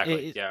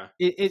 exactly,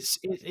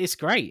 it's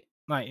great.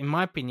 Like, in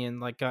my opinion,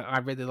 like I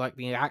really like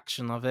the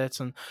action of it,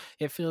 and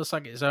it feels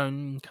like its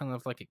own kind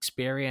of like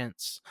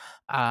experience.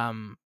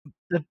 The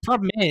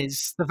problem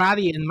is the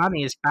value in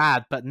money is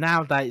bad, but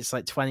now that it's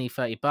like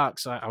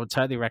 $20-$30, I would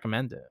totally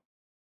recommend it.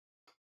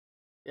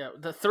 Yeah,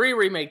 the 3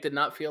 remake did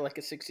not feel like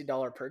a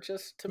 $60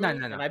 purchase to me,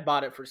 and I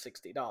bought it for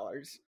 $60.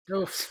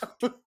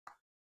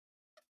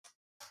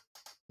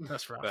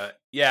 That's rough. But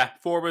yeah,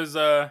 4 was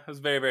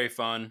very, very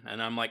fun,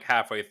 and I'm like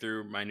halfway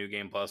through my New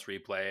Game Plus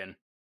replay, and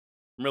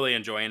I'm really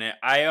enjoying it.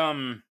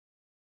 I'm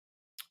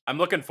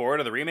looking forward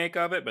to the remake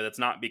of it, but it's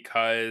not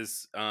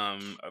because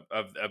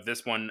of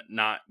this one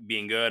not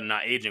being good and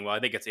not aging well. I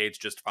think it's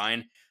aged just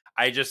fine.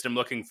 I just am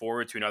looking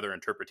forward to another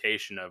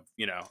interpretation of,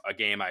 a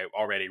game I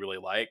already really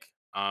like.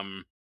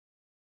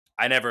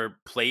 I never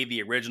played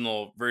the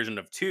original version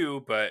of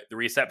 2, but the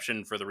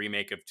reception for the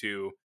remake of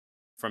 2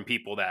 from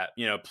people that,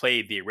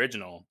 played the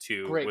original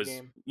 2 Great was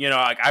game.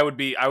 Like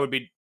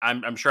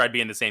I'm sure I'd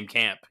be in the same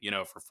camp,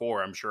 for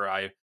 4. I'm sure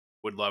I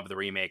would love the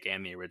remake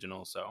and the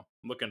original, so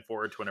I'm looking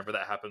forward to whenever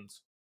that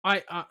happens.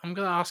 I'm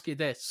gonna ask you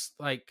this,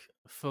 like,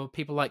 for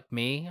people like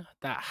me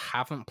that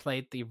haven't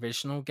played the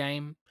original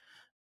game,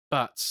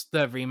 but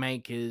the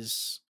remake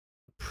is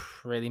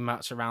pretty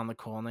much around the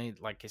corner,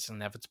 like it's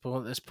inevitable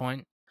at this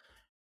point.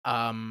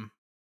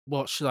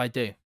 What should I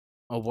do?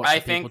 Or what should I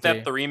think that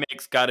do? the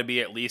remake's got to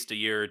be at least a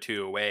year or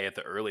 2 away at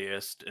the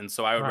earliest, and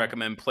so I would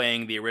recommend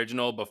playing the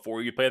original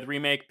before you play the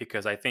remake,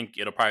 because I think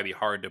it'll probably be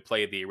hard to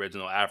play the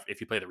original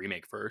if you play the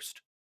remake first.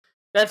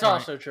 That's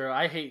also true.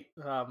 I hate.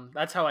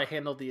 That's how I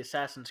handled the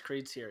Assassin's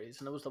Creed series,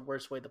 and it was the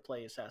worst way to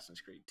play Assassin's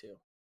Creed 2.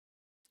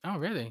 Oh,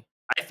 really?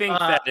 I think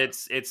that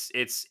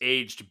it's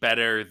aged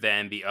better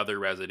than the other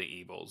Resident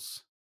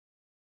Evils.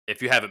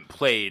 If you haven't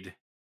played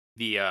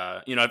the,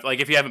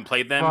 if you haven't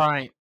played them,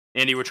 right,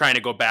 and you were trying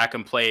to go back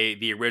and play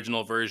the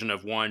original version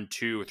of 1,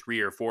 2,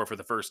 3, or 4 for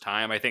the first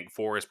time, I think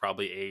 4 is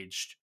probably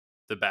aged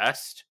the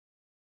best.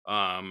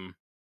 Part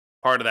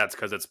of that's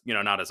because it's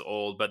not as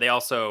old, but they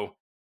also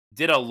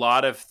did a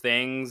lot of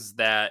things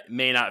that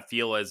may not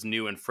feel as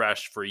new and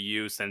fresh for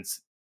you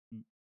since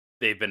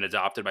they've been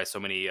adopted by so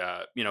many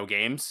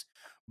games.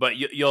 But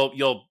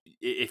you'll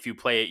if you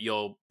play it,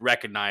 you'll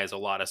recognize a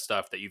lot of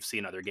stuff that you've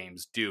seen other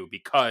games do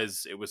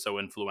because it was so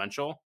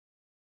influential.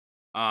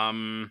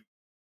 I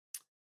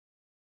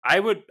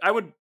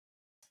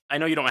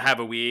know you don't have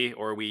a Wii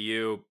or a Wii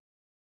U,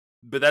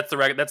 but that's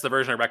the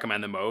version I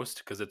recommend the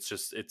most, because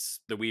it's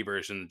the Wii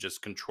version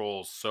just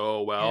controls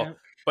so well. Yeah.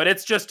 But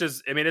it's just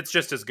as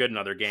good in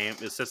other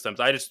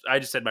systems. I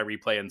just said my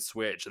replay and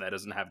Switch, and that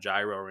doesn't have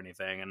gyro or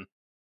anything, and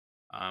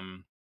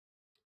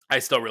I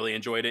still really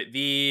enjoyed it.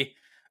 The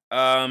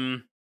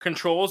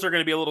controls are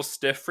going to be a little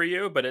stiff for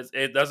you, but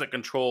it doesn't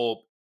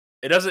control.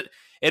 It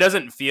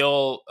doesn't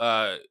feel.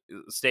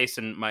 Stace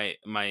and my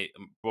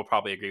will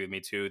probably agree with me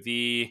too.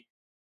 The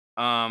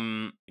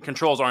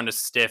controls aren't as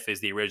stiff as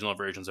the original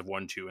versions of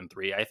 1, 2, and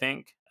 3. I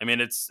think. I mean,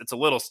 it's a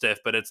little stiff,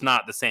 but it's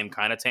not the same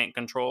kind of tank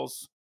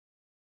controls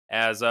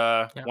as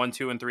 1,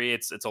 2, and 3.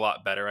 It's a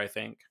lot better, I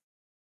think.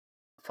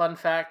 Fun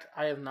fact: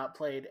 I have not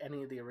played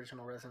any of the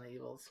original Resident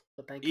Evils,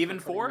 but thank you even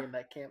for putting 4 me in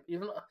that camp.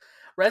 Even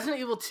Resident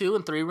Evil 2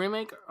 and 3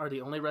 remake are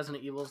the only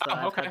Resident Evils that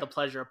I've had the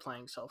pleasure of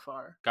playing so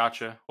far.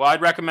 Gotcha. Well,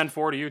 I'd recommend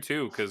 4 to you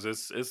too because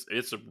it's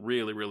a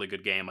really really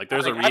good game. Like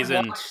there's a reason.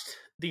 I've watched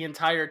the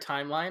entire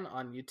timeline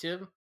on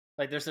YouTube.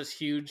 Like there's this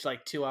huge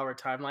 2-hour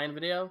timeline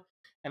video,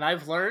 and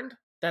I've learned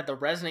that the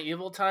Resident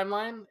Evil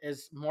timeline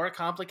is more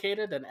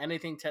complicated than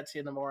anything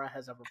Tetsuya Nomura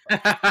has ever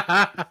played.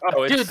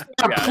 Dude,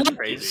 there are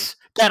plays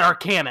that are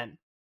canon.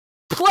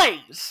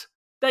 Plays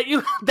that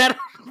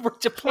were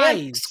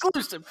Japan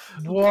exclusive.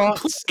 What?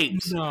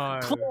 Plays. No.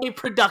 Play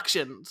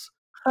productions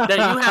that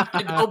you have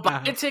to go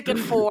buy a ticket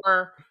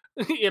for,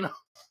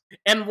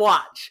 and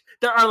watch.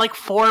 There are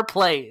 4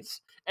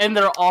 plays, and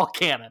they're all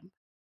canon.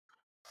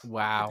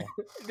 Wow.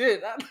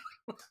 Dude,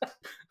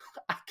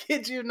 I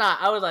kid you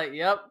not. I was like,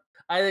 yep.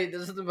 I think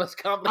this is the most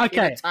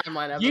complicated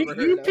timeline I've ever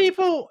heard You of.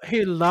 people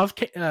who love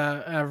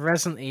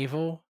Resident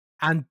Evil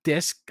and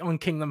disc on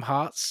Kingdom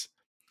Hearts,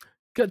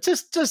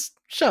 just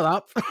shut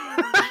up.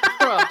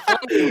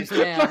 Please,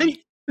 man.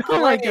 Oh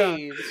my god.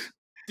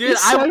 Dude,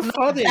 it's so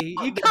funny.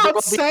 You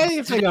can't say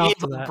anything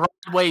after that.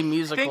 Broadway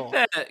musical.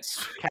 I think that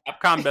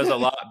Capcom does a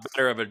lot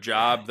better of a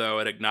job, though,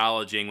 at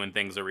acknowledging when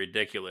things are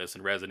ridiculous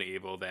in Resident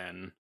Evil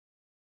than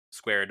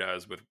Square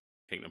does with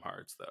Kingdom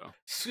Hearts, though.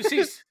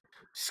 See,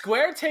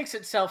 Square takes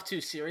itself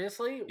too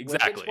seriously with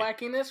its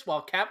wackiness,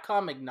 while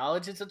Capcom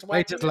acknowledges its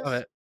wackiness. They just love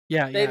it.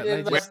 Yeah,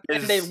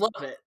 they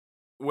love it.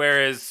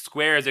 Whereas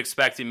Square is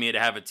expecting me to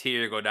have a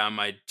tear go down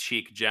my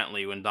cheek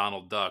gently when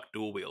Donald Duck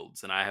dual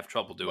wields, and I have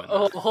trouble doing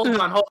that. Hold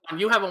on.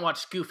 You haven't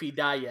watched Goofy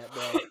die yet,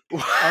 bro. All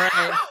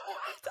right.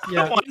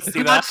 Yeah, I want to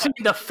see that. Seen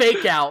the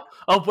fake out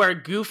of where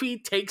Goofy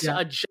takes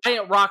a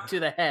giant rock to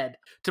the head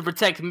to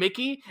protect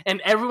Mickey,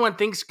 and everyone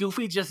thinks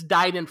Goofy just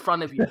died in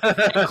front of you.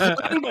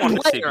 I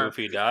want to see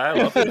Goofy die.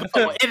 I love it.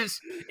 It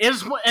is,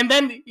 and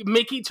then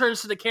Mickey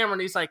turns to the camera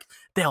and he's like,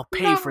 "They'll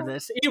pay for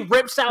this." He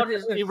rips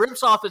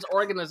off his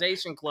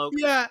organization cloak.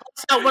 Yeah,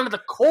 puts out one of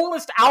the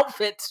coolest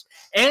outfits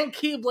and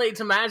keyblades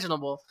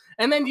imaginable.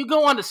 And then you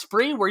go on to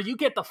Spree, where you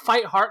get to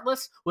fight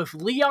Heartless with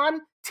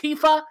Leon,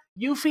 Tifa,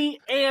 Yuffie,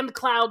 and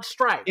Cloud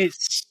Strife.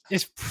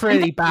 It's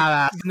pretty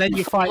badass. And then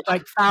you fight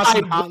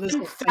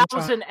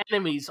 1,000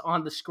 enemies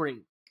on the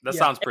screen. That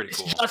sounds pretty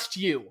cool. It's just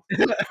you.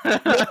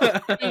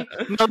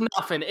 No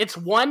nothing. It's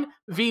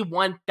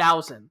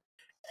 1v1,000.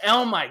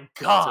 Oh my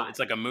god! So it's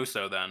like a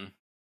Muso then.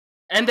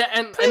 And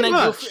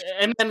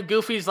then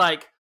Goofy's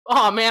like,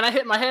 "Oh man, I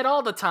hit my head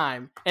all the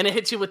time," and it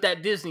hits you with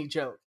that Disney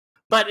joke.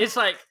 But it's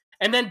like.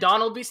 And then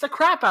Donald beats the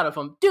crap out of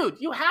him. Dude,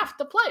 you have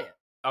to play it.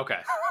 Okay.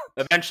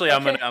 Eventually,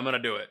 I'm gonna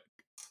do it.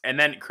 And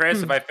then,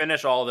 Chris, if I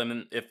finish all of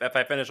them, if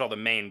I finish all the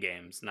main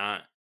games,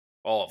 not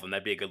all of them,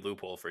 that'd be a good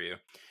loophole for you.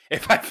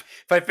 If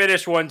I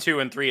finish 1,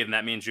 2, and 3, then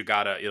that means you'll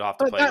have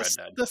to play Red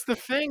Dead. That's the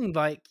thing.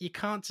 You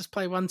can't just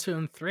play 1, 2,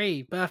 and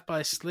 3. Birth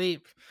by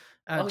Sleep.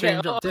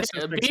 BBS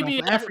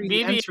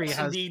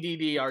and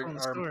DDD are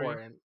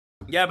important.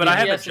 Yeah, but I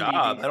have a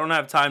job. I don't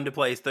have time to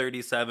play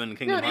 37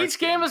 Kingdom Hearts. Each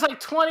game is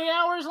 20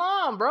 hours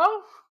long, bro.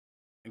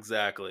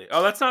 Exactly.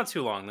 Oh, that's not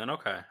too long then.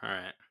 Okay. All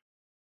right.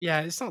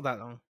 Yeah, it's not that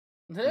long.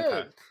 Dude.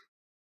 Okay.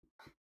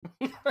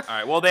 All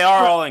right. Well, they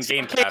are all in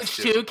Game Pass.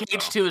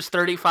 Cage 2 is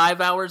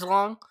 35 hours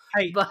long.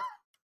 Hey,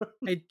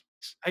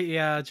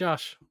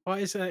 Josh, what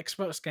is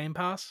Xbox Game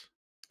Pass?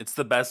 It's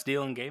the best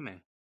deal in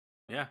gaming.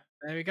 Yeah.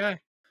 There we go.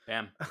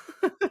 Bam.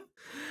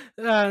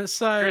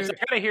 So Chris, I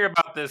gotta hear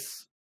about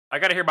this. I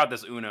gotta hear about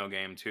this Uno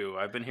game too.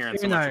 I've been hearing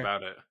so much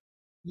about it.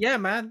 Yeah,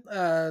 man.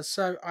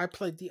 So I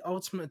played the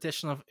Ultimate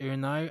Edition of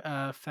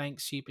Uno.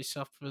 Thanks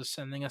Ubisoft for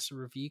sending us a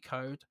review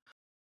code.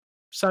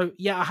 So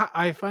yeah,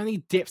 I've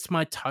only dipped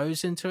my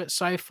toes into it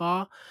so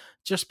far,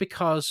 just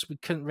because we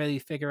couldn't really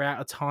figure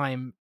out a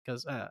time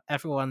because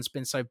everyone's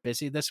been so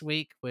busy this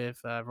week with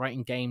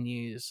writing game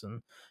news,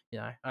 and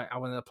I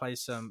wanted to play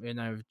some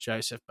Uno with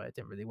Joseph, but it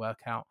didn't really work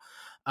out.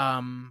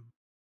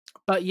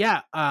 But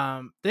yeah,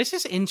 this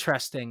is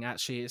interesting.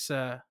 Actually, it's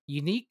a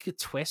unique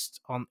twist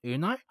on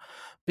Uno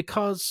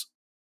because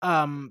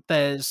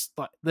there's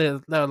there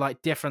are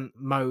different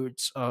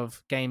modes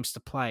of games to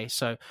play.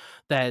 So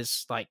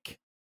there's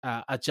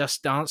a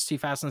Just Dance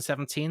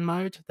 2017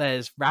 mode.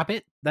 There's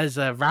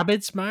a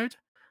Rabbids mode,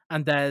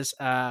 and there's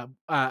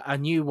a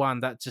new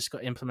one that just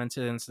got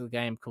implemented into the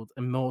game called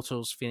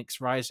Immortals: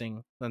 Phoenix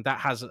Rising, and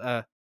that has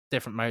a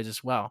different mode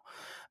as well.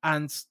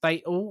 And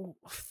they all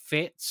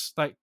fit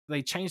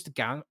they changed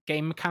the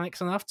game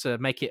mechanics enough to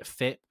make it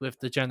fit with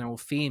the general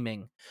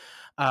theming.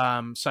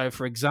 So,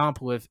 for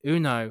example, with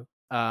Uno,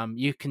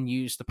 you can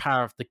use the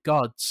power of the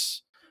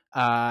gods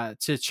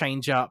to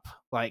change up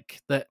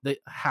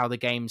how the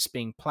game's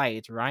being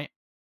played, right?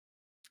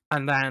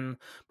 And then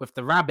with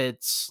the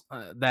Rabbids,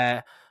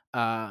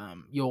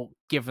 you're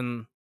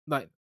given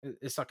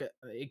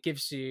it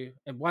gives you,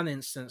 in one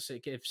instance,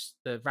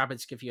 the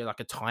Rabbids give you a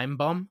time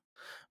bomb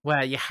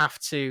where you have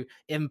to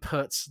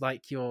input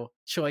your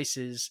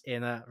choices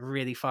in a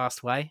really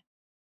fast way,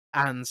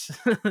 and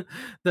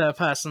the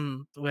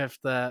person with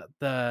the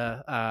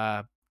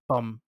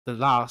bomb the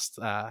last,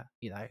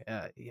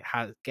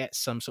 get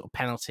some sort of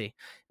penalty,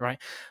 right?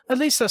 At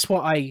least that's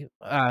what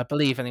I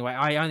believe anyway.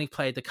 I only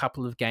played a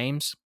couple of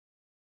games,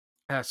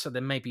 so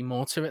there may be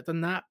more to it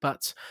than that,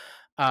 but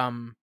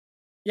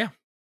yeah.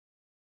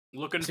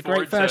 Looking It's a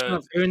forward great version to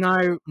of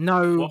Uno.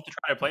 No we'll have to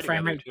try to play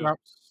frame together rate too.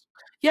 drops.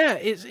 Yeah,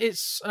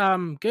 it's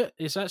good.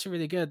 It's actually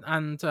really good,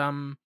 and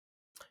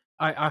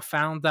I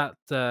found that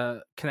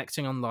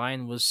connecting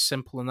online was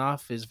simple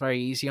enough. It's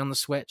very easy on the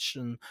Switch,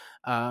 and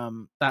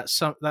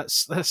that's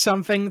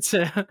something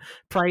to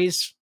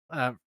praise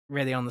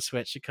really on the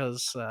Switch,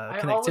 because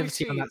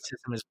connectivity on that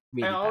system is I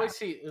really always bad.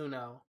 see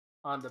Uno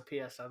on the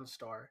PSN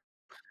store,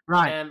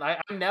 Right. and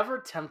I'm never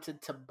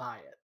tempted to buy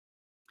it,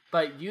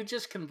 but you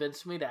just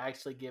convinced me to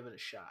actually give it a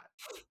shot.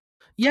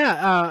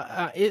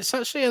 Yeah, it's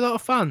actually a lot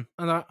of fun,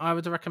 and I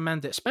would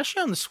recommend it,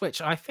 especially on the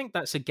Switch. I think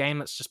that's a game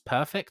that's just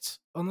perfect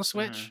on the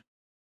Switch.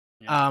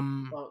 Yeah.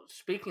 Well,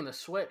 speaking of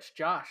Switch,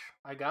 Josh,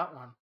 I got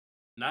one.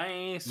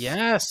 Nice.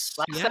 Yes.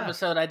 Last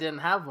episode, I didn't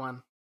have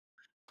one.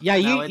 Yeah,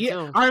 Now I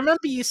do. I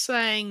remember you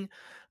saying,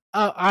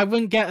 "Oh, I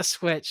wouldn't get a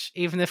Switch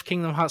even if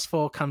Kingdom Hearts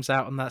 4 comes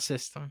out on that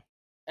system."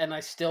 And I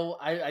still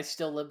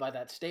live by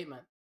that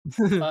statement.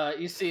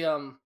 You see,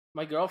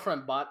 my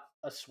girlfriend bought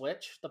a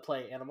Switch to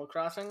play Animal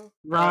Crossing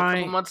a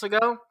couple months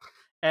ago,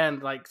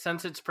 and like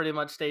since it's pretty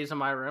much stays in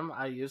my room,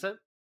 I use it.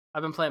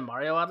 I've been playing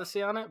Mario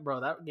Odyssey on it, bro.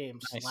 That game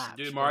slaps.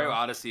 Dude, Mario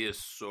Odyssey is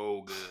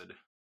so good.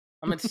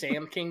 I'm in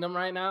Sand Kingdom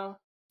right now.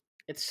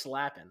 It's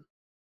slapping.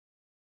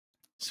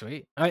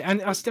 Sweet.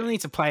 I still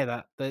need to play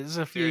that. There's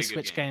a few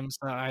Switch games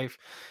that I've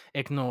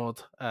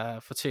ignored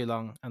for too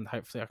long, and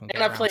hopefully I can get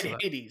around to that. And I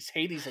played Hades.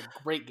 Hades is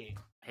a great game.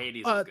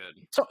 Hades is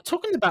good.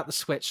 Talking about the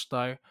Switch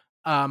though,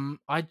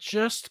 I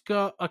just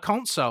got a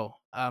console.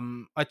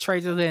 I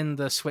traded in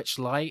the Switch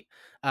Lite,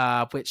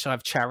 which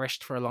I've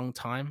cherished for a long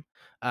time.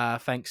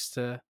 Thanks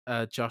to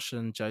Josh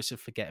and Joseph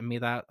for getting me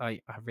that. I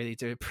really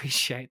do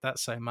appreciate that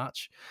so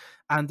much,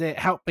 and it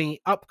helped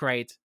me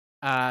upgrade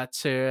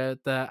to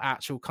the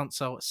actual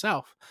console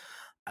itself.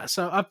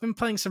 So I've been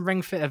playing some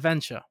Ring Fit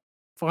Adventure.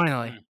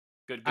 Finally,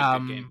 good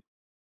game.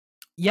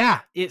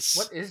 Yeah,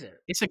 what is it?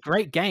 It's a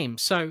great game.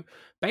 So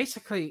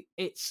basically,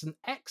 it's an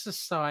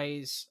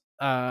exercise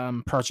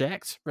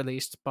project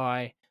released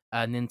by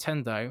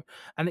Nintendo,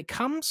 and it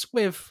comes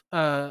with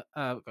a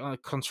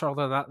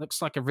controller that looks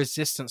like a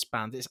resistance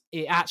band.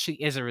 It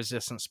actually is a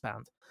resistance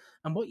band,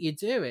 and what you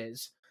do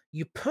is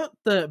you put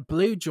the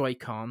blue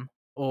Joy-Con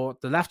or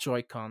the left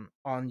Joy-Con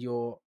on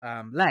your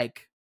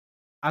leg,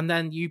 and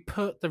then you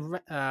put the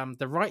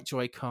right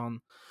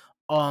Joy-Con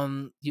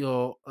on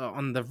your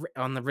on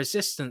the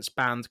resistance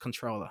band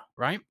controller,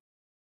 right?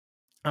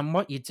 And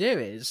what you do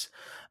is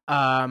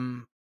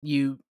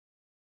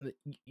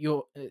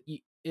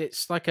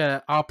it's like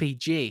a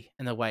RPG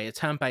in a way, a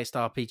turn-based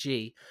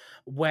RPG,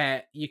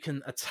 where you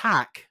can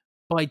attack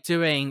by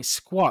doing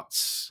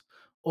squats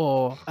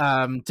or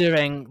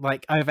doing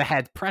like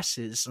overhead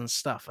presses and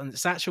stuff, and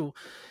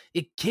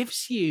it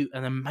gives you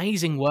an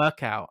amazing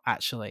workout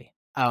actually,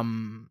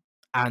 and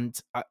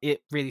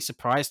it really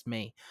surprised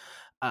me.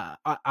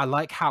 I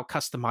like how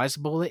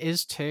customizable it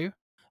is too,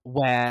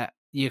 where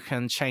you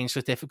can change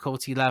the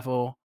difficulty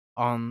level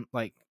on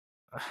like,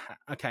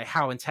 okay,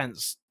 how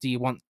intense do you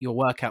want your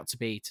workout to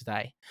be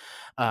today?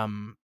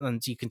 And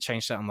you can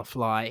change that on the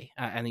fly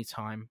at any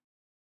time.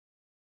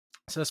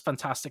 So that's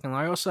fantastic. And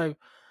I also,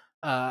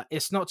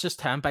 it's not just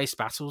turn-based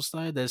battles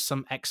though. There's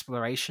some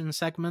exploration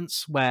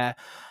segments where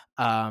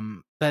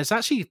there's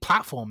actually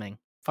platforming,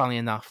 funnily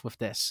enough, with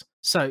this.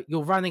 So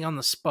you're running on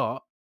the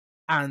spot,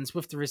 and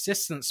with the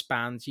resistance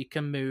band, you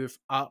can move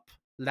up,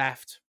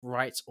 left,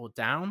 right, or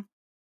down.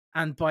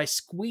 And by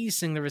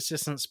squeezing the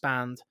resistance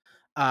band,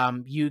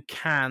 you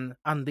can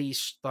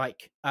unleash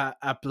like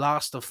a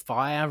blast of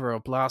fire or a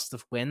blast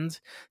of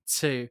wind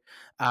to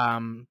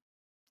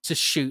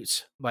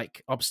shoot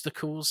like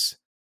obstacles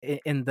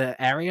in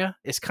the area.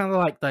 It's kind of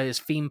like those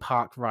theme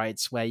park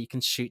rides where you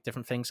can shoot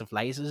different things with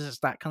lasers,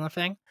 that kind of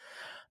thing.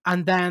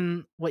 And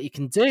then what you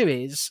can do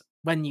is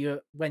when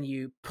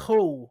you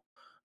pull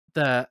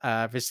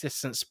the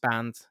resistance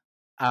band,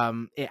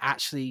 it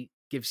actually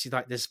gives you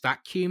like this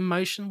vacuum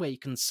motion where you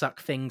can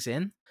suck things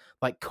in,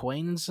 like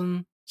coins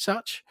and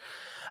such.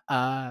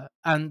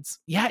 And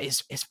yeah,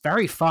 it's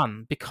very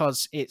fun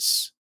because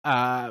it's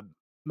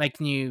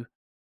making you.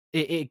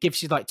 It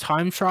gives you like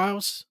time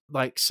trials,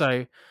 like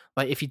so,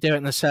 like if you do it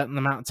in a certain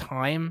amount of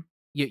time,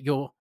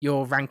 you're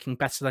ranking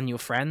better than your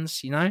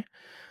friends, you know.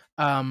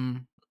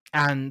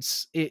 And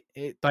it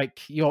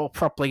like you're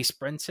properly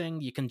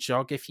sprinting. You can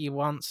jog if you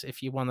want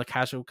a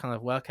casual kind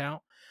of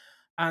workout.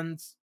 And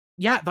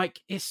yeah, like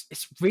it's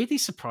really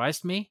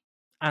surprised me,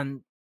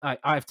 and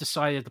I've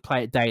decided to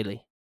play it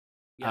daily.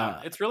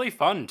 Yeah, it's really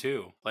fun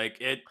too. Like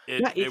it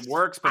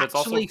works, but it's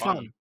also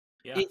fun.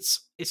 Yeah.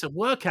 It's a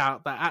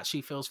workout that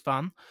actually feels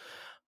fun.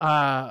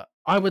 I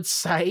would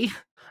say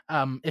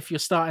if you're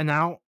starting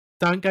out,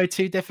 don't go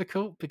too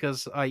difficult,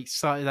 because I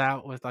started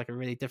out with like a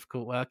really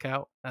difficult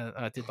workout.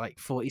 I did like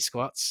 40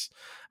 squats,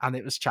 and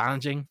it was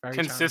challenging. Very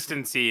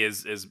Consistency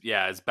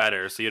challenging. is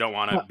better, so you don't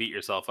want to beat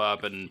yourself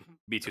up and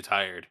be too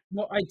tired.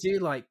 What I do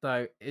like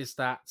though is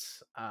that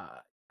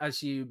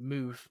as you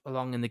move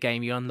along in the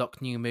game, you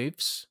unlock new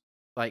moves,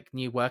 like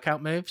new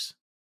workout moves,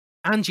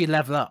 and you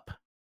level up.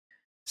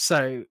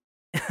 So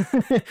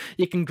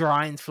you can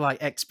grind for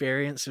like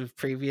experience of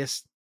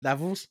previous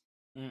levels,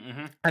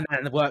 mm-hmm. and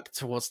then work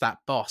towards that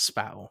boss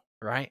battle,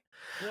 right?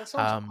 That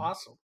sounds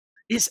awesome.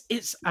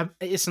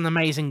 It's an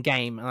amazing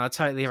game, and I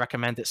totally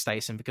recommend it,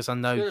 Stacey, because I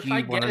know you want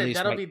to lose weight too.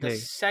 That'll be the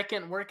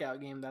second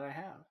workout game that I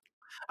have.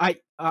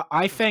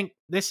 I think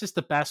this is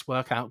the best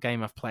workout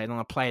game I've played, and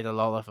I played a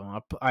lot of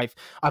them.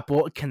 I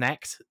bought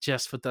Connect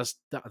just for Dance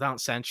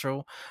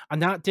Central,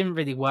 and that didn't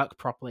really work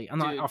properly.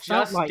 And dude, I felt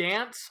Just like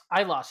Dance.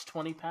 I lost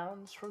 20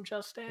 pounds from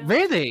Just Dance.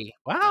 Really?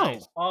 Wow.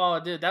 Nice. Oh,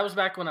 dude, that was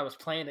back when I was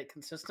playing it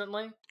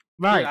consistently.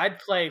 Right. Dude, I'd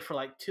play for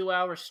like 2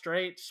 hours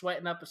straight,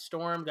 sweating up a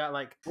storm. Got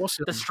like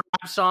awesome. the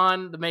straps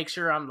on to make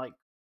sure I'm like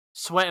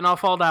sweating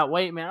off all that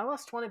weight. Man, I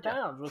lost 20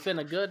 pounds within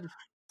a good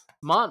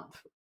month.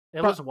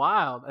 It was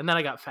wild, and then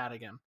I got fat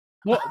again.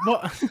 What?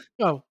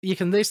 Well, you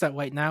can lose that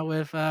weight now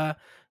with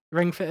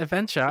Ring Fit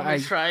Adventure. I'm gonna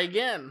try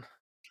again.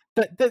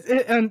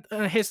 And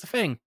here's the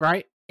thing,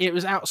 right? It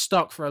was out of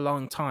stock for a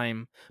long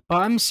time,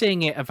 but I'm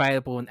seeing it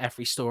available in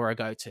every store I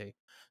go to.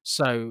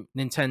 So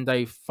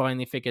Nintendo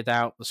finally figured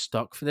out the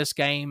stock for this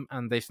game,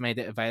 and they've made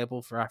it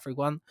available for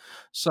everyone.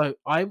 So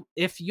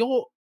if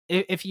you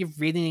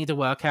really need a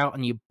workout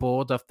and you're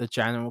bored of the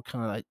general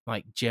kind of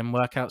like gym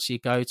workouts you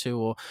go to,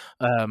 or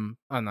I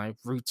don't know,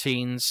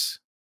 routines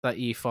that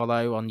you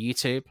follow on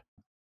YouTube,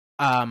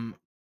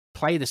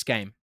 play this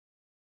game,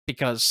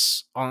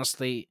 because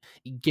honestly,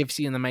 it gives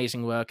you an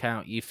amazing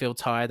workout. You feel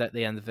tired at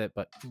the end of it,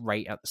 but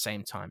great at the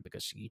same time,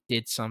 because you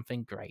did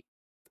something great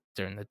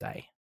during the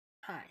day.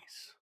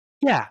 Nice.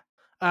 Yeah.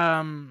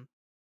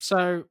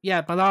 So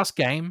yeah, my last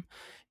game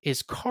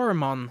is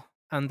Coromon,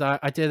 and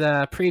I did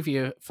a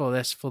preview for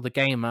this for the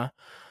gamer,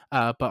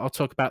 but I'll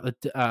talk about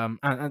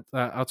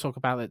I'll talk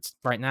about it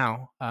right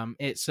now.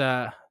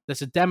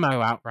 There's a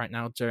demo out right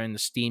now during the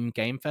Steam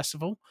Game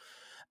Festival,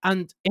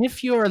 and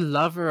if you're a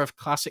lover of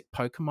classic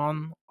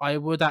Pokemon, I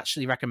would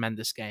actually recommend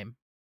this game.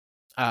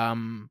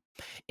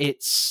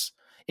 It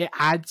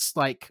adds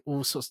like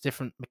all sorts of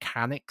different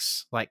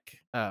mechanics,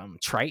 like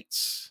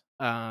traits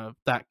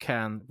that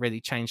can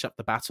really change up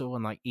the battle,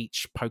 and like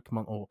each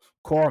Pokemon, or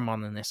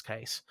Coromon in this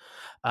case,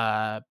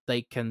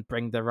 they can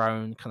bring their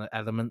own kind of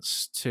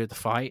elements to the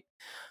fight.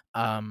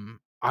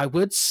 I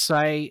would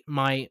say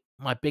my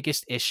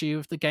biggest issue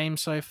of the game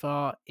so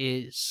far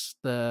is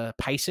the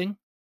pacing.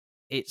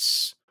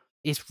 It's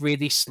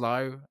really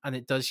slow, and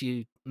it has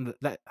you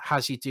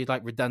do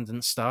like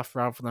redundant stuff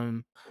rather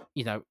than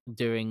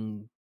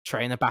doing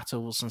trainer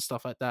battles and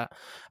stuff like that.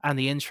 And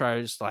the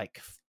intro's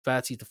like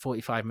 30 to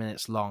 45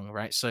 minutes long,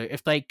 right? So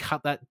if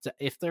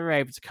they're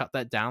able to cut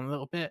that down a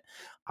little bit,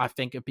 I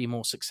think it'd be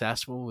more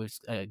successful with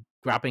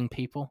grabbing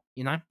people,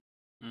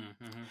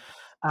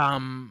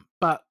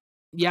 But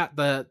yeah,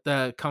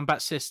 the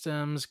combat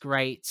system's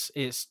great.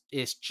 It's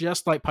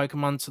just like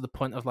Pokemon, to the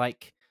point of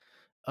like,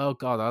 oh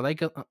god, are they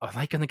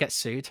gonna get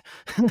sued?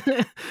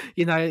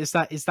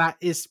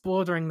 Is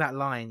bordering that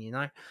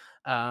line,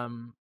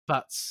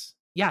 But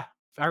yeah,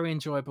 very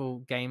enjoyable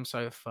game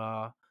so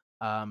far.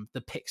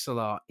 The pixel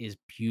art is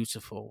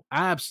beautiful,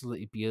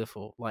 absolutely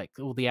beautiful. Like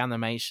all the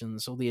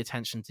animations, all the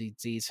attention to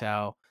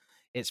detail,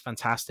 it's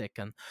fantastic.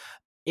 And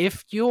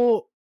if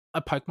you're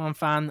a Pokemon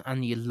fan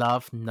and you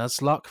love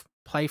Nuzlocke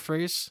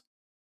playthroughs,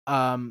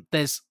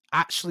 there's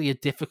actually a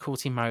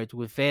difficulty mode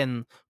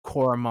within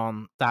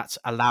Coromon that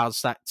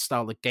allows that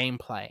style of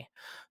gameplay.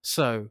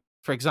 So,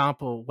 for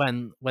example,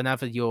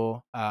 whenever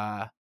your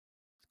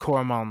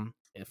Coromon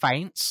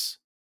faints,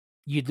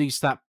 you lose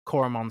that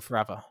Coromon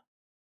forever,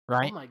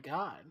 right? Oh my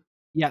god!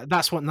 Yeah,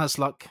 that's what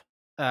Nuzlocke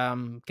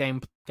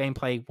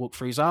gameplay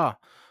walkthroughs are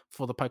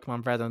for the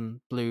Pokemon Red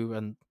and Blue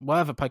and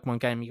whatever Pokemon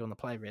game you want to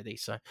play, really.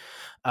 So,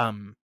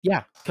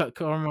 yeah,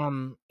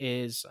 Coromon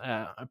is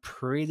a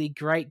pretty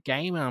great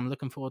game, and I'm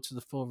looking forward to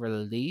the full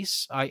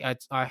release. I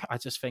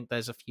just think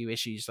there's a few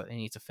issues that they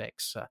need to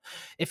fix.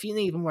 If you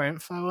need more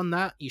info on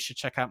that, you should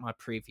check out my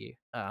preview,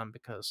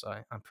 because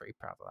I'm pretty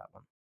proud of that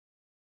one.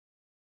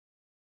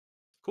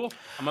 Cool.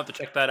 I'm gonna have to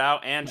check that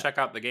out and check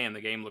out the game.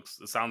 The game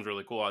sounds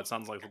really cool. It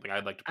sounds like something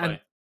I'd like to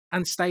play.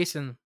 And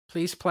Stacey,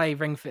 please play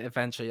Ring Fit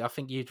Adventure. I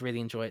think you'd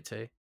really enjoy it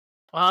too.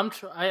 Well, I'm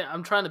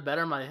trying to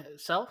better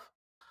myself,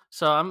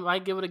 so I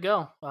might give it a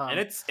go. And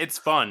it's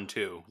fun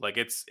too. Like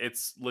it's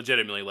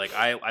legitimately like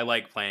I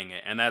like playing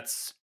it, and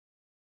that's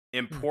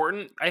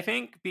important, I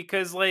think,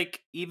 because like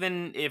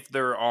even if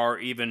there are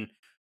even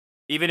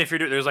if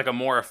there's like a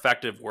more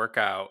effective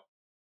workout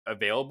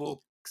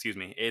available,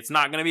 it's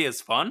not gonna be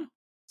as fun.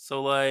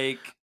 So like,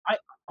 I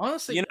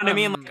honestly, you know what I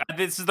mean? Like,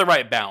 this is the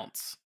right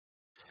balance.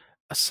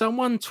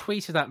 someone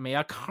tweeted at me.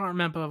 I can't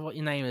remember what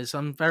your name is.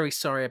 I'm very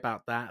sorry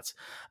about that.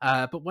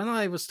 But when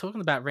I was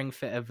talking about Ring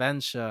Fit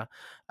Adventure,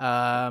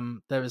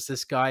 there was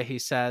this guy who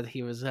said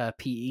he was a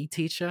PE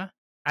teacher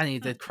and he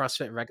did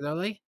CrossFit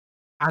regularly,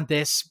 and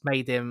this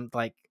made him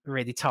like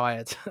really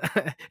tired.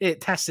 It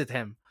tested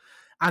him,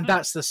 and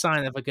that's the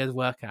sign of a good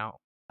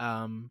workout.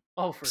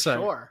 For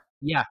sure.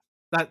 Yeah,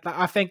 that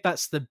I think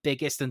that's the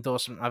biggest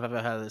endorsement I've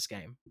ever heard of this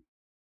game.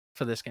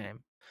 For this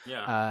game.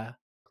 Yeah.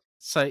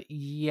 So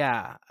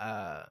yeah,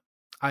 I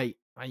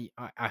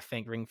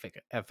think Ring Fit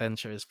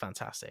Adventure is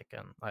fantastic,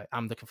 and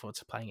I'm looking forward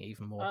to playing it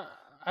even more.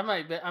 I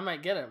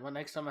might get it when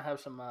next time I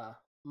have some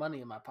money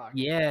in my pocket.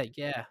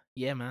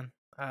 Yeah, man.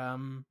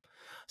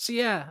 So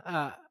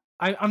yeah,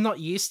 I'm not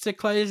used to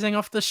closing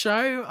off the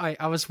show.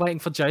 I was waiting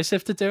for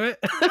Joseph to do it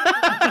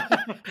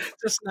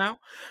just now.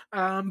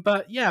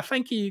 But yeah,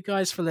 thank you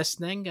guys for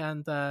listening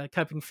and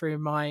coping through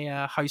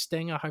my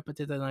hosting. I hope I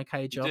did an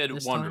okay job. You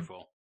did wonderful.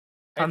 Time.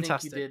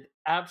 Fantastic. I think you did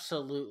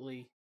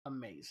absolutely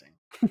amazing.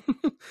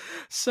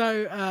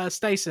 So,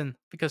 Stacen,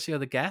 because you're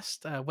the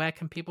guest, where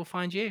can people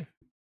find you?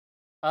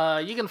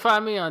 You can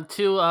find me on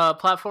 2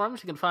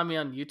 platforms. You can find me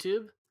on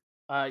YouTube,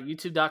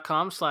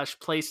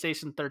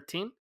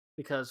 youtube.com/PlayStation13,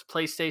 because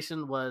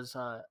PlayStation was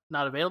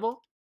not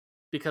available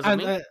because of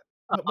me.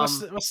 What's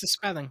the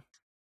spelling?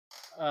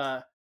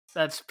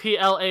 That's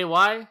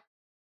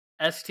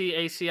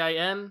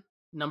PLAYSTACIN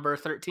number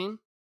 13.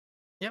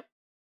 Yep.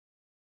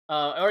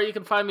 Or you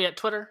can find me at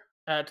Twitter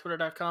at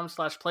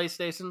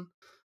twitter.com/PlayStation.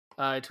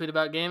 I tweet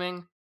about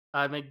gaming.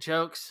 I make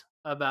jokes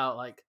about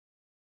like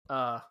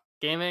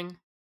gaming,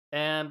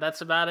 and that's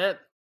about it.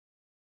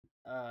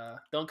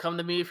 Don't come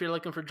to me if you're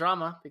looking for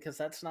drama, because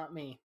that's not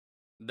me.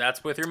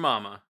 That's with your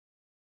mama.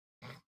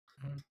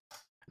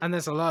 And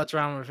there's a lot of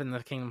drama within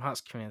the Kingdom Hearts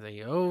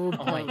community. Oh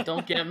boy.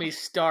 Don't get me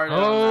started.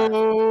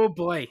 Oh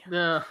boy.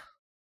 Yeah.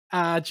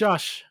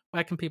 Josh,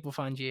 where can people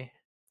find you? You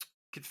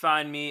can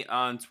find me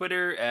on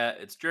Twitter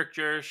at It's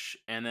Jerkjersh,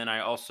 and then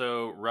I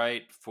also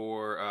write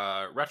for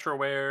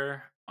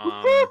Retroware.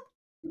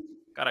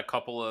 Got a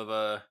couple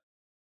of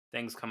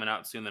things coming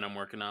out soon that I'm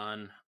working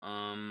on.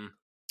 And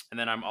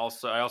then I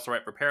also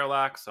write for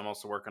Parallax. I'm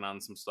also working on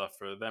some stuff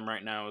for them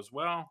right now as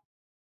well.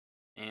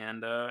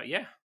 And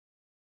yeah.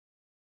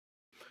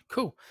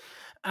 Cool.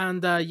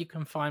 And you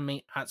can find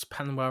me at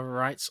Penwell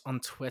Writes on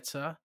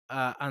Twitter.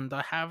 And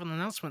I have an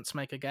announcement to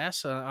make, I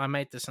guess. I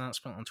made this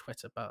announcement on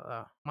Twitter,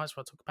 but might as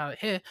well talk about it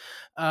here.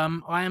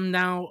 I am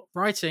now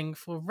writing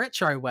for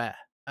Retroware,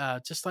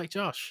 just like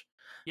Josh.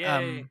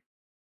 Yay!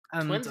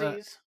 And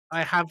Twinsies.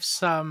 I have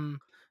some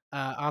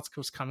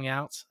articles coming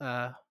out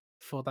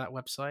for that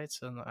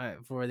website, and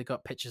I've already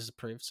got pictures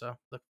approved, so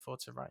looking forward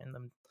to writing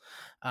them.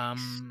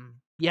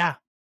 Yeah,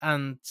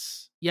 and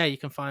yeah, you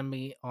can find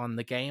me on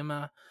The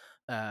Gamer,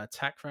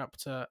 Tech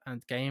Raptor,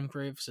 and Game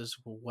Grooves as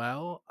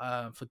well.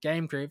 For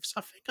Game Grooves,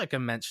 I think I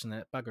can mention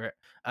it, bugger it.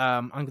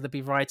 I'm going to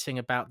be writing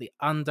about the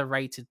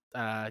underrated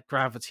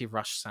Gravity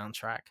Rush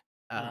soundtrack.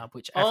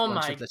 Which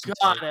everyone should listen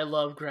to. I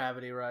love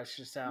Gravity Rush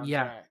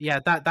soundtrack. Yeah,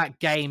 that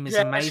game is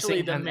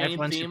amazing. The main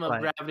theme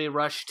of Gravity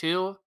Rush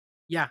 2.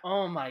 Yeah.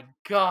 Oh my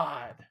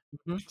god.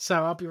 Mm-hmm.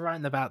 So I'll be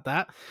writing about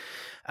that,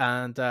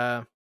 and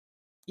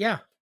yeah,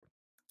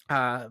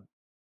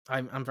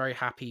 I'm very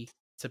happy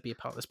to be a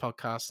part of this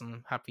podcast,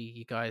 and happy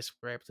you guys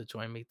were able to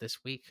join me this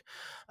week.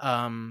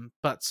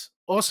 But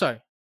also,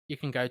 you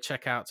can go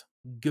check out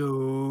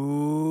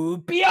Go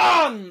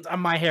Beyond on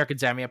My Hero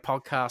Academia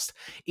podcast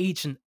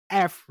each and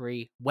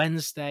every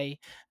Wednesday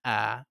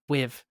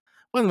with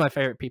one of my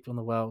favorite people in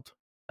the world,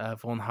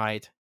 Vaughn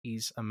Hyde.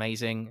 He's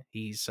amazing.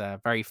 He's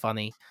very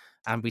funny,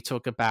 and we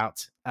talk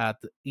about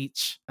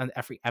each and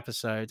every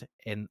episode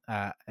in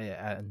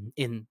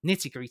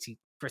nitty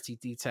gritty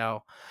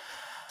detail.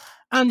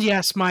 And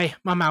yes, my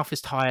mouth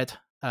is tired.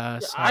 So...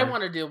 I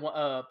want to do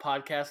a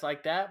podcast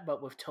like that,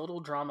 but with Total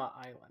Drama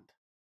Island.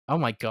 Oh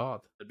my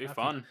god, it'd be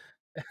fun.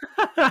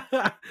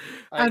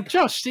 And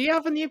Josh, do you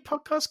have a new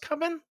podcast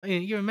coming?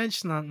 You were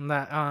mentioning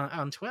that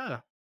on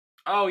Twitter.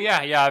 Oh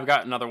yeah, I've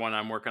got another one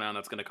I'm working on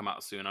that's going to come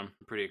out soon. I'm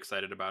pretty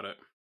excited about it.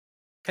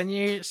 Can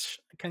you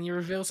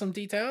reveal some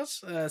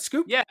details?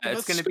 Scoop? Yeah,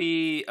 it's going to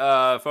be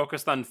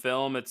focused on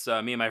film. It's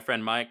me and my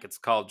friend Mike. It's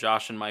called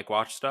Josh and Mike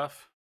Watch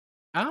Stuff.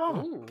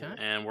 Oh, okay.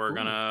 And we're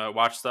gonna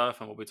watch stuff,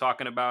 and we'll be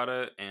talking about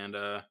it. And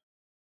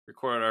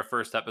recorded our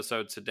first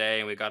episode today,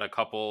 and we got a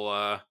couple.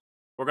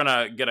 We're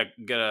gonna get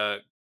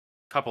a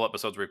couple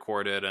episodes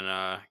recorded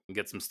and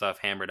get some stuff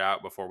hammered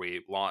out before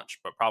we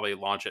launch. But probably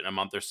launch it in a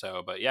month or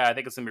so. But yeah, I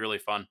think it's gonna be really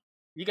fun.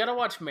 You gotta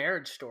watch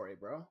Marriage Story,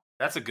 bro.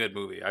 That's a good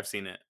movie. I've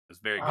seen it. It's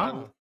very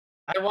good.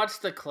 I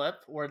watched the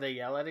clip where they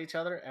yell at each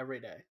other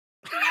every day.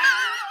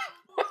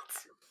 What?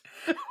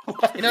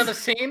 You know the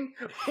scene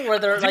where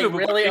they're like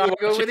really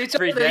arguing with each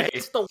other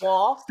against the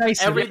wall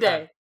every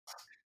day.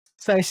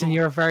 Stacen,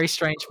 you're a very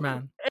strange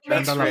man. It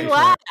makes me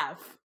laugh.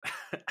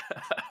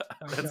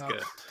 That's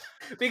good.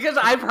 Because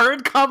I've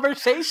heard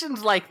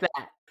conversations like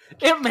that.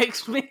 It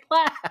makes me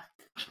laugh.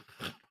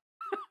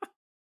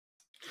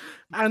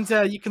 And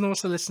you can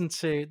also listen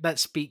to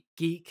Let's Speak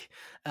Geek,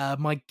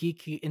 my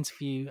geeky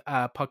interview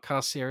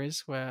podcast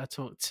series, where I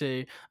talk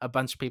to a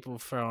bunch of people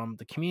from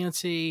the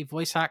community,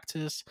 voice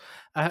actors,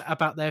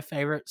 about their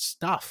favorite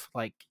stuff,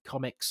 like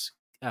comics,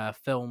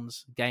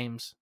 films,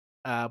 games,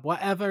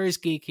 whatever is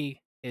geeky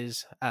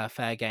is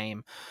fair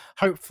game.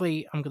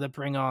 Hopefully, I'm going to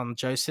bring on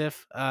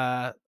Joseph.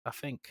 I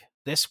think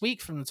this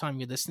week, from the time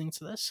you're listening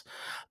to this.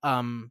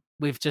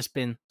 We've just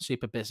been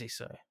super busy,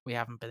 so we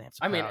haven't been able to.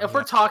 I mean, if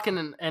we're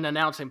talking and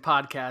announcing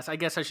podcasts, I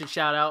guess I should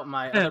shout out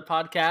my other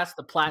podcast,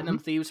 the Platinum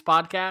Thieves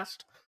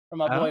podcast, where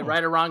my boy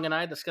Right or Wrong and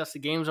I discuss the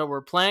games that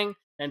we're playing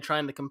and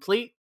trying to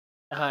complete.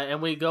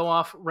 And we go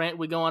on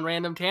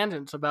random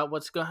tangents about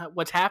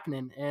what's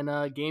happening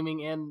in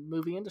gaming and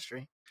movie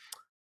industry.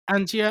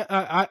 And yeah,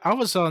 I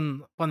was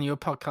on one of your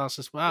podcasts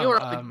as well. You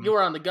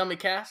were on the Gummy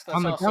Cast. That's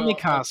on the Gummy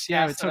Cast,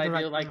 yeah. That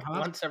I do like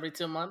once every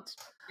 2 months.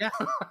 Yeah,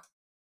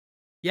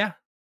 yeah.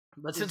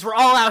 But since we're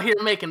all out here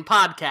making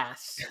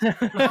podcasts,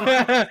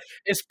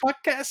 it's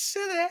Podcast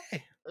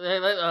City.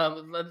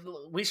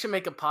 We should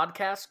make a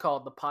podcast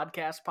called the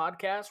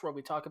Podcast, where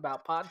we talk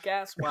about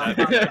podcasts.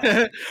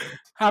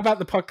 How about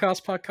the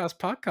podcast?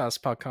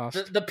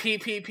 The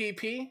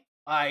PPPP.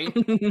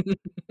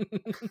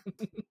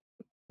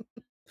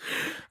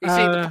 You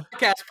see, the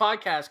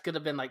podcast could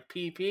have been like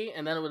PP,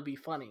 and then it would be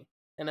funny,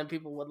 and then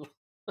people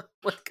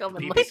would come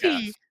and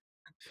listen.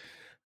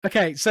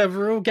 Okay, so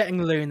we're all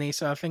getting loony,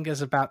 so I think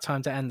it's about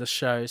time to end the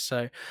show.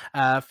 So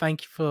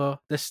thank you for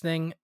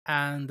listening,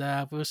 and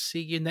we'll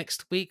see you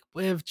next week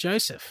with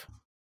Joseph.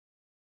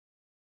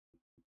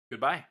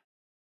 Goodbye.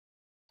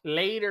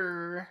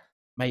 Later.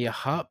 May your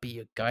heart be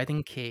your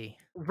guiding key.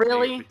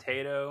 Really? May your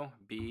potato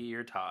be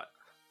your tot.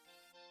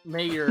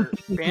 May your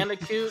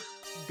bandicoot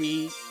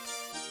be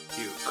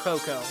cute.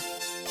 Coco.